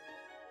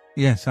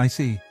 Yes, I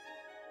see.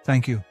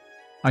 Thank you.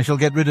 I shall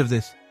get rid of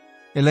this.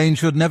 Elaine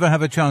should never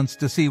have a chance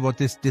to see what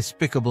this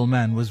despicable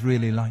man was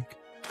really like.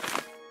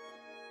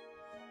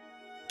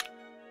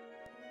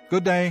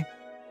 Good day.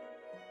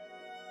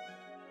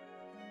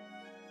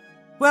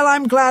 Well,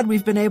 I'm glad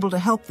we've been able to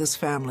help this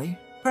family.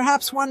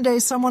 Perhaps one day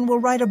someone will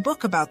write a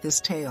book about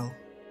this tale.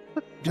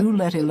 Do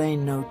let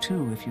Elaine know,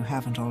 too, if you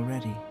haven't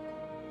already.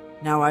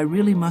 Now, I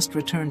really must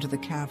return to the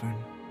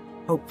cavern.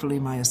 Hopefully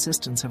my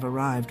assistants have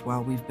arrived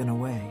while we've been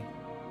away.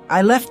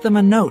 I left them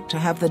a note to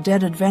have the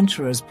dead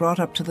adventurers brought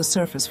up to the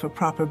surface for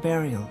proper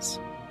burials.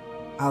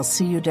 I'll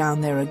see you down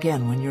there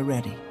again when you're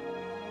ready.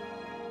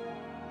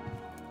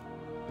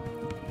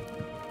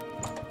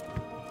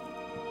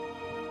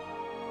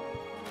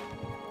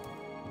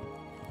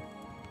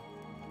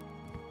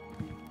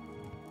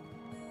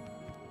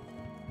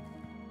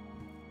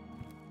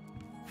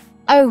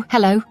 Oh,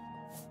 hello.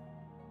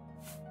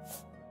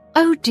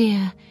 Oh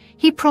dear,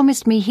 he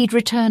promised me he'd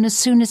return as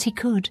soon as he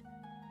could.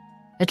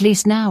 At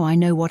least now I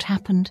know what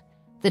happened,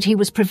 that he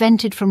was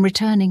prevented from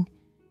returning.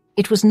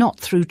 It was not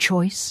through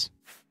choice.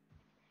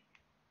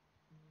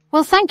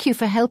 Well, thank you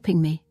for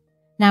helping me.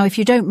 Now, if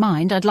you don't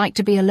mind, I'd like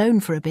to be alone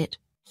for a bit.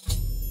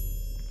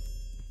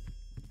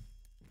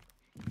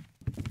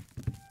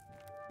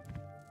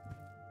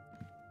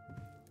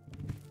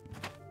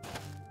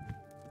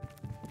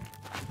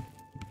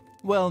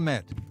 Well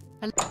met.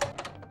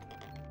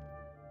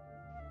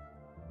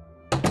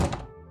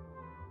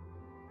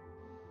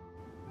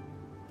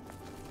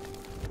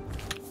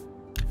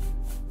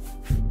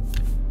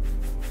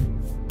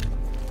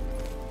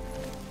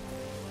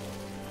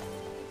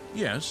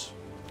 Yes.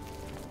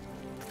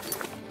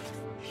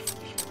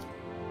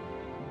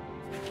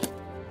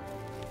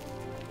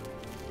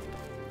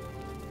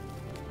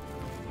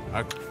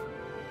 A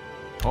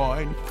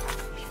coin.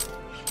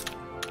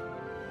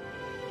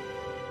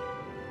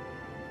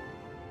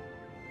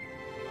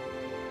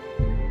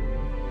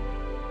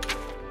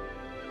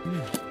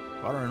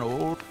 For an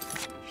old.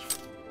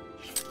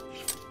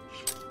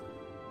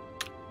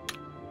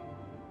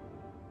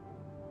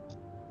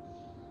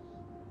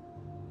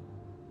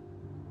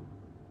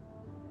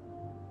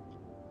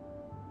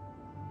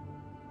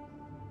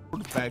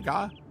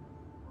 Beggar.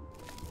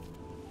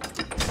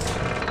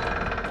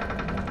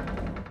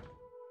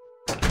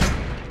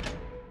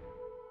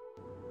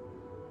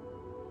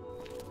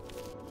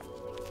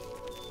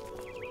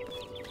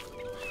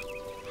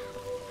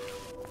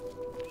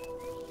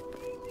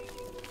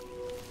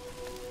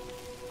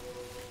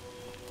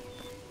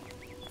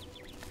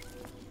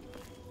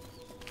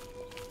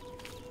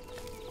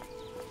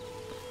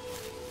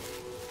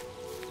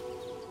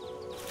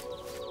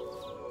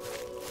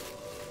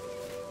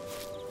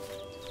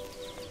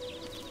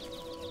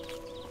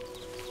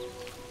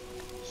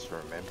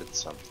 Remembered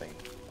something.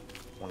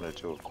 want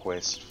to do a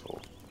quest for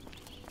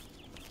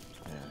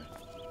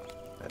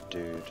that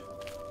dude.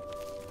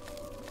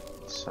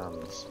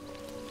 Sons.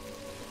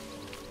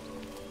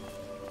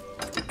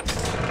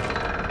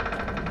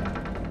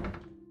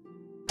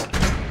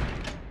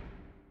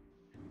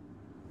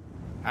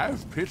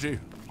 Have pity.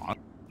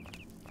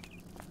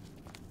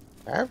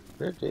 Have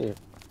pity.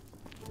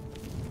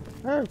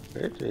 Have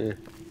pity.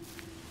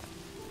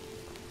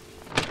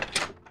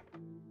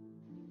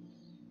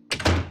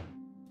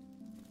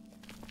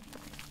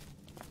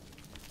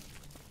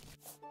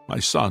 My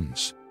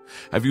sons.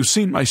 Have you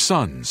seen my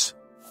sons?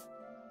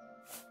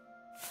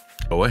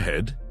 Go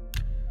ahead.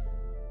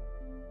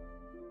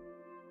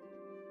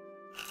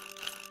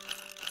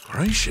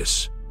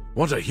 Gracious,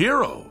 what a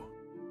hero!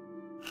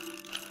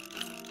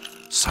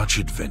 Such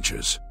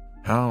adventures.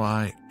 How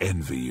I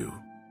envy you.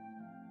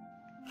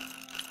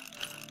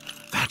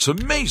 That's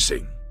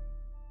amazing!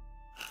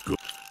 Good.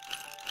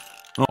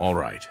 All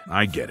right,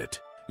 I get it.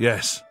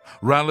 Yes,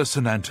 Rallus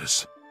and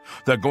Antis.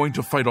 They're going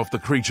to fight off the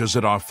creatures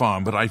at our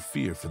farm, but I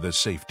fear for their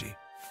safety.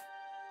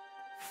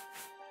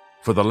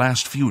 For the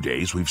last few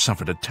days, we've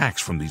suffered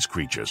attacks from these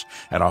creatures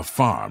at our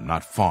farm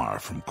not far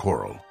from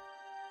Coral.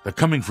 They're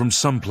coming from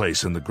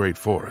someplace in the Great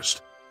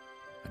Forest.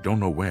 I don't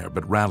know where,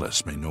 but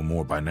Rallus may know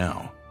more by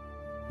now.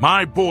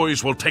 My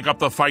boys will take up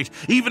the fight,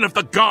 even if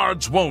the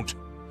guards won't.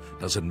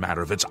 Doesn't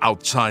matter if it's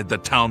outside the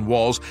town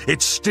walls,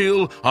 it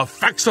still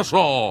affects us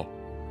all.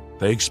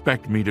 They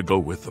expect me to go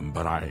with them,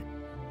 but I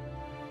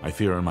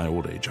fear in my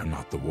old age I'm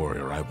not the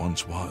warrior I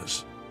once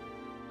was.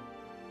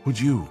 Would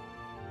you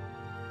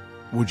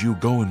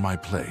go in my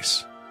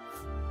place?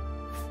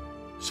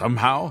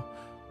 Somehow,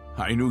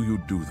 I knew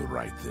you'd do the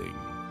right thing.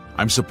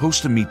 I'm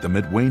supposed to meet them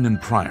at Wayne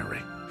and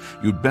Priory.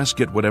 You'd best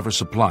get whatever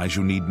supplies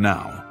you need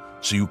now,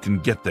 so you can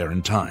get there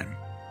in time.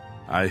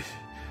 I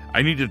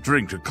need a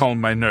drink to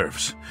calm my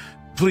nerves.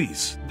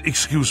 Please,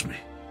 excuse me.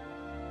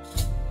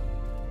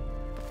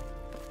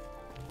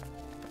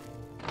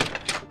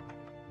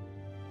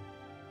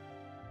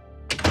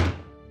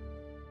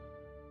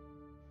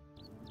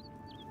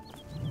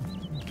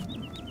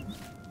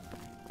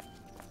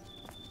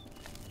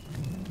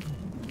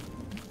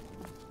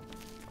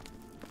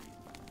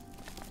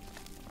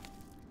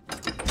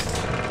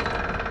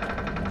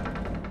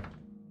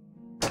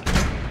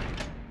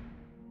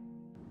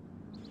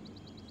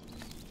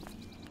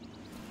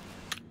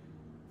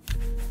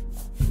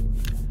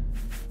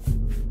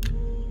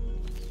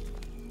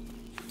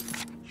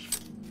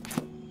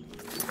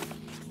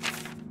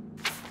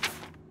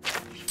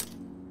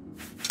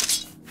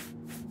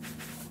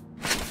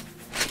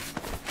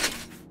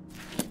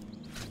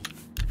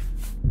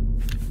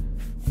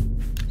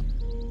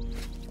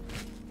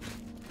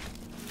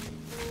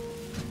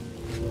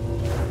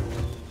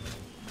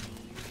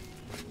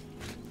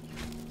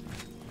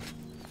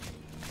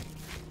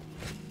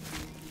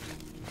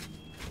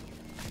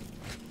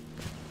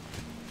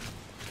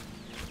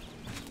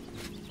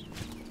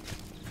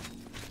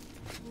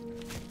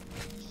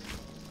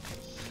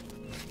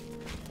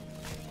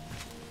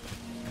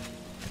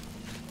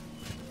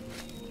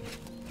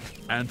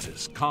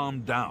 Antis, calm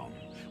down.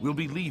 We'll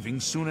be leaving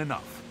soon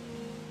enough.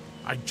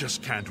 I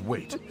just can't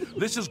wait.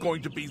 This is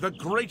going to be the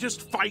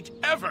greatest fight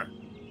ever!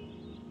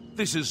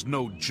 This is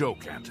no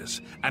joke,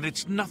 Antis, and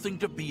it's nothing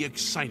to be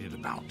excited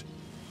about.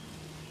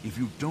 If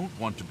you don't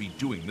want to be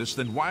doing this,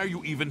 then why are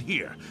you even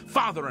here?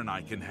 Father and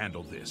I can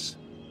handle this.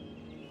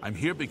 I'm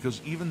here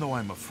because even though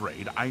I'm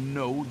afraid, I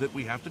know that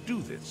we have to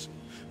do this.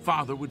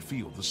 Father would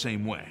feel the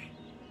same way.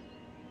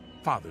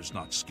 Father's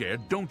not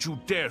scared. Don't you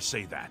dare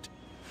say that.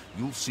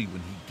 You'll see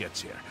when he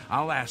gets here.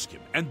 I'll ask him,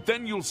 and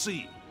then you'll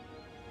see.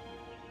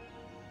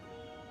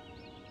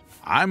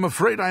 I'm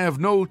afraid I have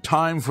no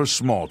time for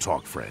small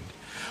talk, friend.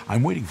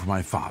 I'm waiting for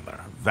my father,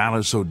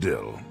 Vallis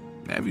Odil.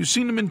 Have you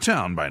seen him in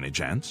town by any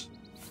chance?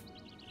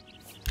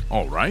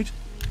 All right.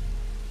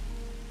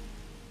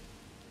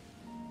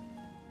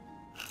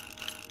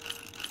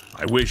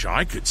 I wish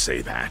I could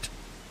say that.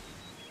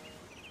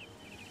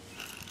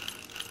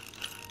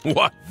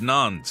 What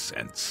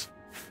nonsense.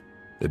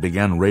 They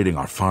began raiding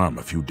our farm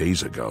a few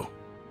days ago.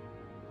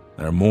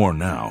 There are more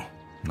now.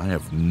 I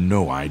have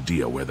no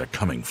idea where they're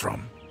coming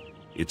from.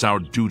 It's our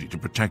duty to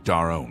protect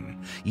our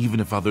own, even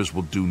if others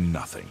will do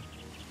nothing.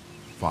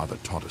 Father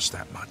taught us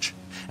that much,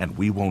 and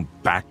we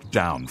won't back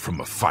down from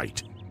a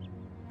fight.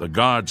 The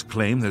guards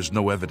claim there's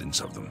no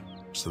evidence of them,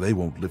 so they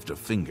won't lift a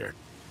finger.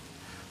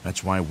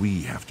 That's why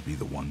we have to be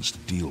the ones to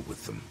deal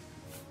with them.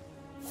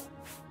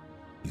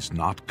 He's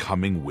not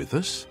coming with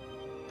us?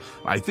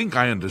 I think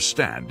I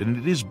understand, and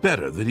it is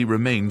better that he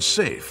remains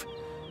safe.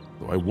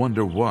 Though I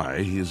wonder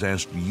why he has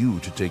asked you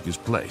to take his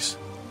place.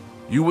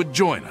 You would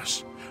join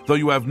us, though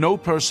you have no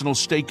personal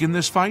stake in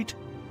this fight?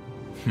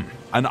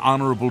 An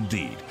honorable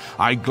deed.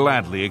 I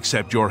gladly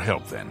accept your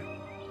help, then.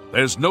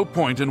 There's no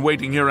point in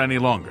waiting here any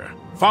longer.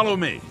 Follow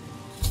me.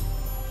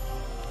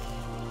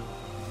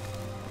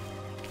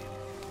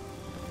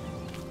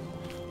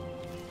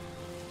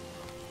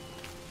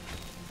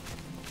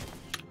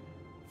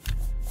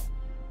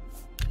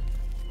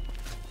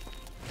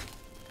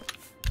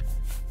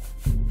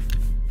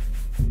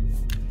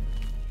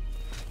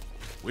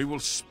 We will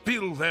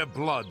spill their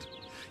blood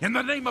in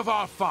the name of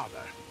our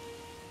Father.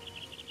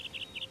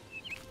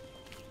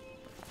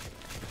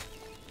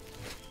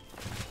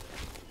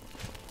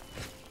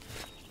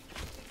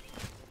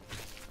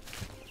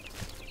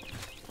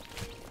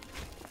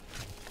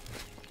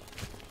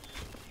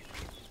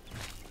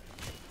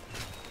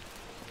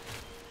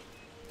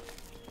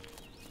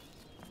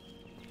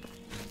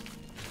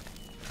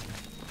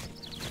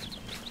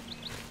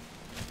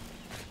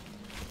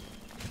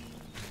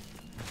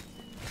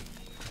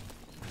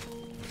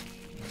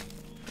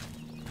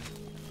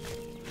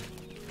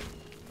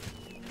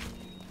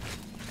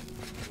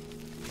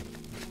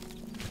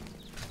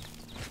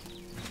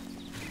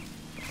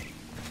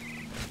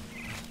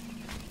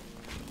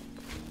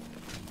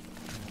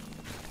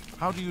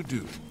 How do you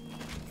do?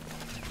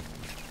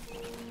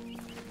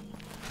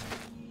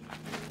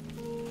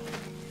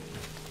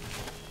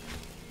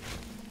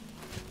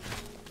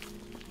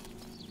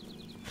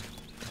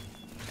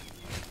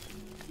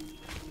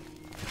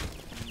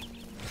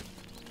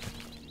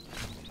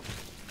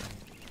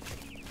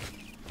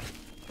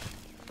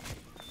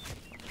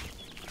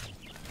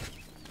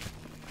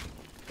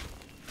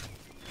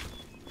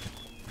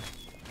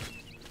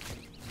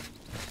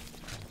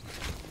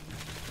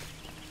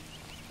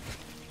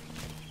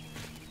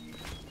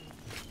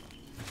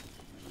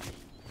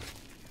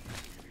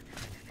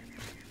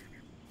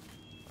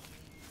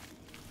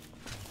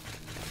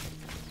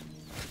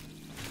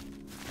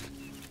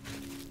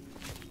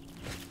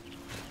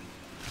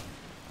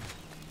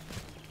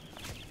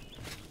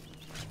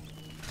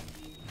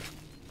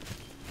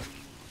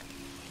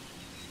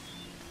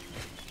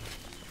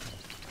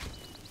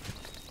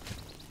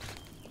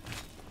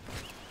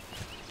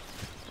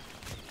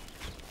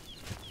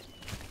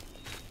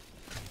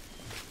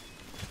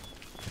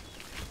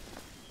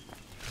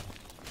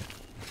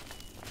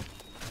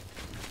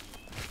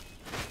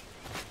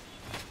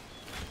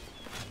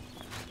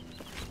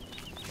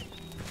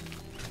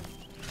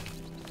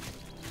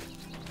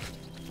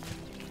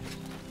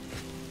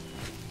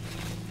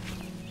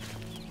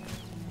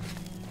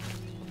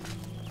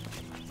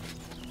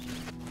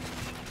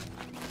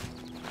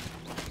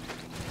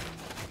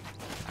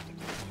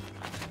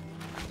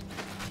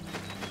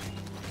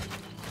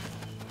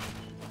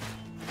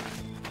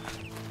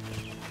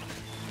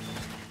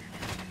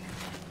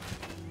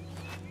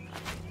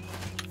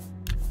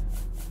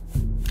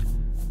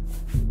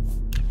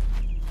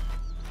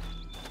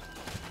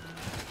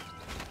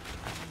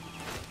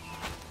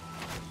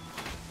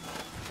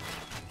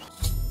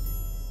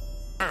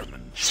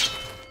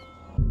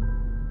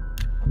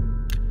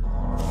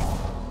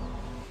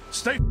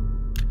 Stay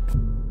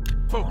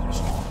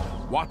focused.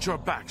 Watch your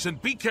backs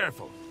and be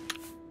careful.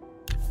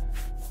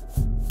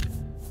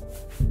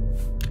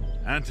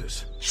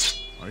 Antis,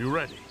 are you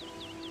ready?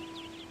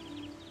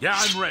 Yeah,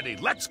 I'm ready.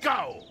 Let's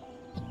go!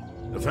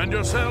 Defend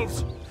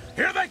yourselves.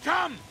 Here they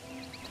come!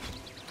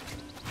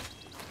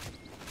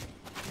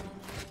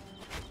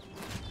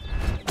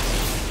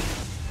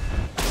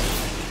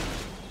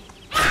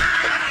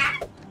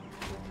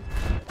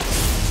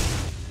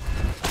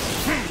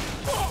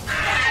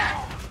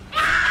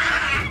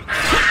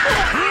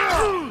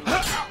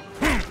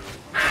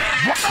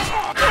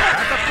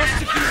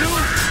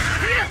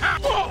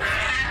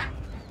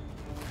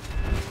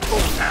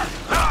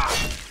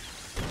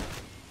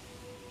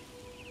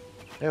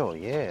 Oh,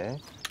 yeah.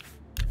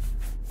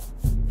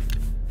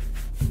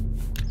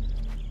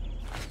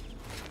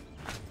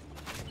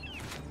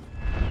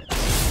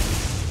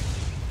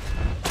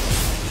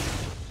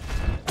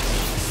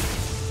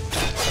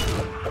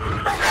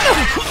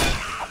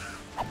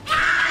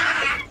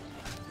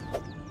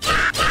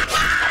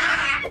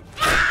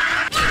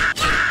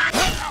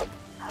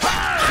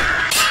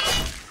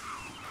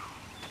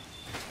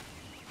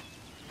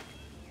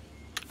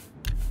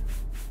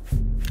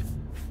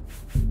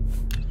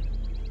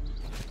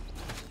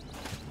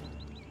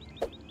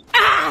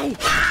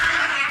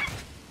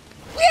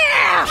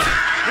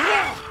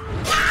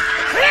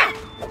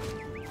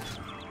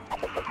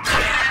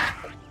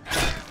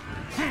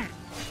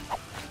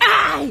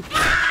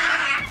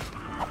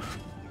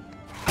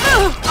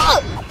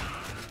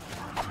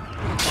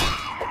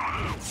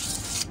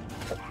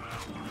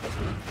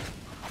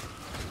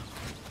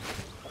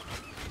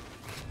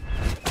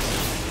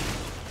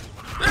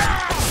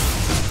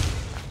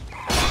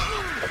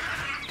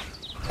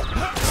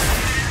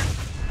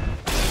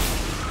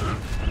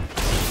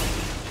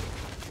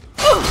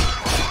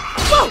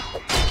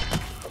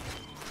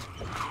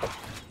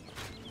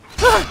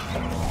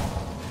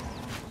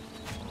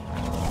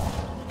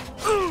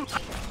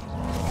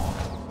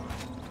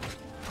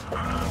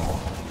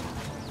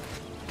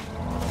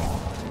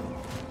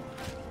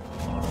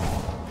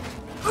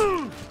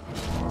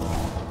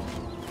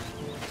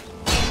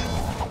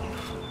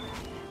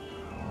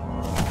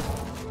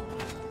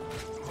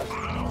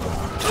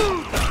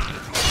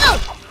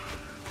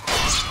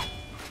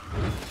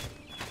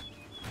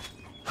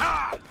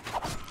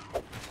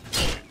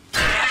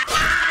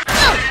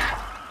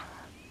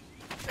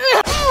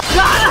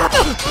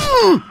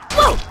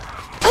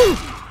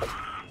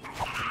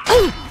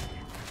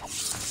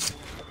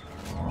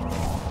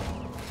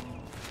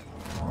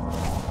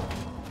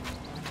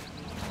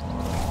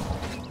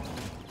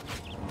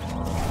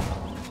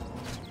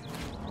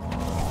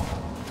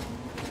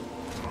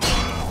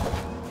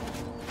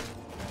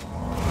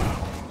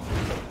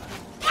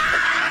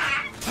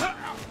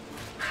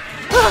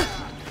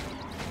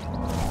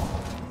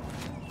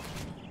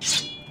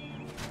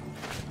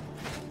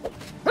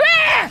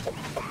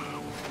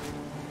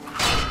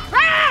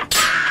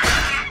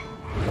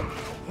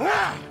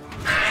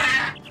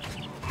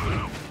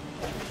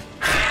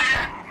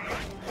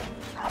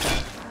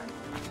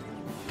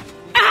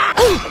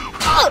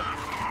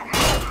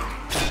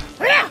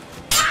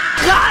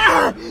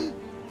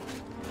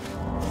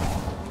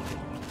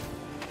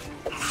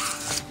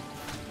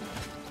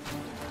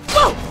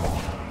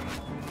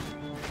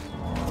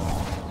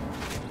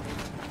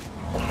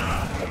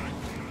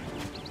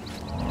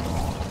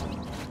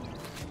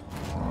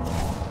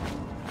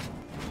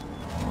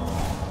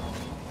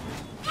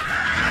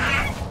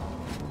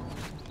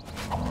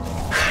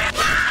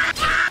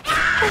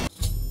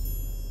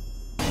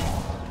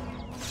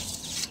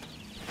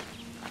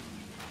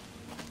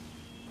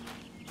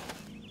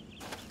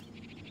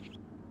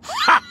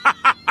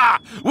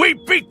 We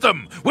beat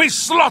them! We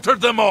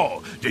slaughtered them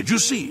all! Did you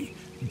see?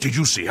 Did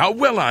you see how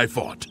well I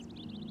fought?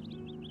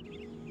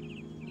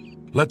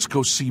 Let's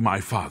go see my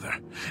father,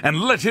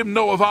 and let him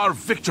know of our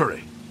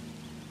victory.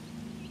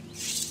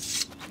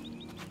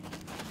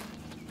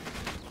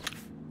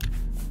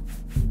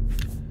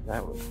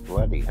 That was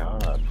bloody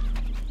hard.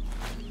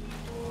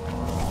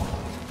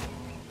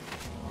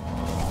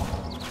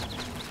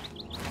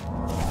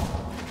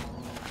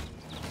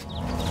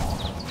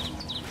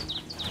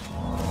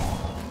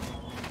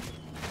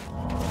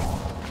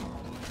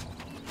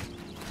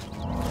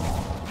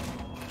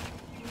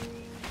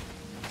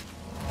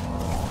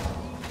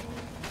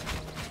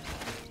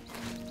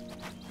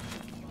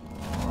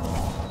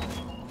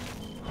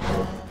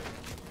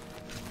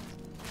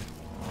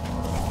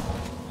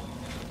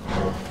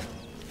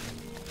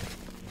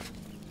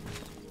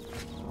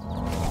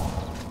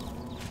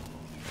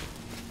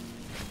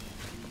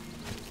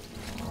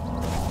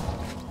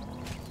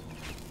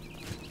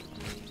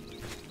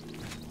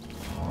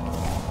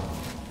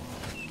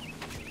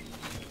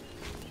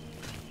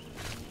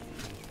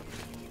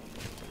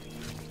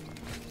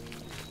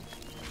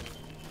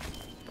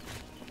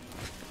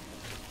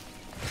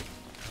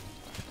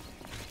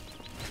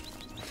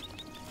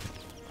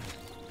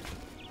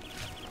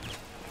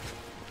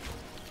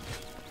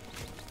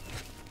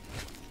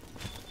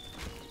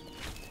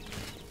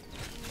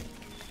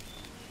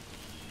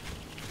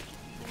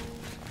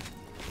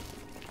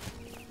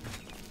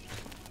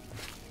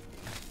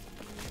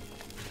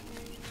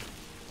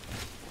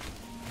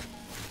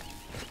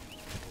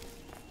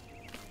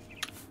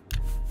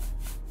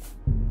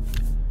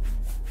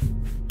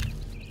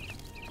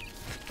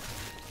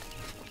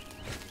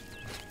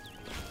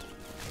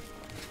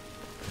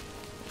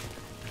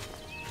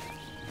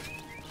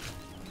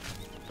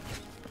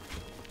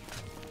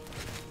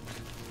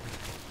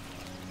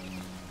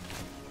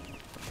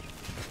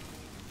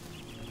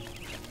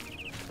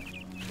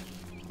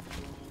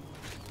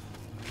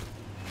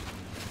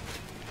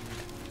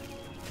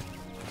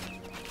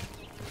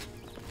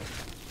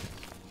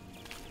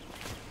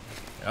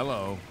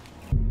 Hello.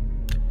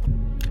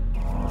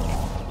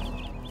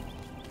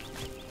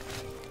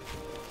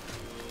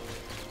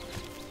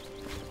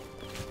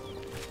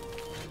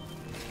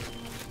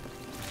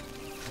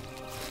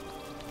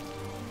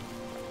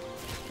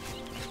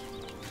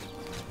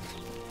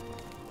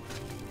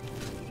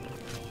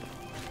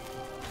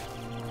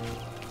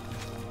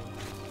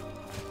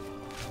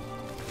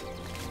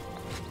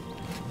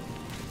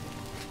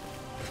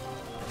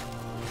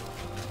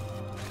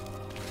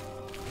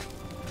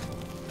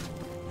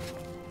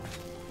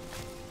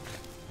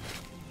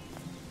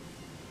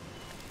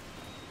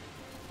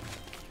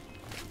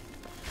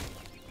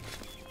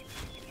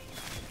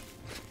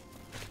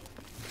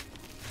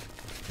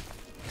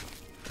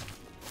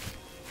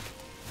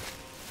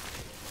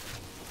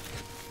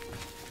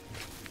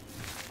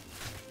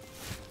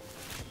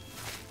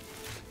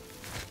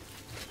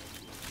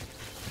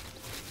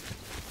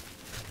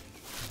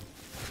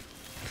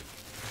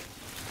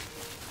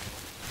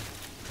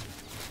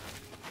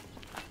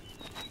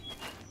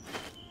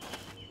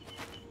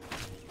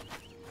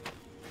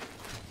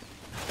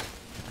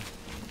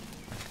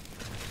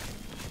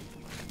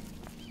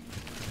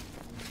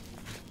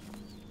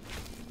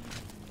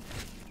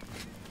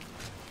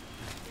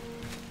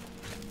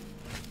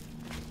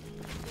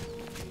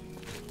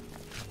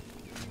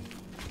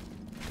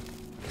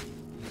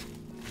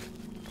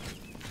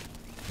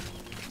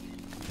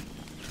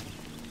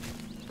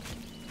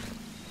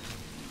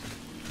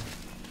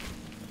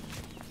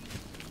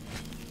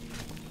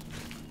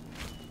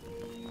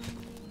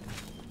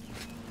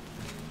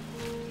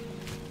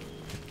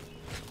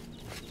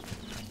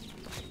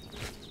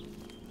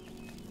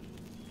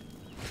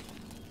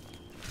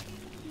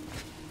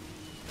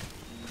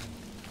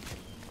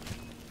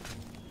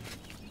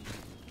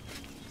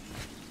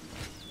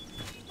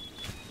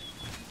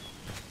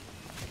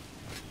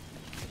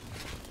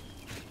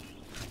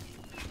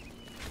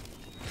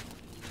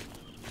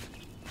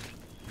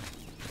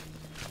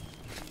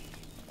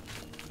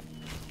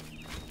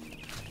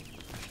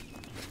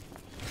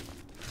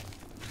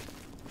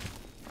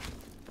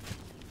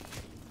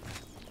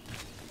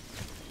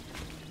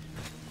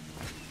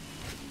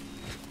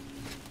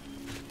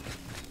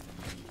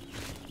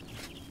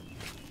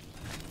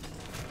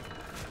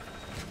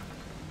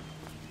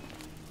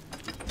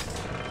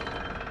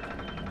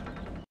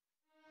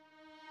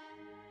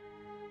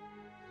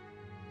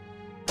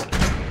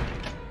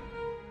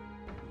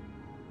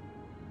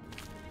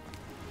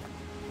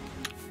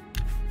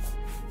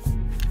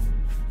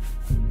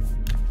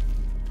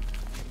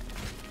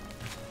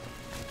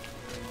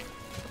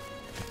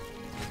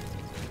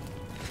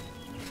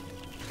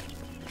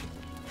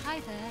 Hi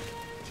there.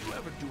 Do you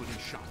ever do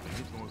any shopping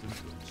at Northern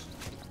Goods?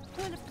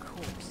 Well, of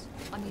course.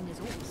 I mean,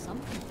 there's always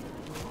something for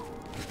the door.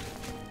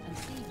 And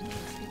Steve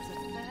Niels gives a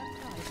fair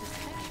price,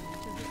 especially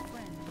to his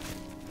friends.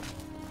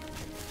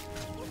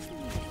 What's the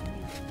news?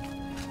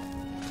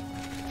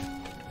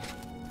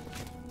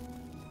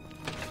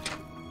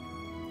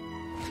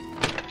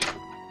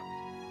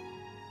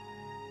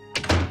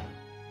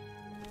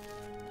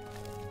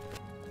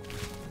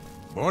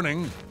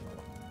 Morning.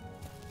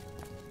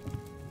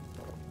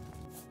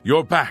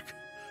 You're back,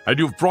 and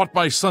you've brought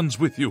my sons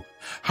with you.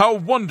 How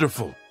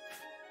wonderful!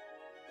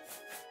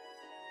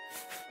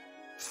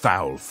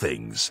 Foul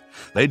things.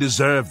 They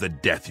deserve the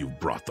death you've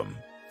brought them.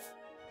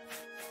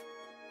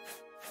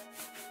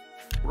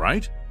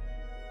 Right?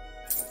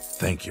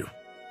 Thank you.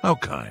 How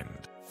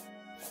kind.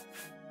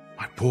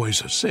 My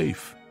boys are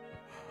safe.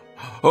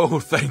 Oh,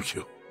 thank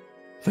you.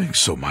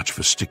 Thanks so much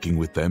for sticking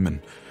with them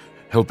and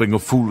helping a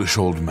foolish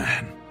old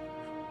man.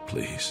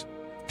 Please,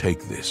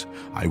 take this.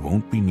 I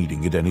won't be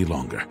needing it any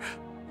longer.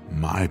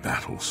 My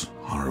battles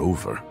are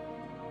over.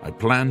 I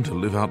plan to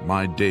live out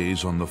my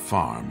days on the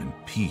farm in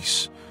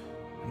peace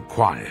and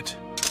quiet.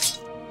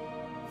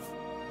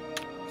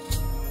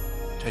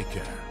 Take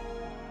care.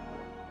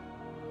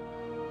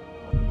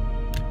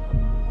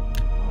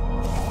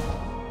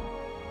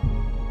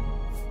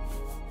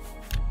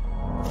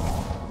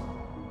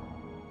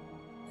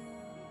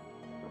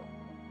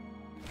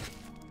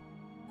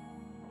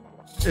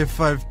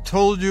 If I've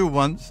told you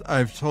once,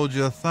 I've told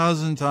you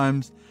 1,000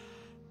 times,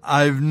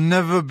 I've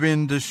never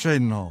been to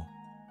Shadenhall.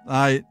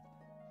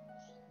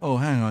 Oh,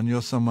 hang on,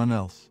 you're someone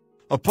else.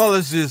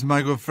 Apologies,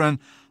 my good friend.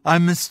 I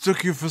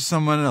mistook you for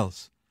someone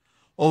else.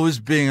 Always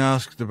being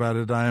asked about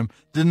it, I am.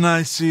 Didn't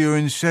I see you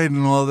in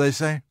Shadenhall, they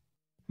say?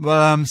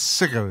 Well, I'm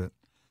sick of it.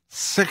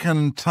 Sick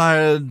and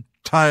tired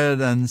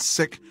and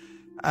sick,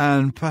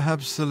 and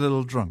perhaps a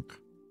little drunk.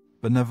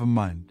 But never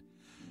mind.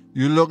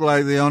 You look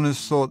like the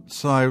honest sort,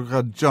 so I've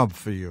got a job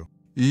for you.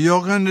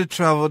 You're going to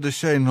travel to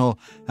Shadenhall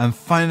and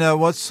find out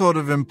what sort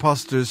of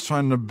impostor is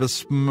trying to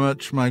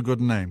besmirch my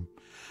good name.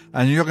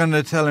 And you're going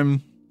to tell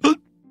him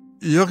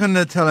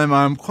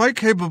I'm quite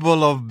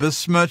capable of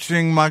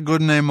besmirching my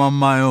good name on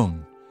my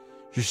own.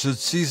 You should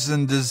cease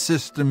and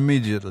desist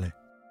immediately.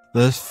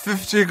 There's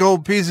 50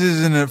 gold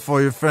pieces in it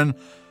for you, friend.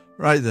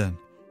 Right then,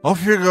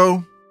 off you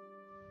go.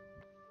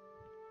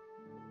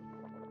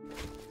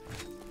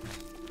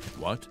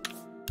 What?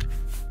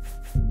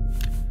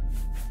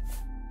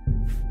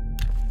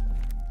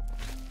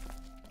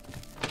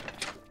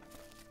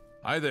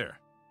 Hi there.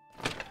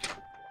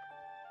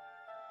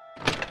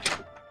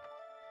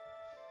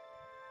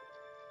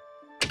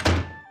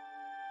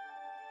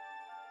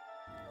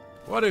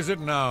 What is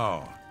it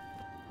now?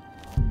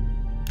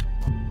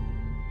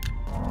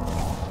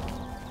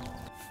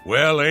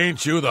 Well,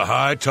 ain't you the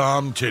High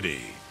Tom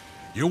Titty?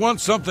 You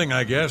want something,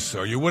 I guess,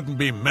 or you wouldn't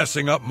be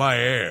messing up my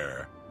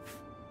air.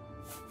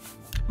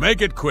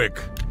 Make it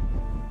quick.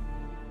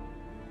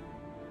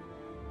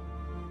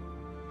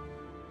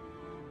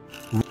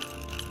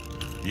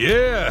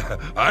 Yeah,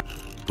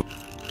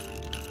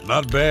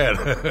 Not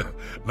bad.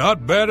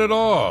 Not bad at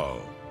all.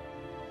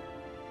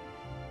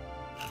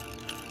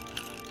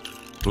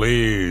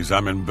 Please,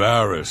 I'm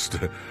embarrassed.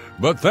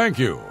 But thank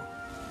you.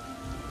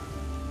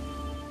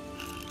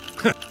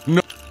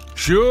 No.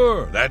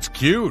 Sure, that's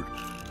cute.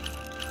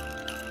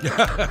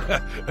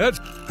 That's...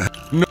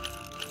 No.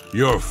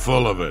 You're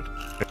full of it.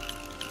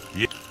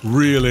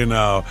 Really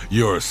now,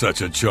 you're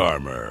such a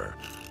charmer.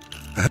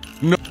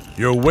 No,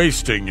 you're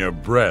wasting your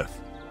breath.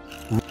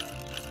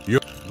 You're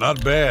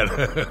not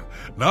bad.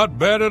 Not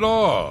bad at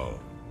all.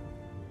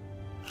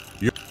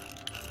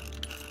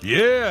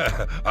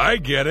 Yeah, I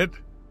get it.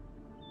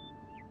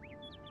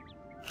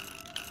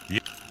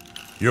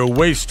 You're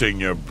wasting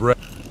your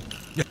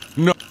breath.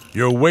 No,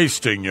 you're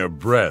wasting your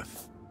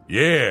breath.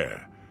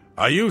 Yeah,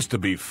 I used to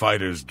be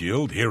Fighters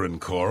Guild here in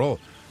Coral,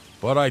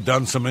 but I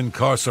done some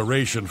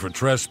incarceration for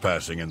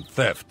trespassing and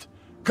theft.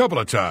 Couple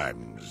of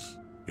times.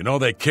 You know,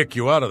 they kick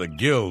you out of the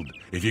guild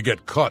if you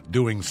get caught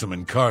doing some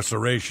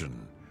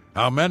incarceration.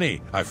 How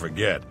many? I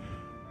forget.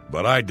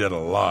 But I did a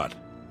lot.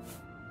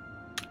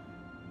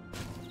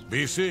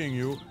 Be seeing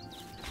you.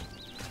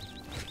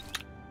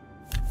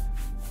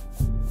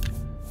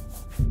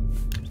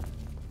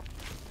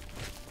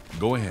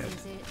 Go ahead.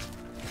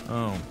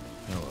 Oh,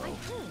 hello. I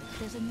heard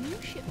there's a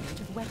new shipment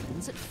of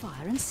weapons at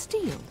Fire and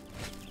Steel.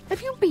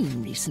 Have you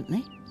been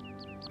recently?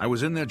 I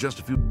was in there just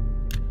a few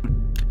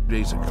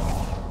days ago.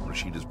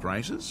 Rashida's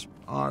prices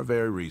are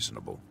very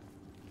reasonable.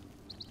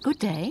 Good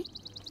day.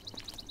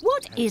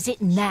 What is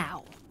it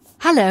now?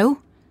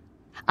 Hello.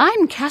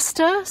 I'm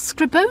Castor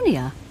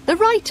Scribonia, the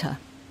writer,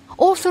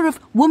 author of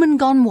Woman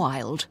Gone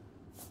Wild.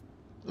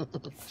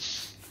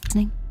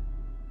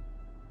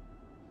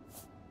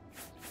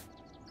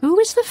 Who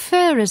is the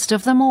fairest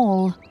of them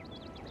all,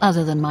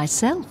 other than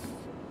myself?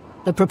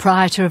 The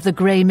proprietor of the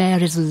Grey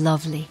Mare is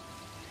lovely.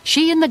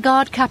 She and the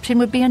guard captain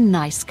would be a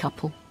nice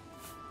couple.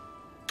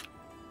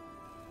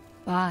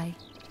 Bye.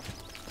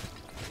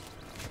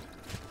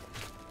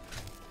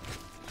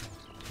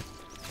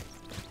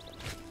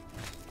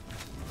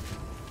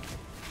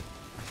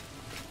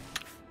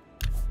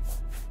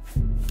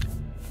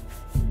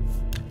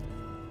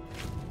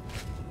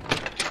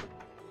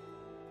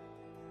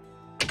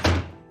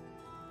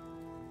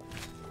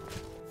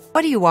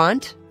 What do you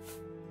want?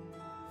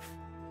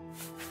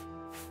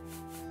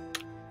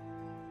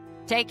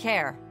 Take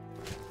care.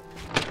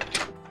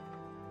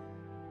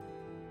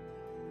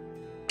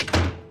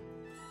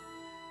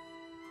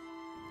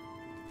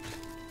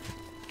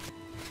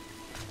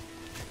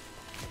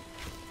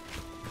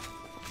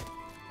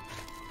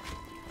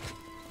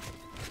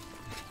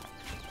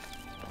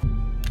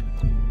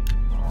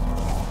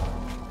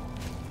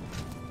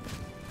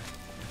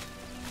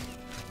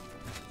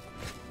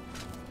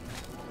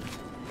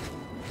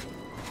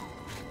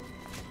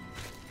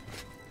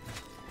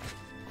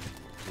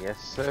 Yes,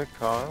 sir,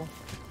 Kyle.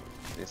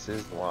 This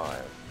is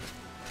live.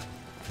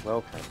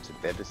 Welcome to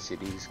Better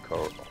Cities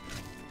Coral.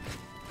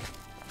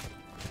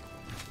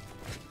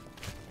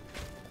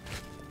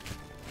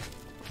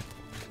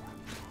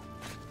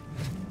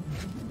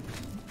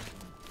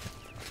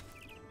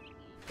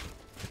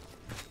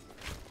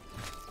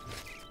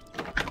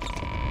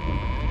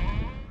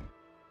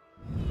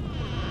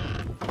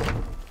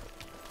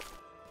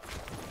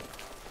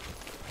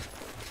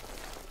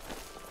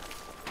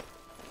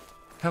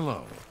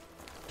 Hello.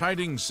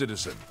 Tidings,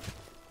 citizen.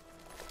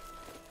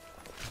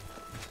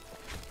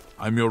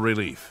 I'm your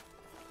relief.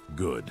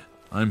 Good.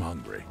 I'm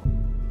hungry.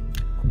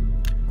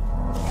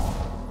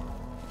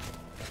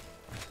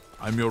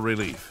 I'm your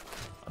relief.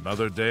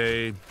 Another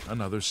day,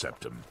 another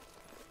septum.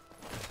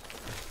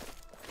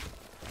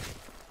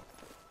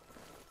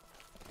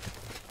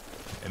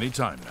 Any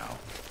time now.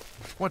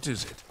 What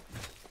is it?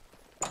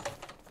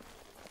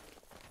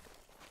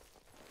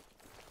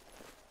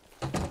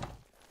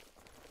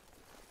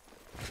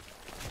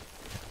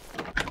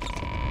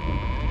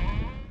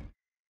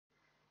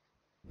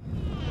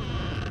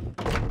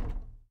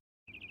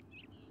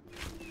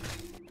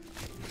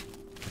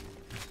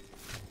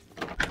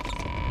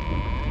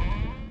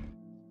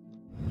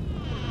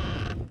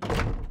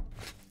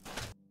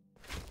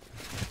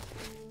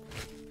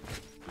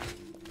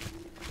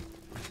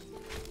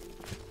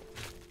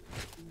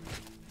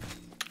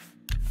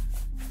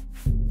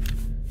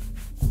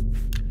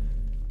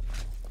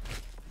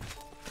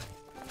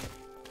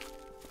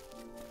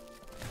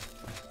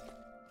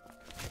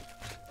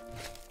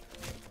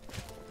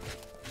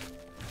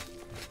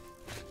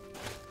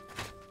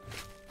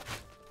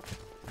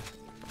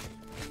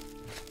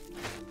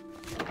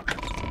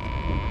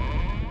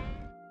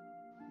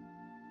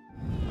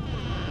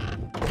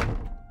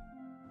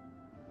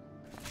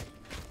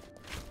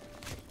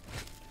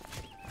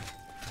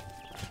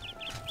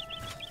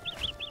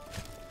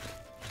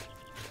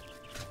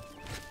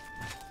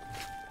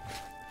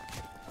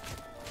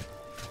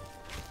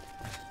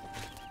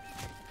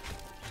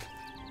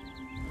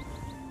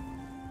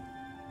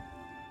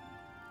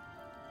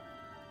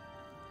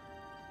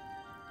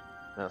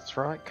 That's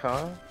right,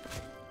 Kyle.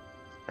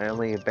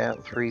 Only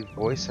about 3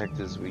 voice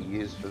actors were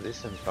used for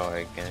this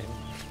entire game.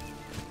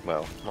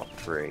 Well, not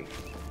 3,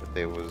 but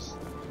there was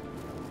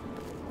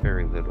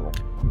very little.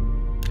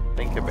 I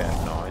think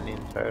about 9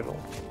 in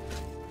total.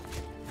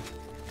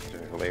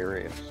 They're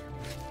hilarious.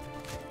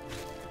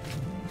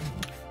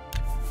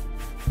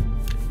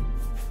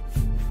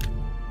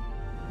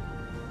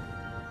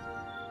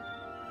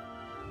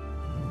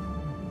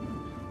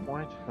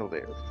 Quite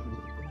hilarious.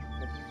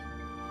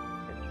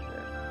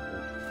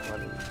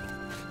 Funny.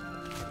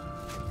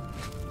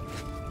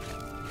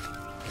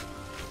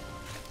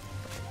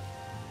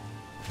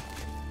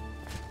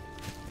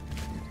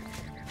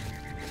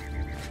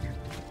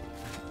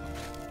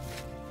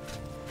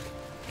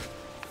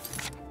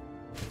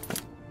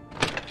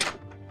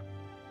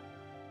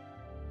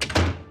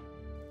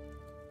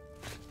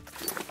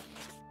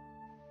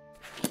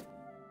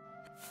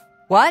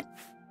 What?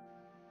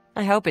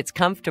 I hope it's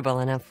comfortable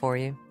enough for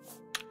you.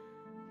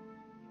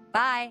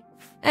 Bye.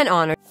 An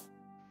honor.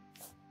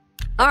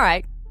 All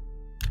right.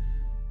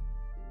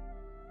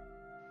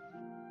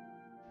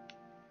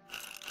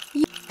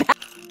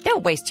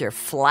 Don't waste your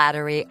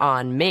flattery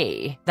on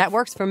me. That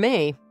works for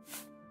me.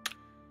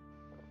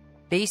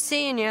 Be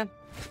seeing you.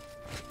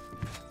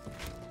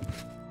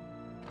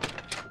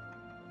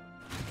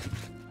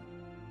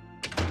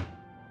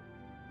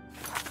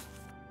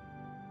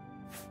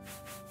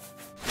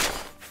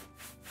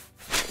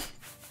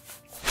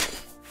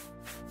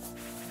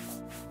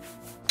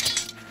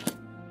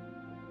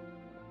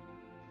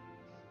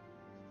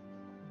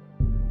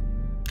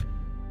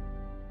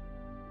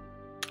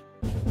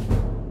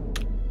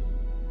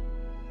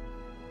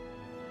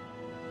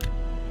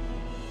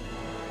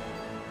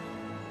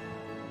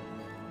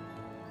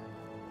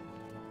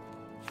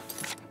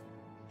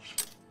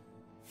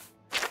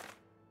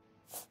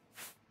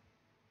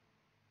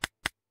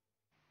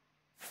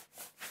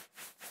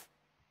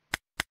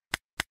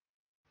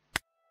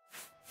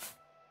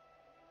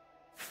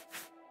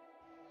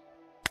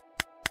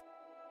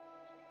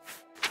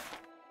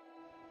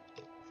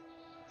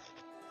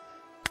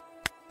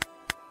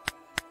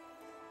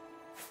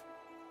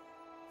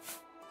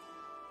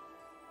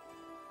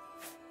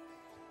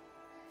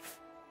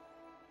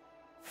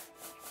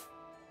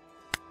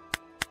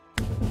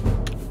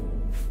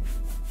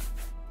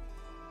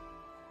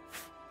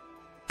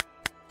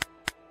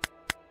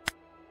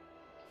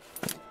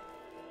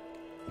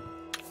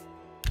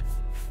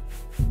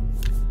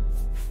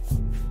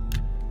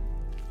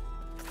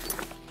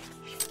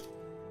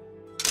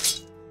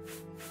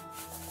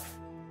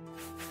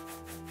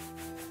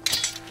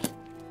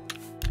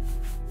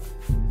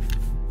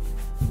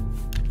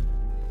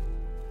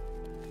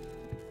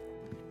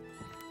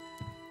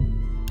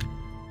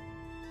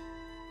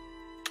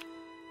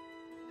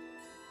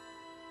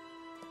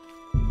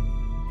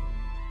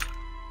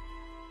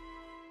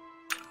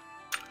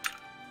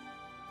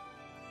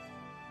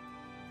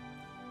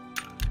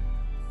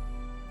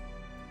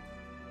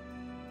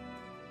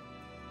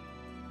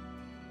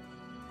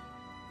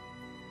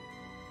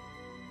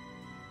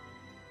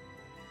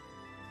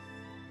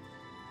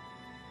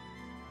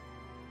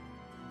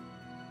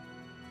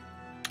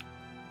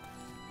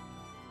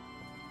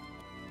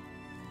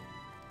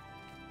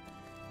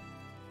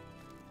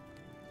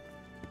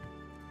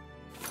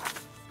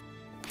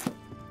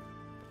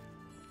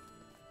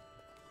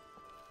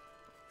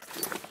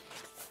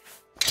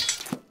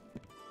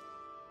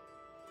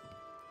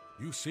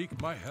 you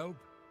seek my help?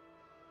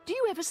 Do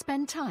you ever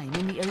spend time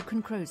in the Oak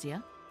and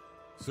Crozier?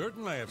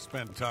 Certainly I have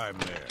spent time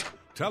there.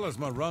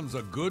 Talisman runs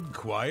a good,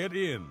 quiet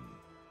inn.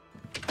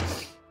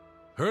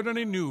 Heard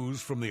any news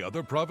from the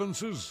other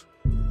provinces?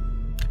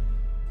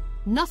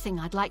 Nothing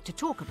I'd like to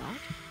talk about.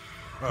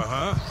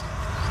 Uh-huh.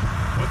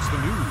 What's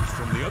the news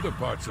from the other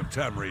parts of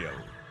Tamriel?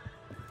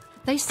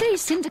 They say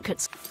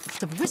syndicates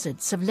of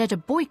wizards have led a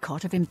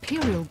boycott of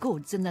imperial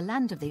goods in the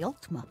land of the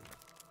Ultima.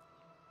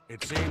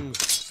 It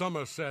seems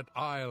Somerset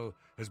Isle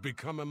has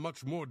become a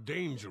much more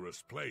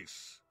dangerous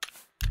place.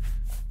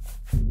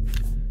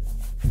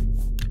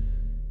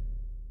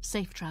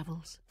 Safe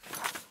travels.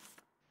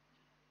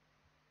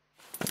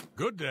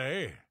 Good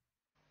day.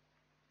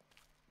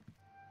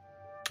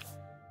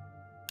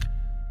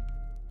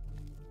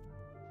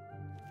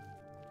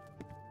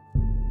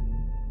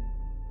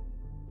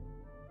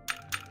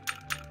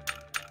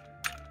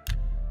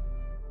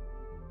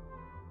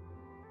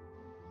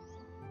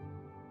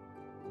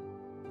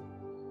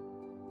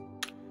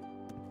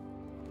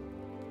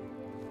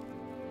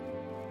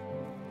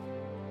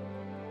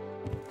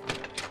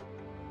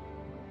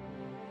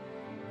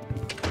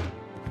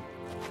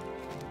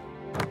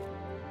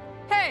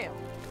 Hail!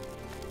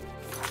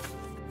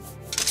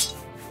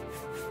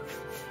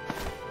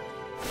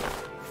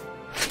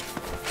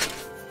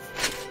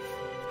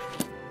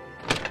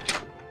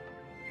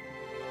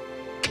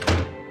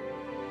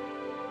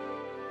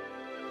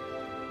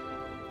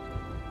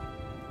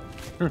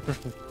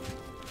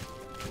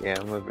 Yeah,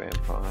 I'm a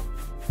vampire.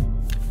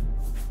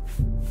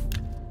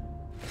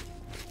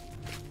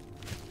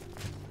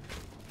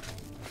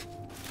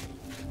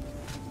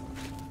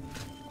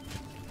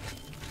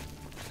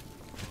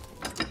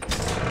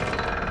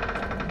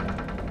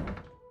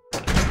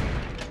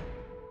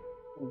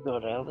 You've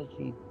got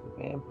allergies to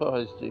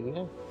vampires, do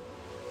you?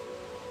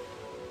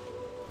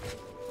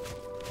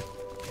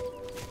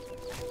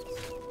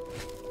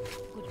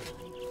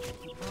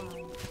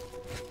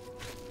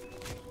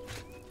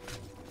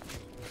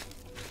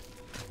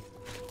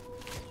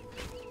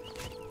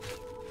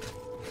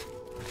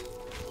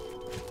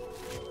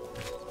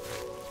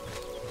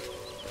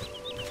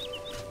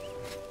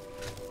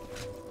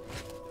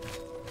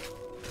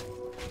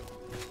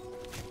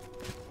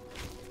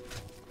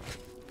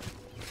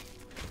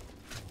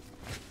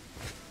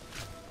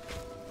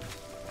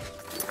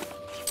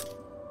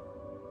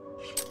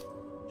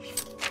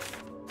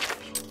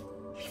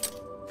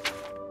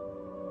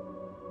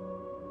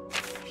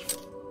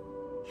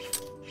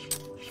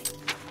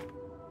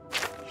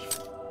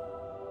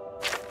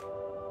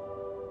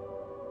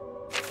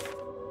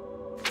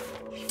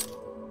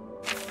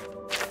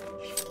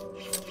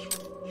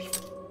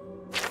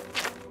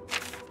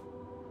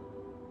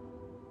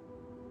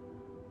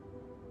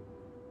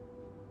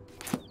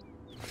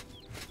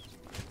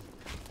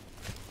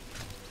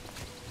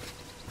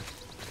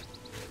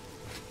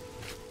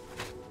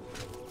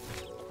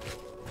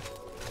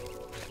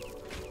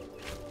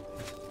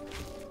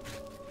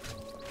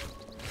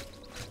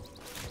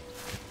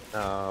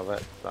 Oh,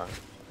 that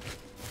sucks.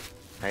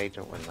 I hate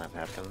it when that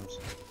happens.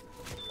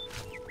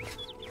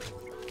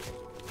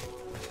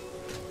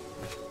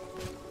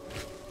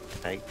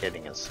 I hate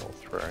getting a sore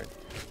throat.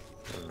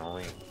 It's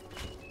annoying.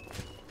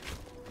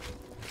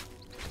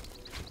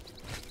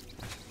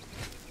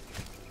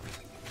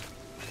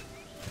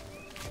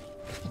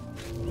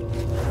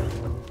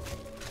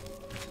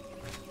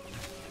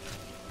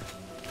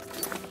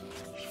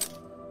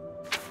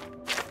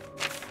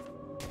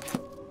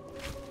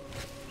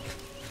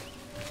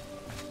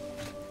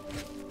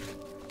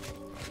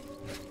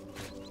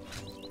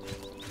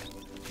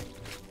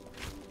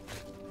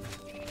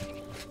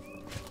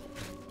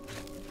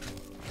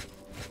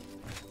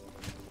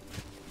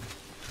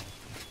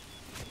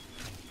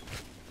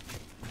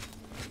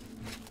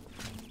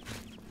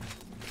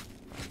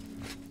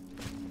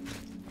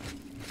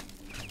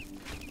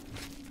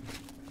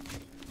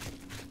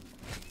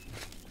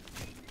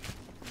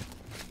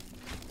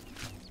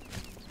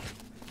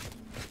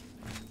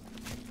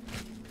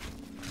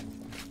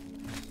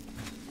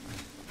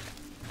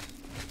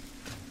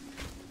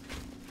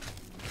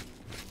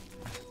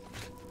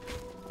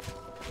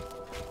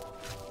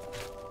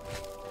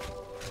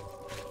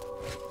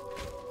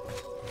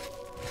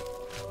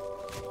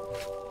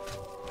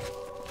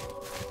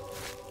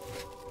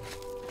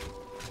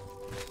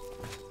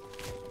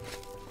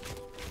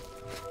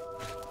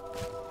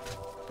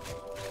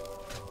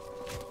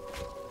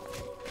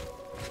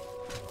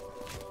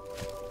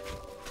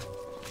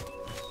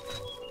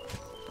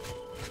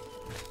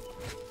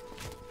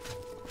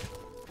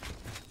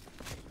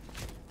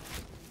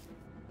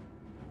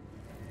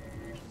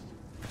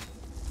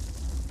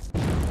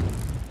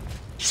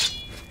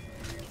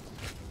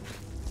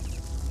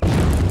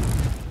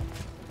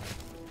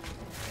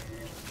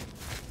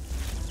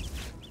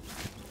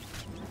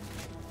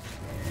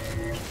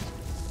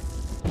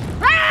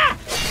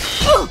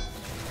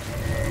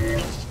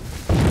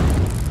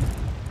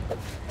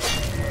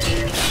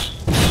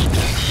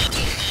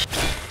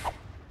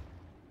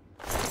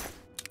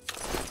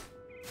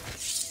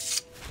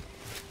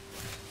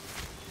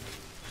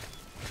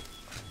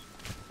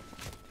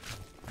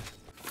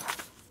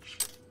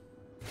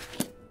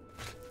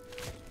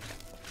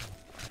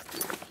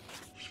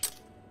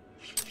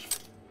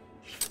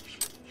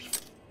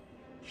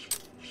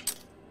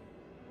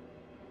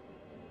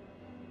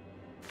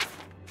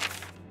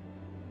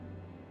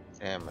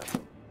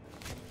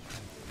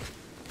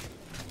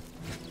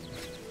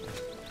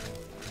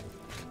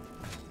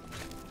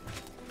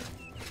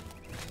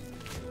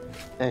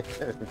 You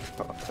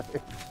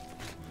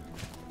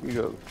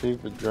got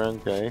super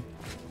drunk, eh?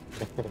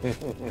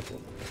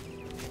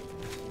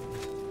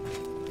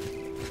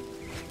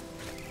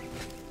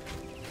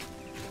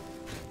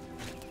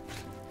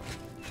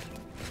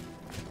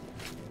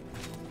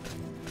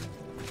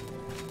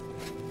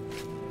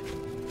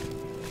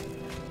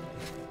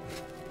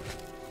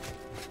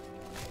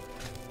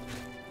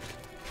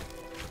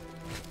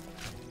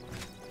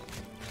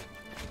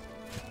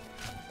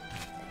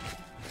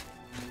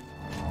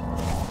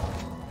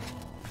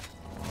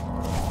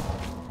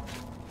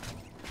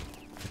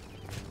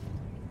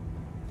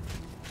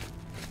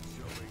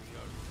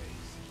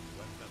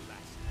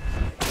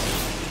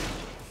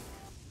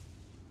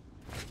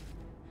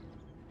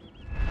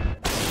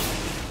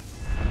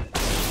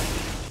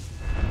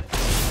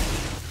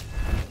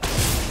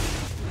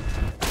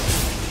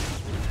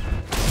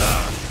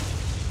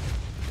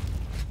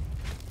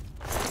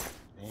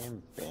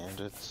 Damn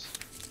bandits.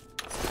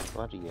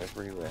 Bloody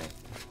everywhere.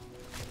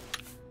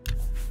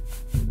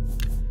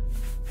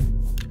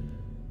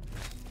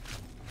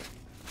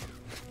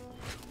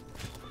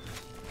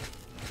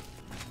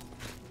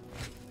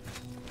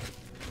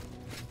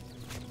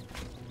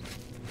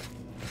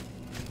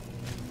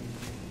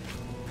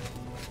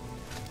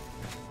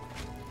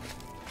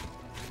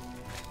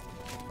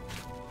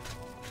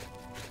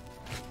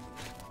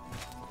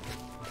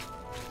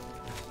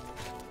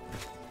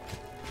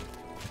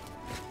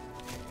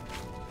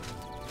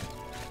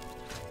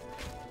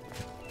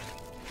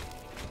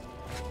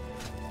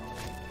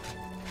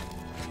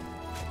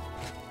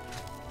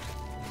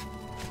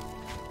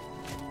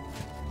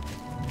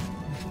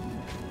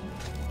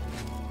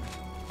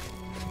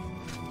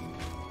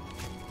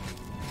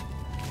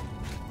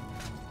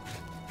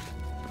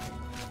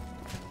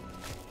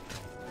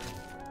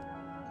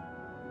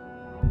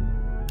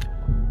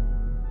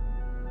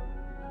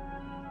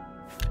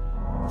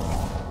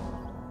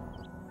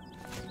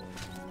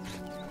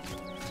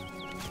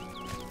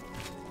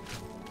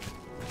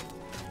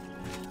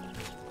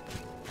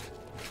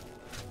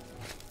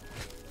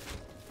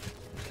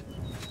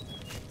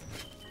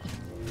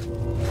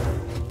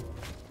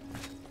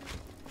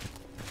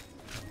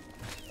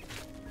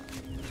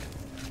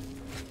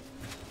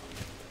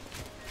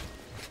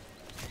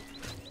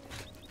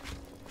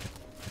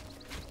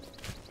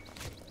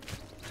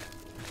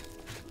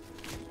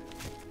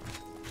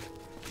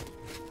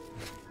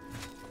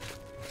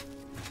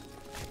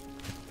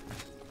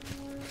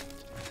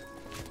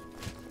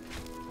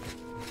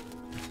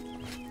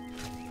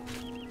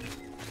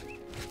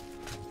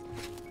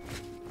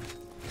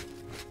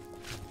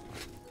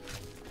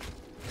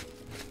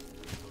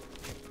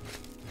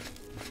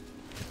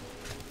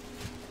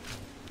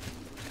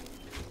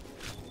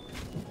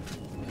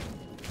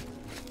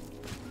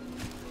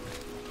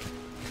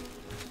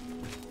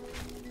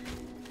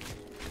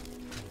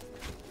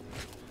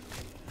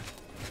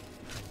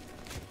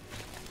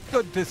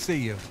 Good to see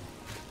you.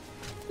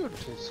 Good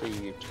to see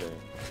you too.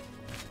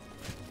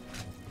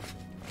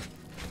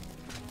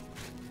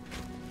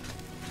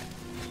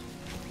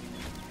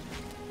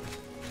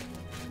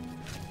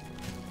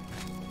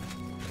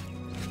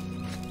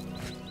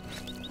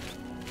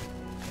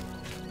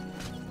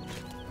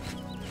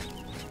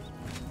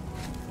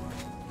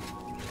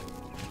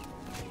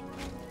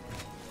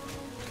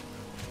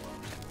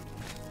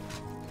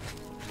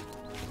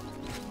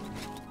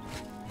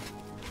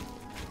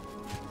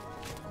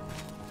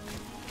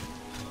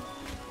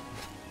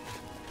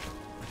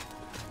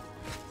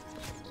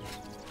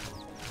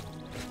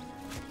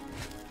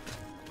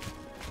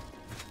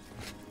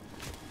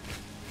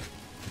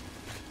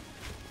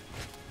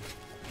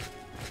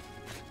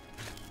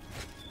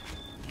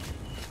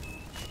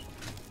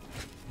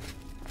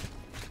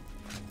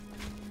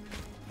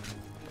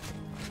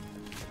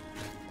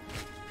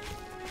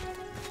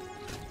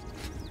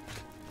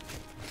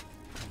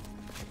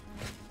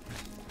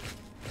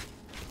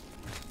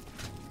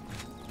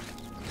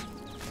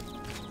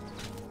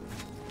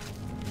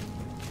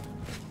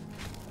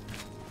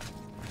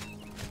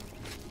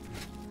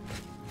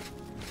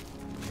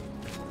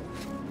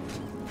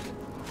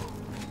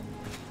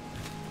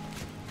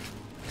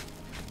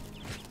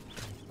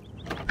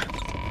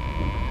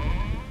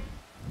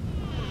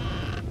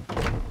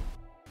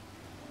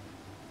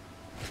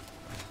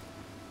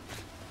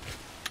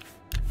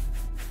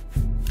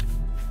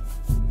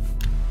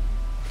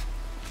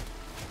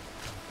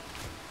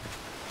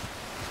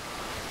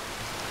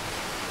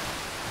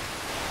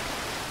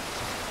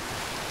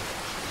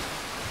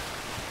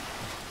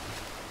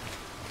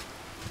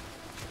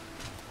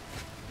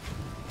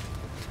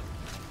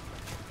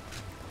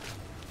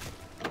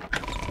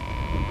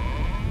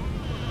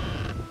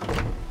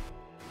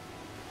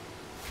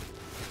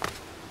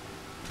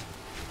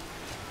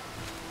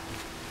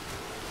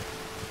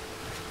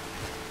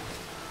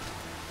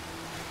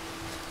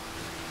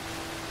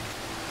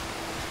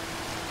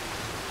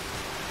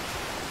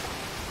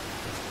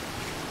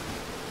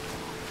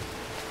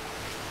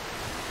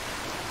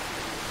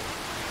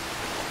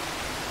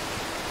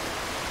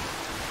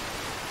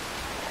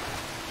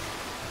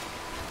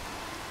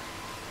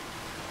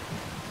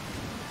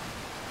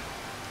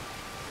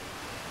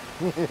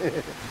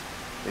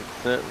 It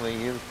certainly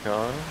is,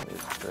 Kyle. It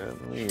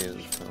certainly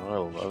is. And I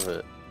love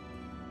it.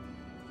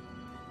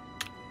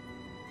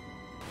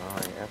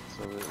 I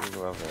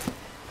absolutely love it.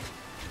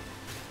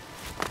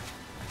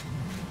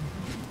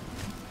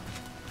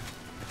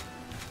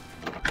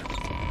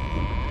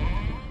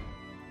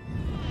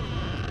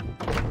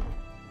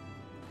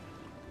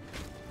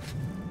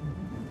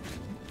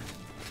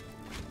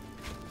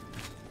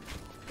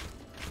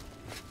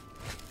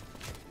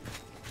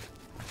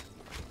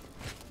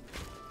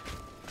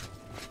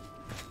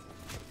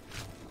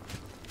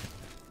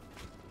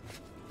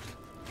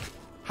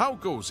 How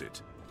goes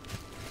it?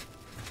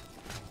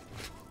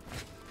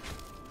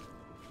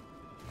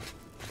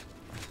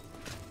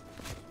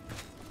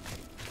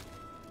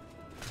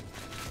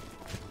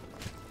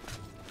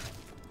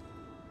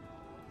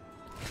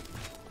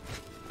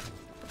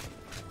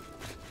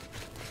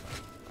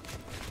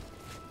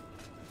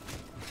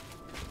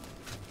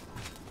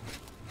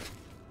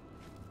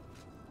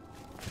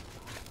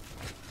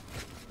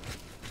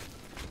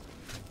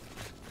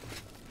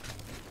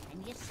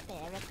 Can you spare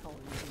a coin?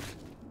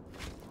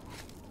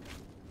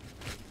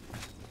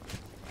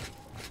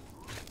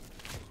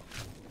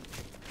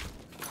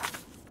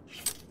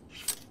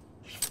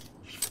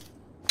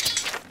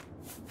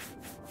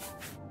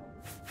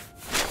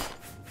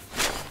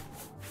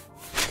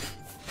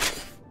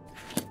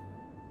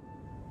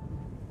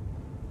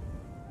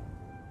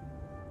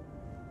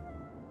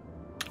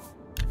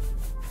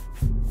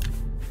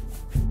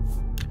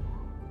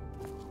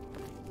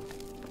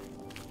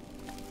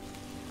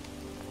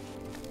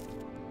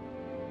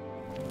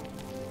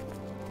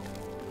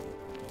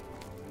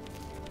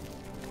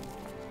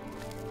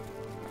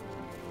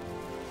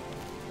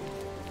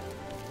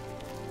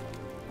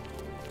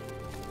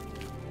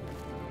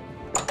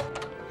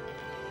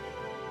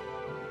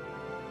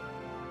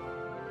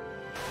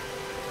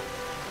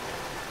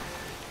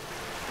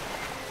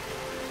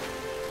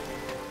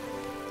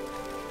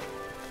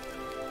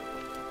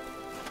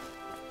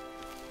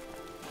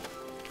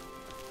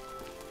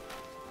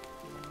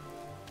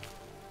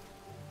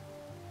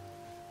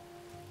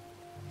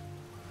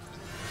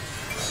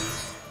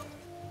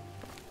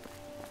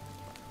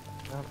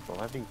 That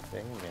bloody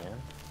thing,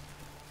 man.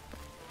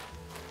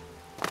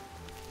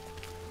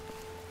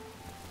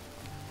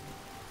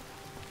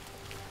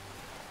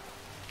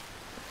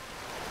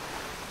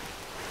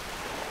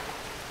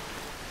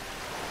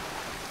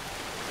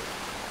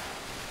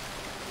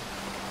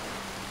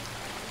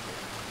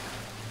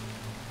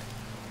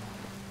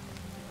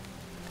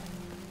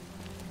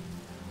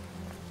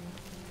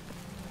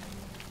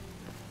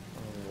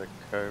 The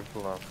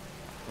cobra,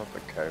 not the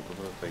cobra,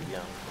 the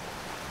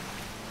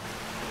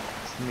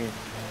Smith.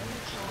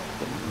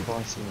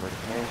 Buy some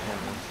repair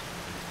hammers.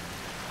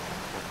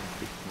 I can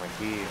fix my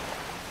gear.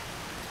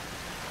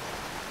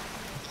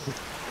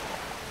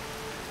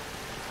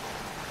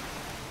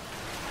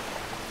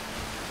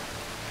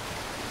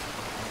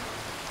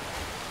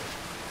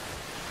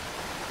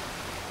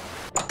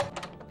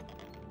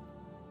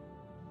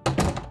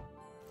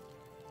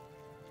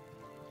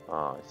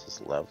 Oh, this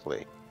is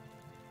lovely.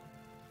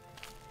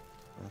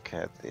 Look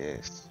at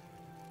this.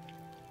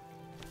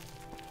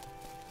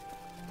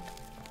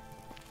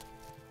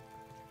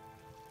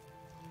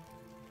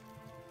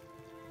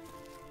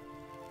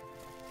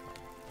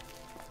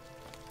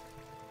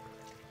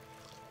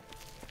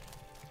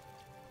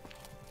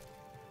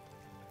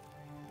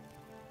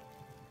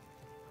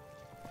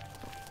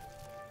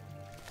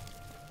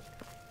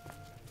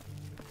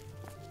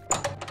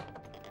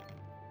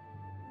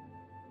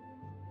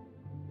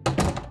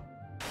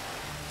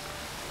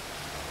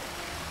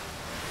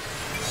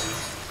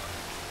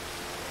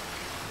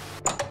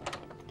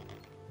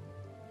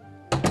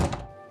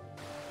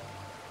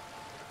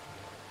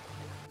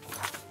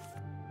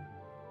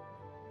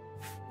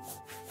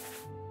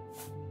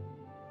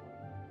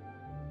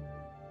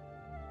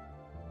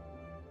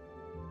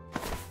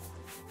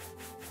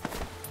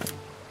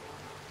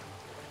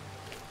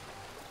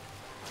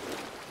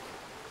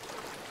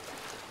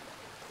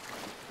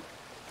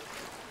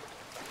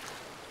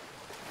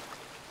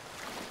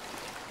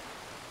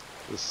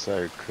 This is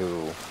so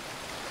cool.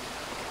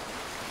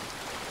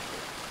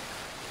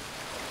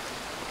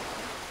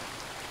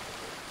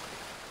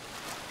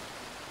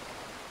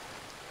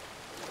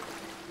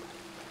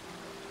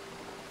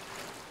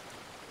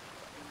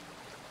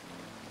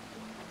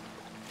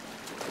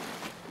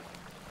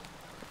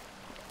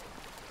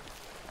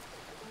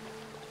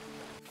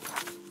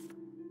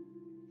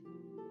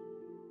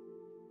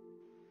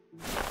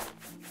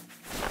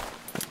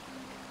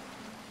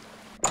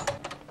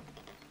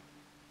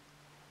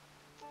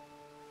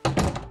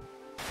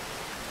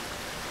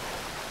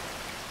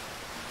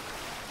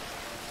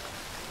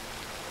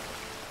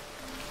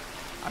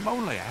 I'm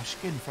only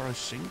asking for a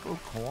single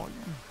coin.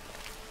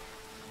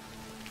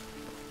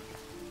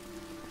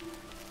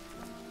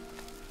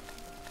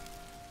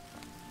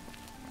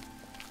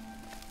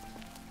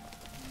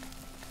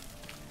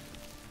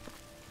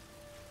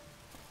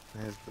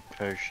 There's the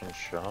potion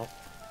shop.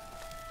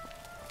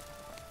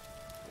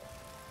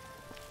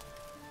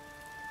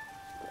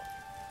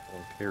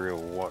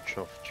 Imperial Watch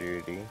off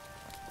duty.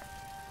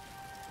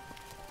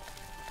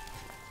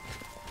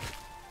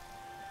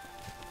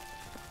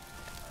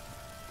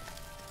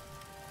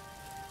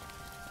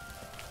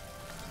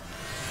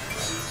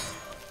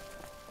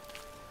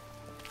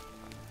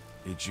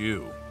 It's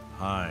you.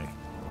 Hi.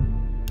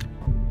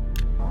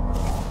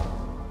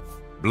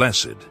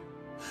 Blessed.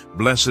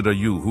 Blessed are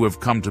you who have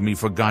come to me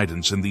for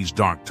guidance in these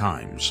dark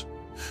times.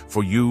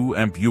 For you,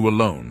 and you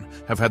alone,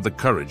 have had the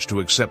courage to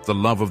accept the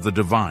love of the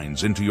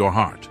divines into your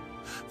heart,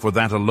 for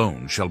that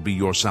alone shall be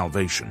your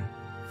salvation.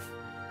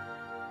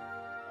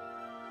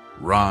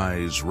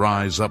 Rise,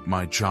 rise up,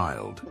 my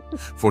child,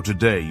 for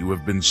today you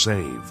have been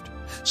saved,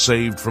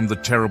 saved from the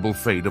terrible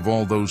fate of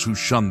all those who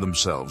shun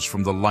themselves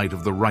from the light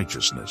of the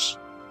righteousness.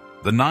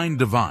 The 9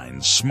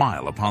 divines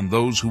smile upon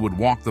those who would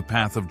walk the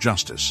path of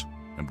justice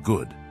and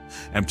good,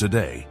 and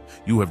today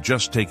you have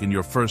just taken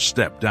your first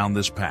step down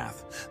this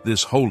path,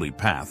 this holy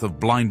path of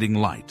blinding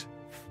light.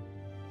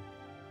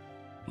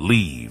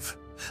 Leave.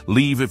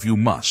 Leave if you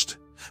must,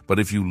 but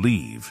if you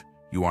leave,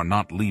 you are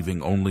not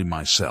leaving only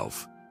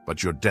myself,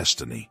 but your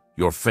destiny,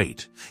 your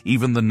fate,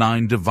 even the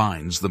 9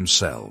 divines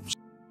themselves.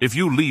 If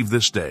you leave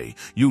this day,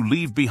 you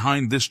leave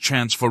behind this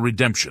chance for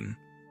redemption.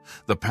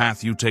 The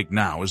path you take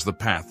now is the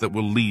path that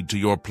will lead to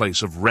your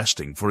place of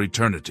resting for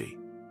eternity.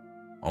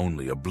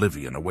 Only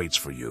oblivion awaits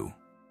for you.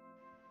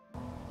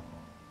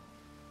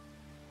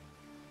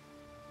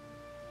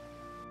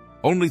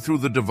 Only through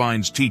the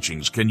divine's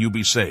teachings can you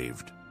be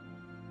saved.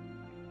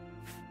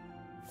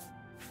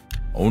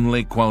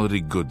 Only quality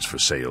goods for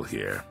sale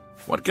here.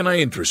 What can I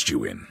interest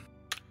you in?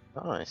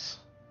 Nice.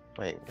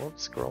 Wait, what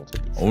scroll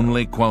did he say?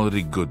 Only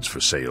quality goods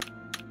for sale.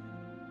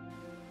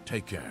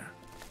 Take care.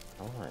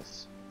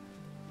 Nice.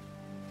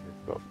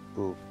 We've got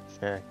book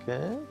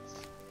jackets.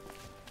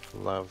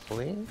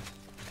 Lovely.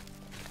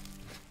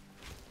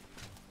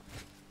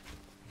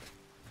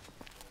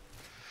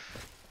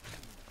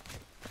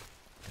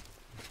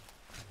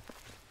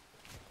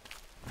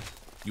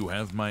 You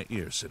have my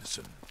ear,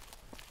 citizen.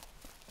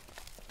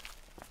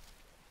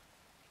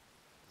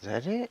 Is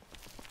that it?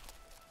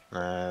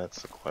 Nah,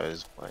 that's a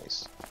closed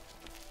place.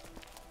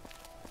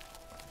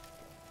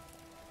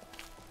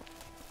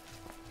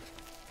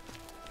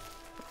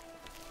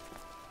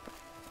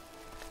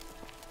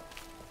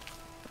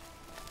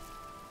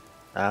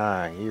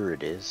 Ah, here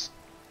it is.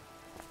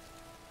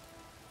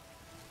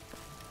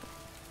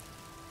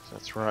 So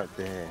it's right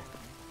there.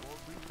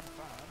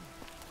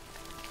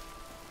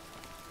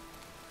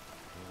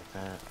 Look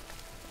at that.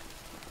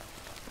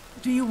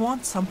 Do you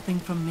want something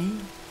from me?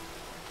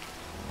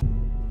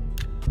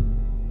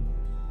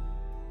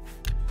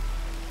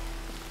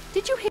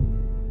 Did you hear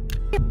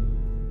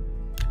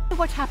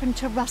what happened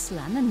to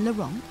Ruslan and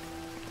Laurent?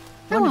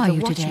 How are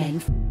you today?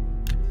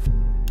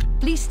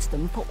 Fleeced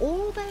them for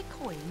all their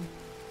coin.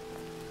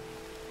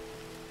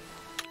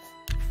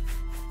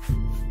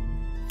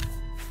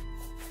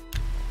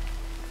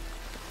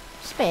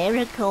 Spare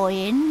a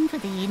coin for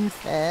the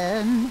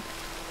infirm.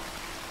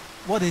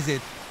 What is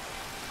it?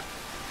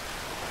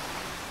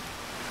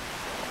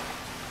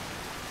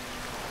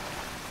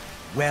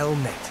 Well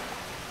met.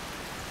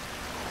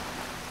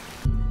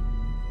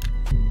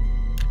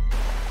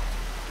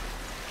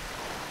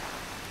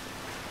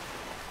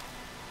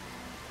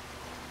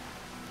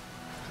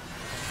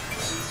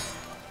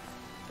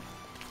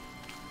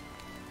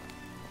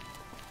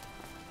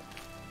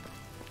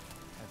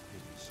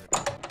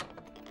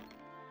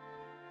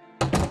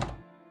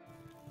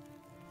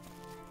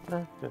 Da,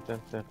 da, da,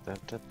 da, da,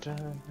 da,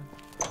 da.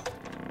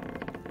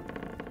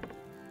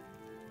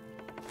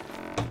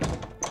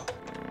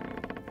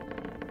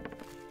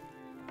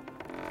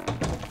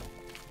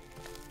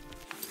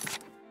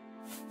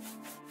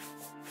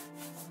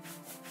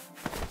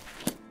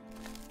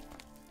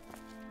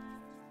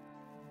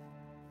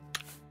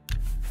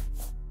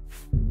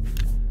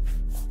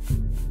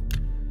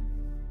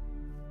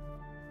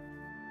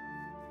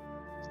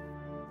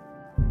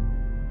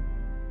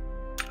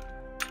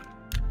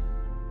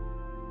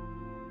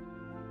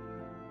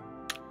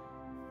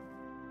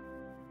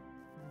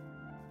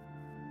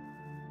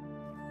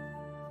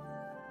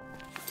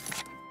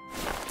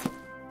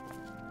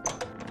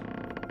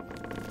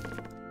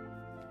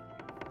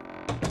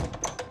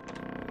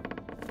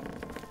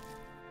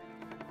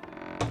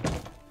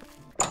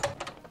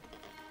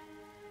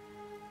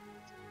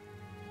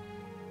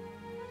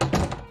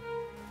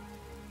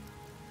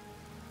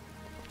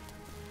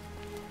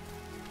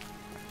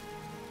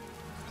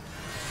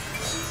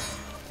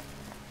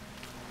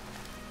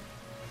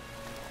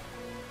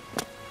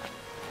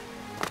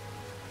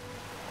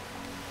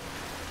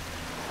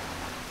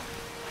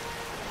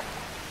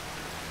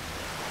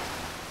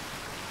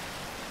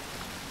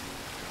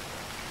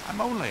 I'm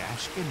only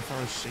asking for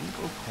a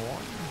single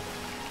coin.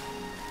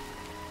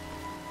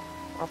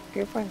 I've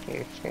given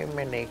you too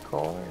many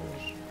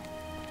coins.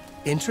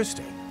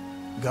 Interesting.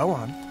 Go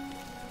on.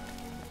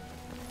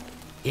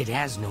 It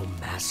has no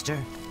master.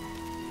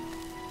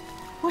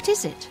 What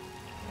is it?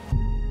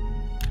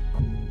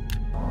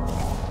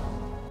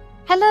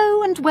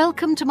 Hello and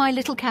welcome to my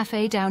little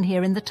cafe down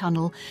here in the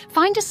tunnel.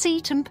 Find a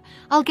seat and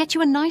I'll get you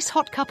a nice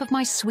hot cup of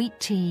my sweet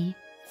tea.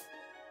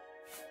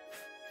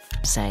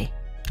 Say.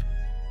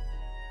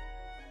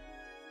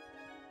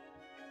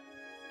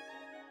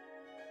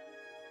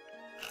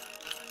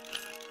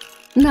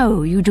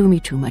 No, you do me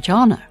too much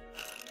honor.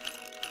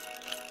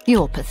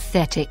 You're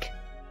pathetic.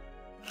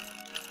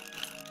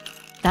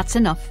 That's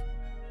enough.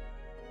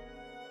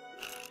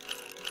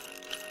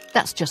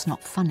 That's just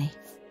not funny.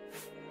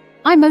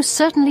 I most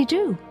certainly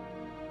do.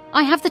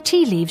 I have the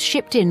tea leaves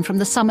shipped in from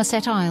the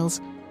Somerset Isles,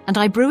 and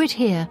I brew it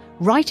here,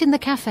 right in the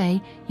cafe,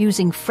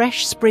 using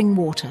fresh spring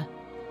water.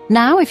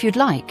 Now, if you'd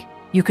like,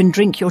 you can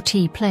drink your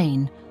tea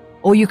plain,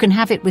 or you can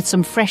have it with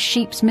some fresh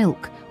sheep's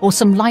milk, or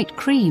some light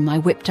cream I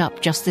whipped up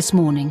just this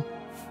morning.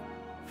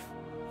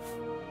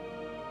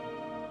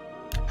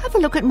 Have a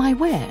look at my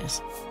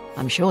wares.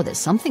 I'm sure there's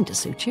something to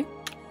suit you.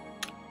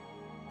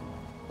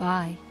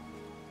 Bye.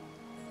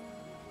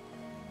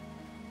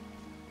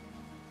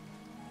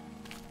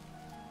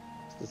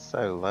 This is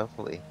so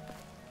lovely.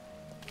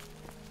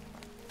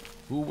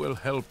 Who will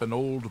help an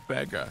old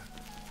beggar?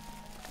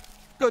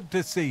 Good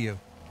to see you.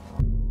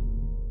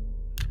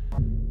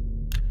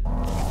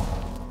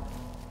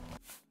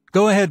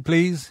 Go ahead,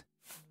 please.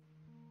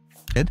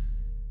 Ed?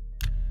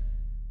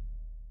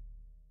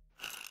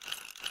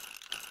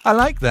 I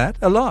like that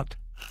a lot.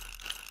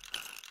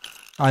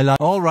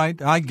 All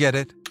right, I get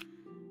it.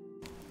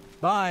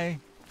 Bye.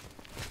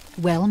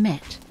 Well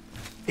met.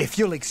 If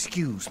you'll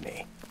excuse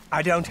me,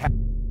 I don't have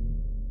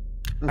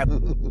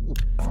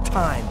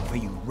time for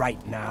you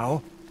right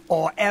now,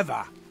 or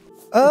ever.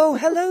 Oh,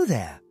 hello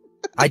there.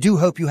 I do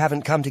hope you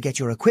haven't come to get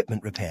your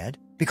equipment repaired,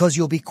 because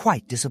you'll be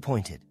quite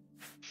disappointed.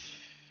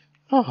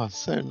 Oh,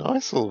 so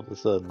nice all of a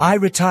sudden. I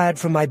retired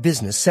from my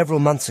business several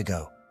months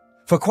ago.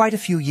 For quite a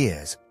few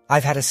years,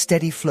 I've had a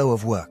steady flow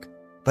of work,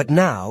 but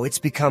now it's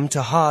become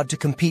too hard to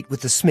compete with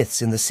the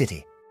smiths in the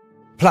city.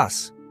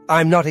 Plus,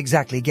 I'm not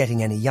exactly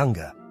getting any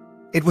younger.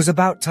 It was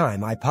about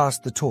time I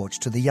passed the torch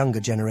to the younger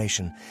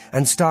generation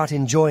and start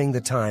enjoying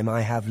the time I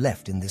have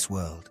left in this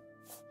world.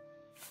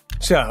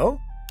 So?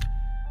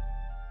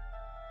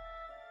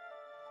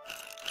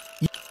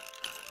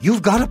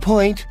 You've got a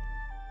point.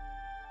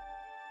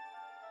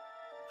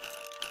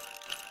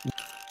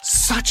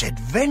 Such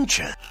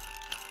adventure.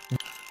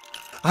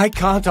 I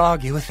can't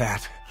argue with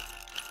that.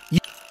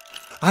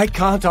 I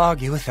can't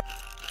argue with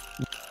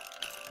that.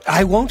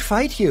 I won't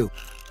fight you.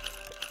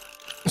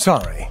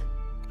 Sorry.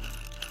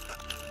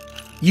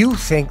 You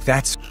think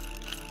that's...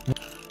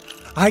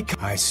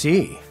 I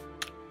see.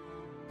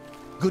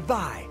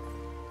 Goodbye.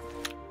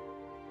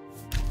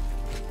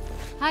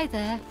 Hi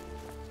there.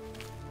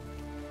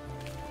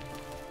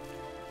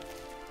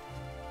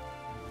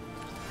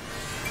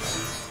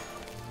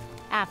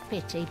 A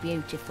pretty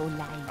beautiful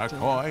lady. A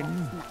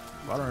coin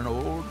for an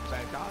old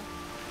beggar?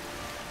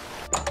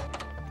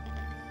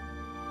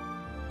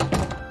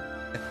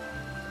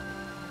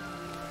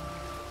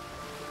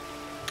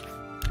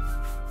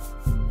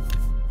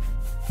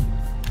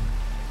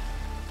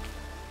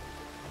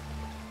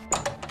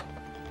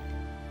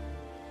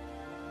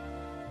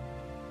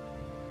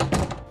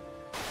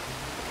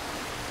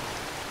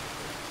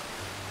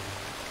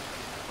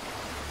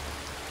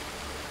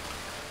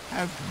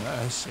 Have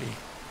mercy.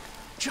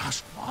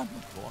 Just one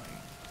coin.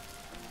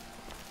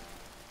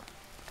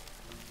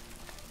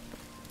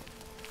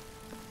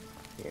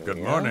 Here Good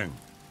we are. morning.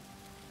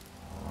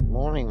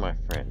 Morning, my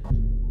friend.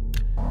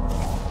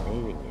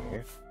 Meeting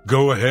you.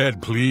 Go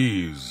ahead,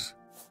 please.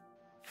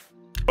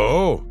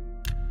 Oh.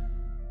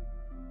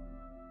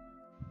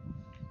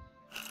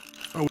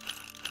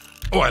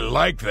 Oh, I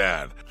like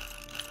that.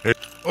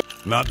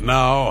 Not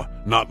now,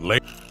 not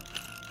late.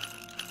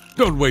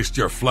 Don't waste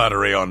your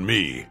flattery on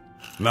me.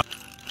 Not.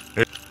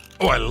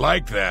 Oh, I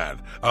like that.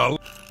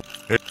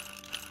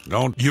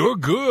 Don't. You're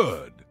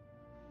good.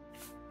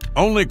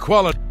 Only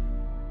quality.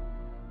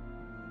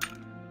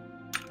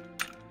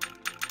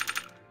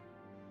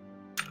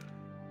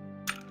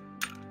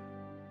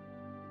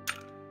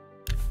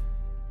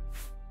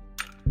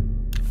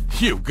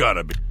 You've got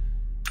to be.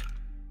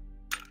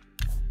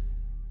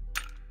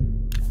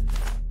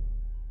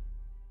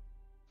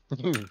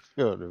 You've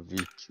got to be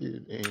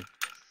kidding.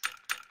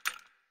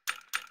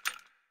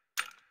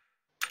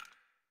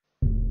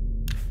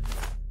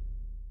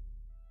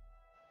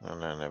 I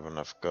don't have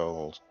enough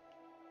gold.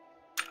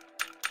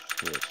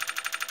 Shit.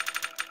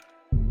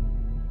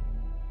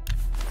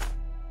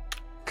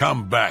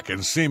 Come back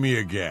and see me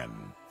again.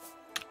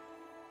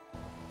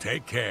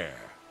 Take care.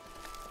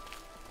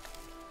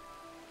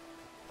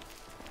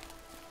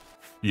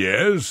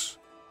 Yes?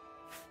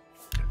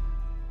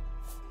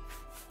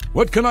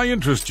 What can I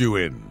interest you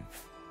in?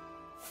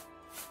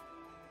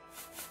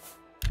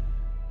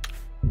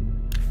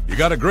 You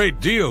got a great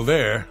deal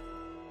there.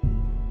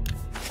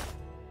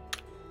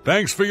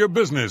 Thanks for your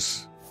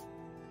business.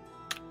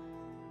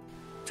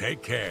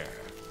 Take care.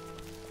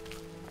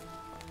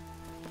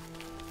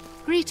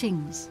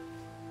 Greetings.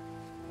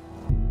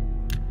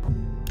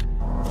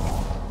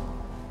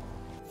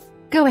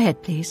 Go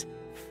ahead, please.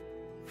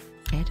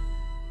 Ed.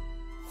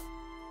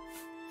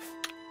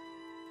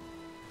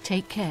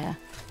 Take care.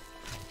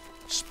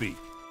 Speak.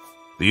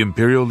 The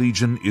Imperial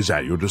Legion is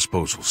at your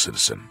disposal,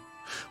 citizen.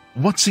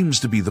 What seems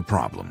to be the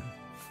problem?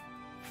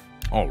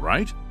 All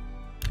right.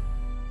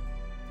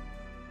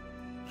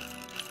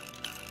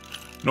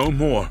 No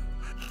more.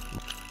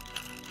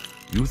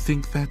 You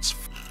think that's...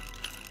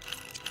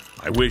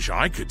 I wish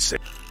I could say...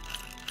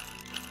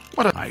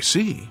 What I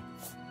see.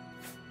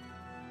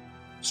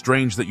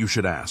 Strange that you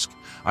should ask.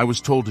 I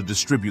was told to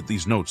distribute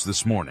these notes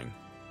this morning.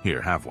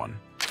 Here, have one.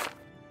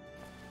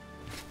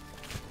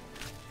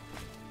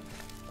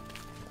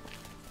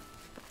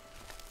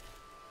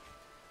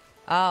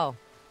 Oh.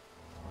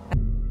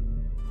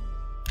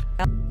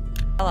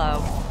 Hello.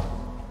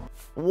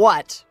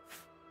 What?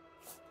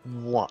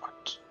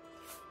 What?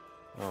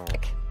 Oh.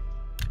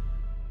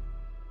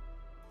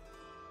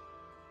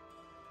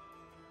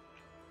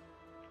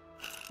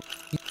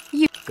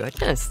 You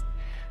goodness.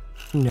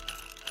 No.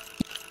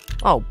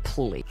 Oh,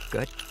 please,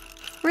 good.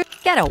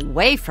 Get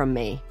away from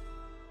me.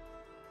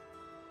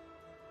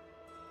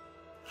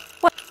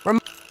 What?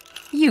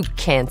 You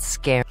can't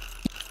scare.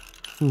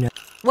 No.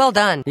 Well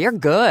done. You're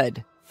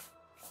good.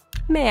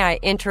 May I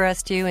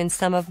interest you in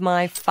some of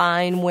my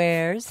fine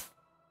wares?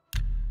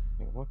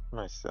 What can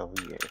I sell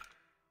you?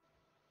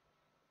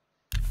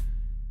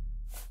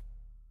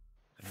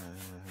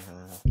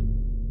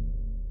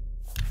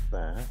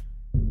 That.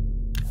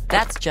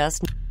 That's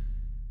just...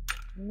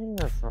 I mean,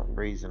 that's not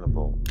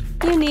reasonable.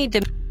 You need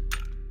to...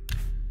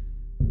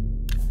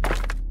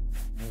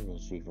 Maybe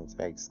she even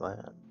takes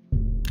that.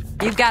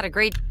 You've got a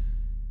great...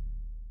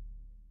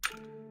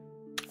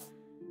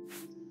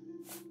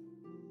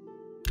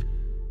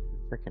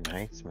 Freaking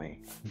hates me.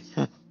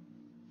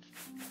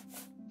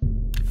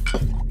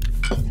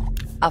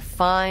 A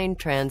fine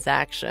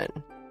transaction.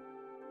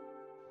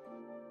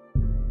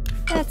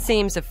 That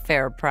seems a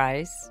fair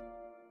price.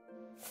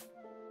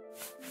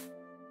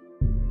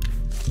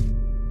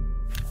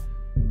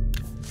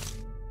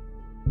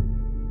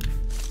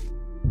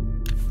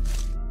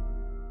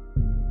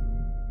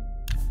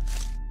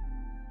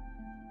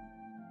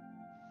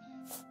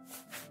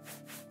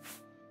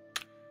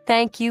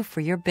 Thank you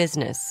for your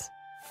business.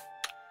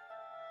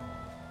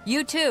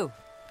 You too.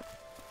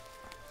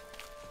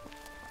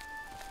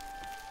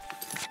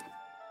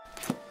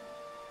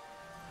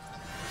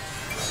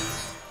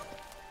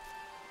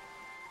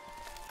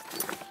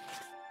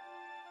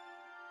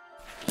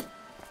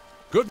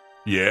 Good.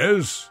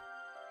 Yes?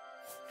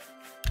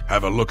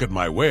 Have a look at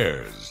my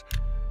wares.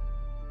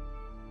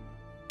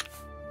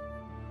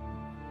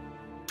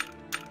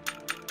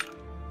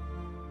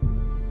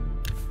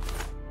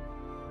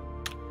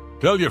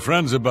 Tell your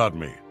friends about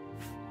me.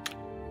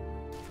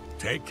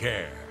 Take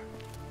care.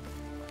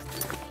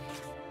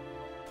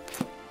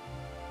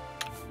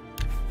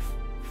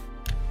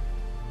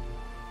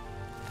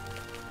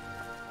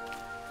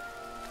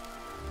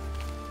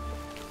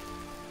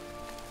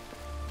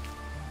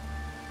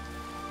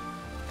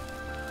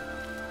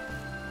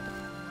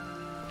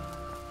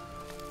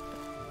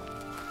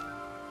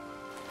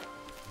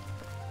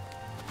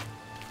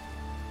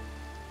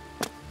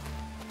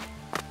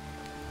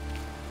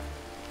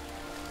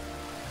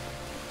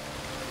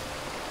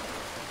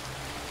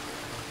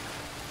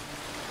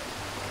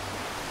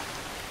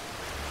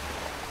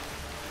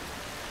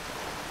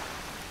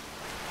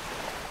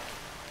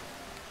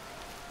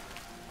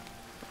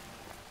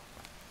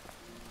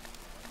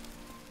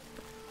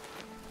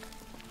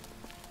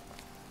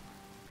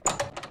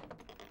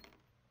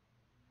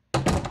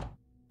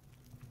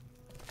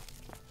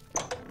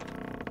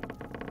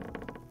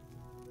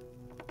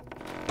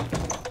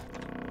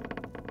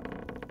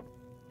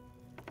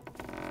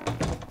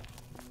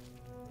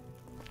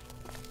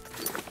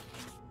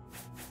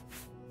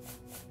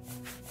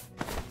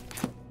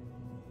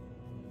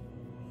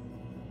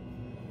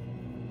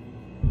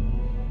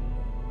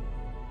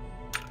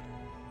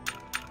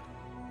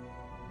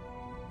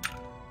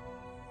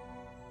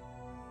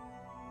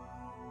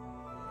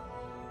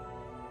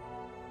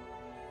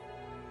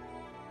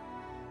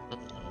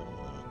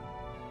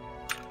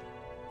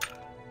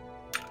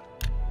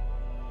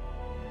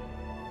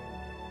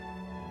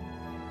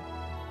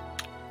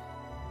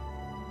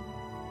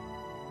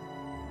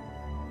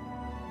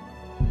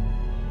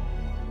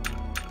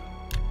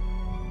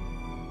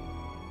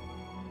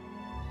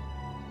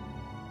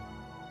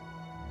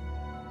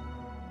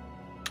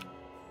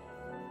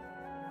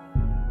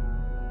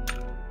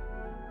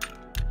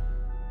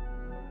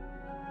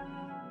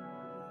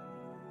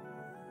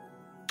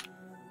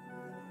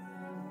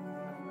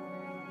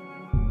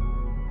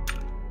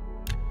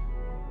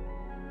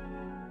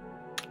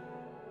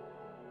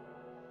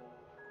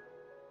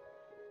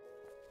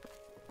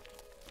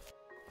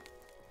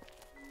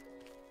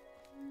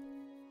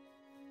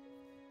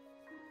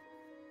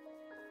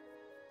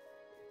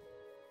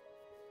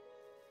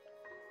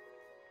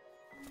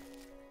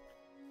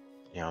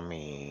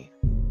 Yummy.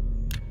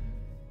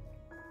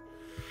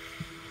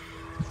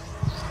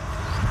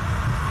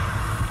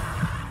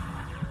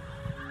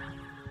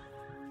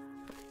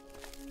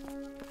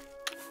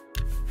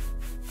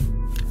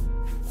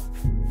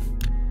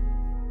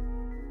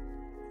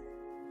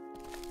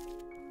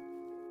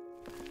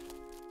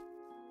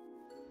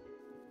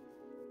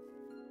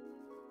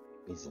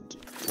 Isn't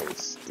it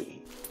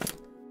tasty?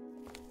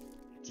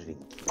 Drink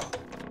your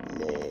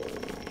blood.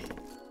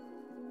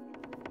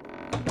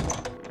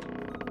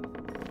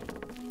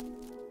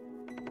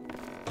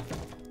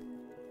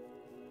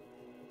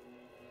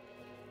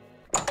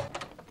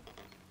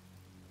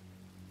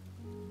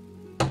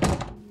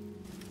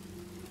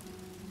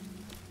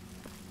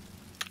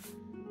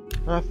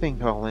 I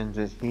think I'll end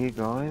it here,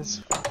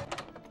 guys.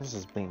 This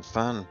has been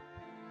fun.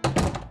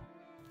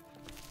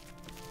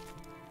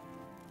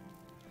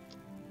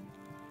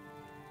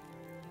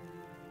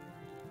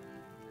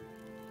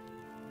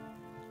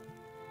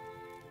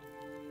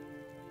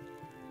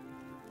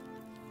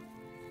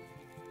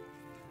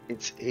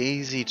 It's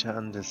easy to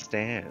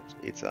understand.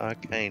 It's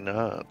arcane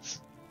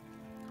arts,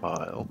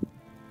 Kyle.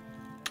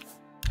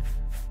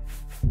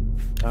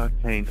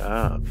 Arcane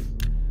arts.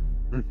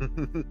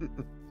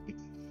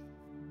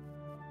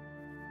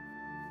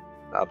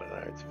 I don't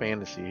know, it's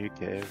fantasy, who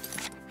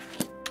cares?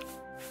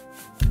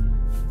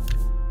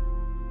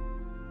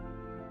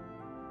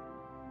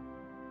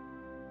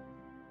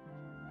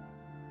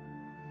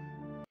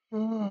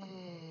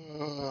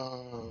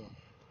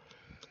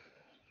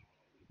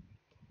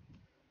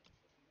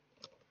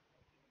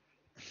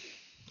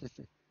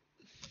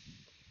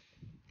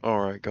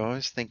 Alright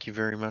guys, thank you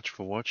very much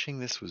for watching.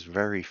 This was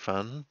very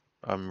fun.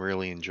 I'm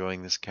really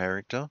enjoying this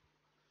character.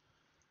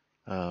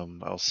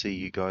 I'll see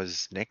you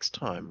guys next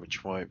time,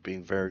 which won't be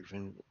very,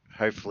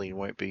 hopefully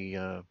won't be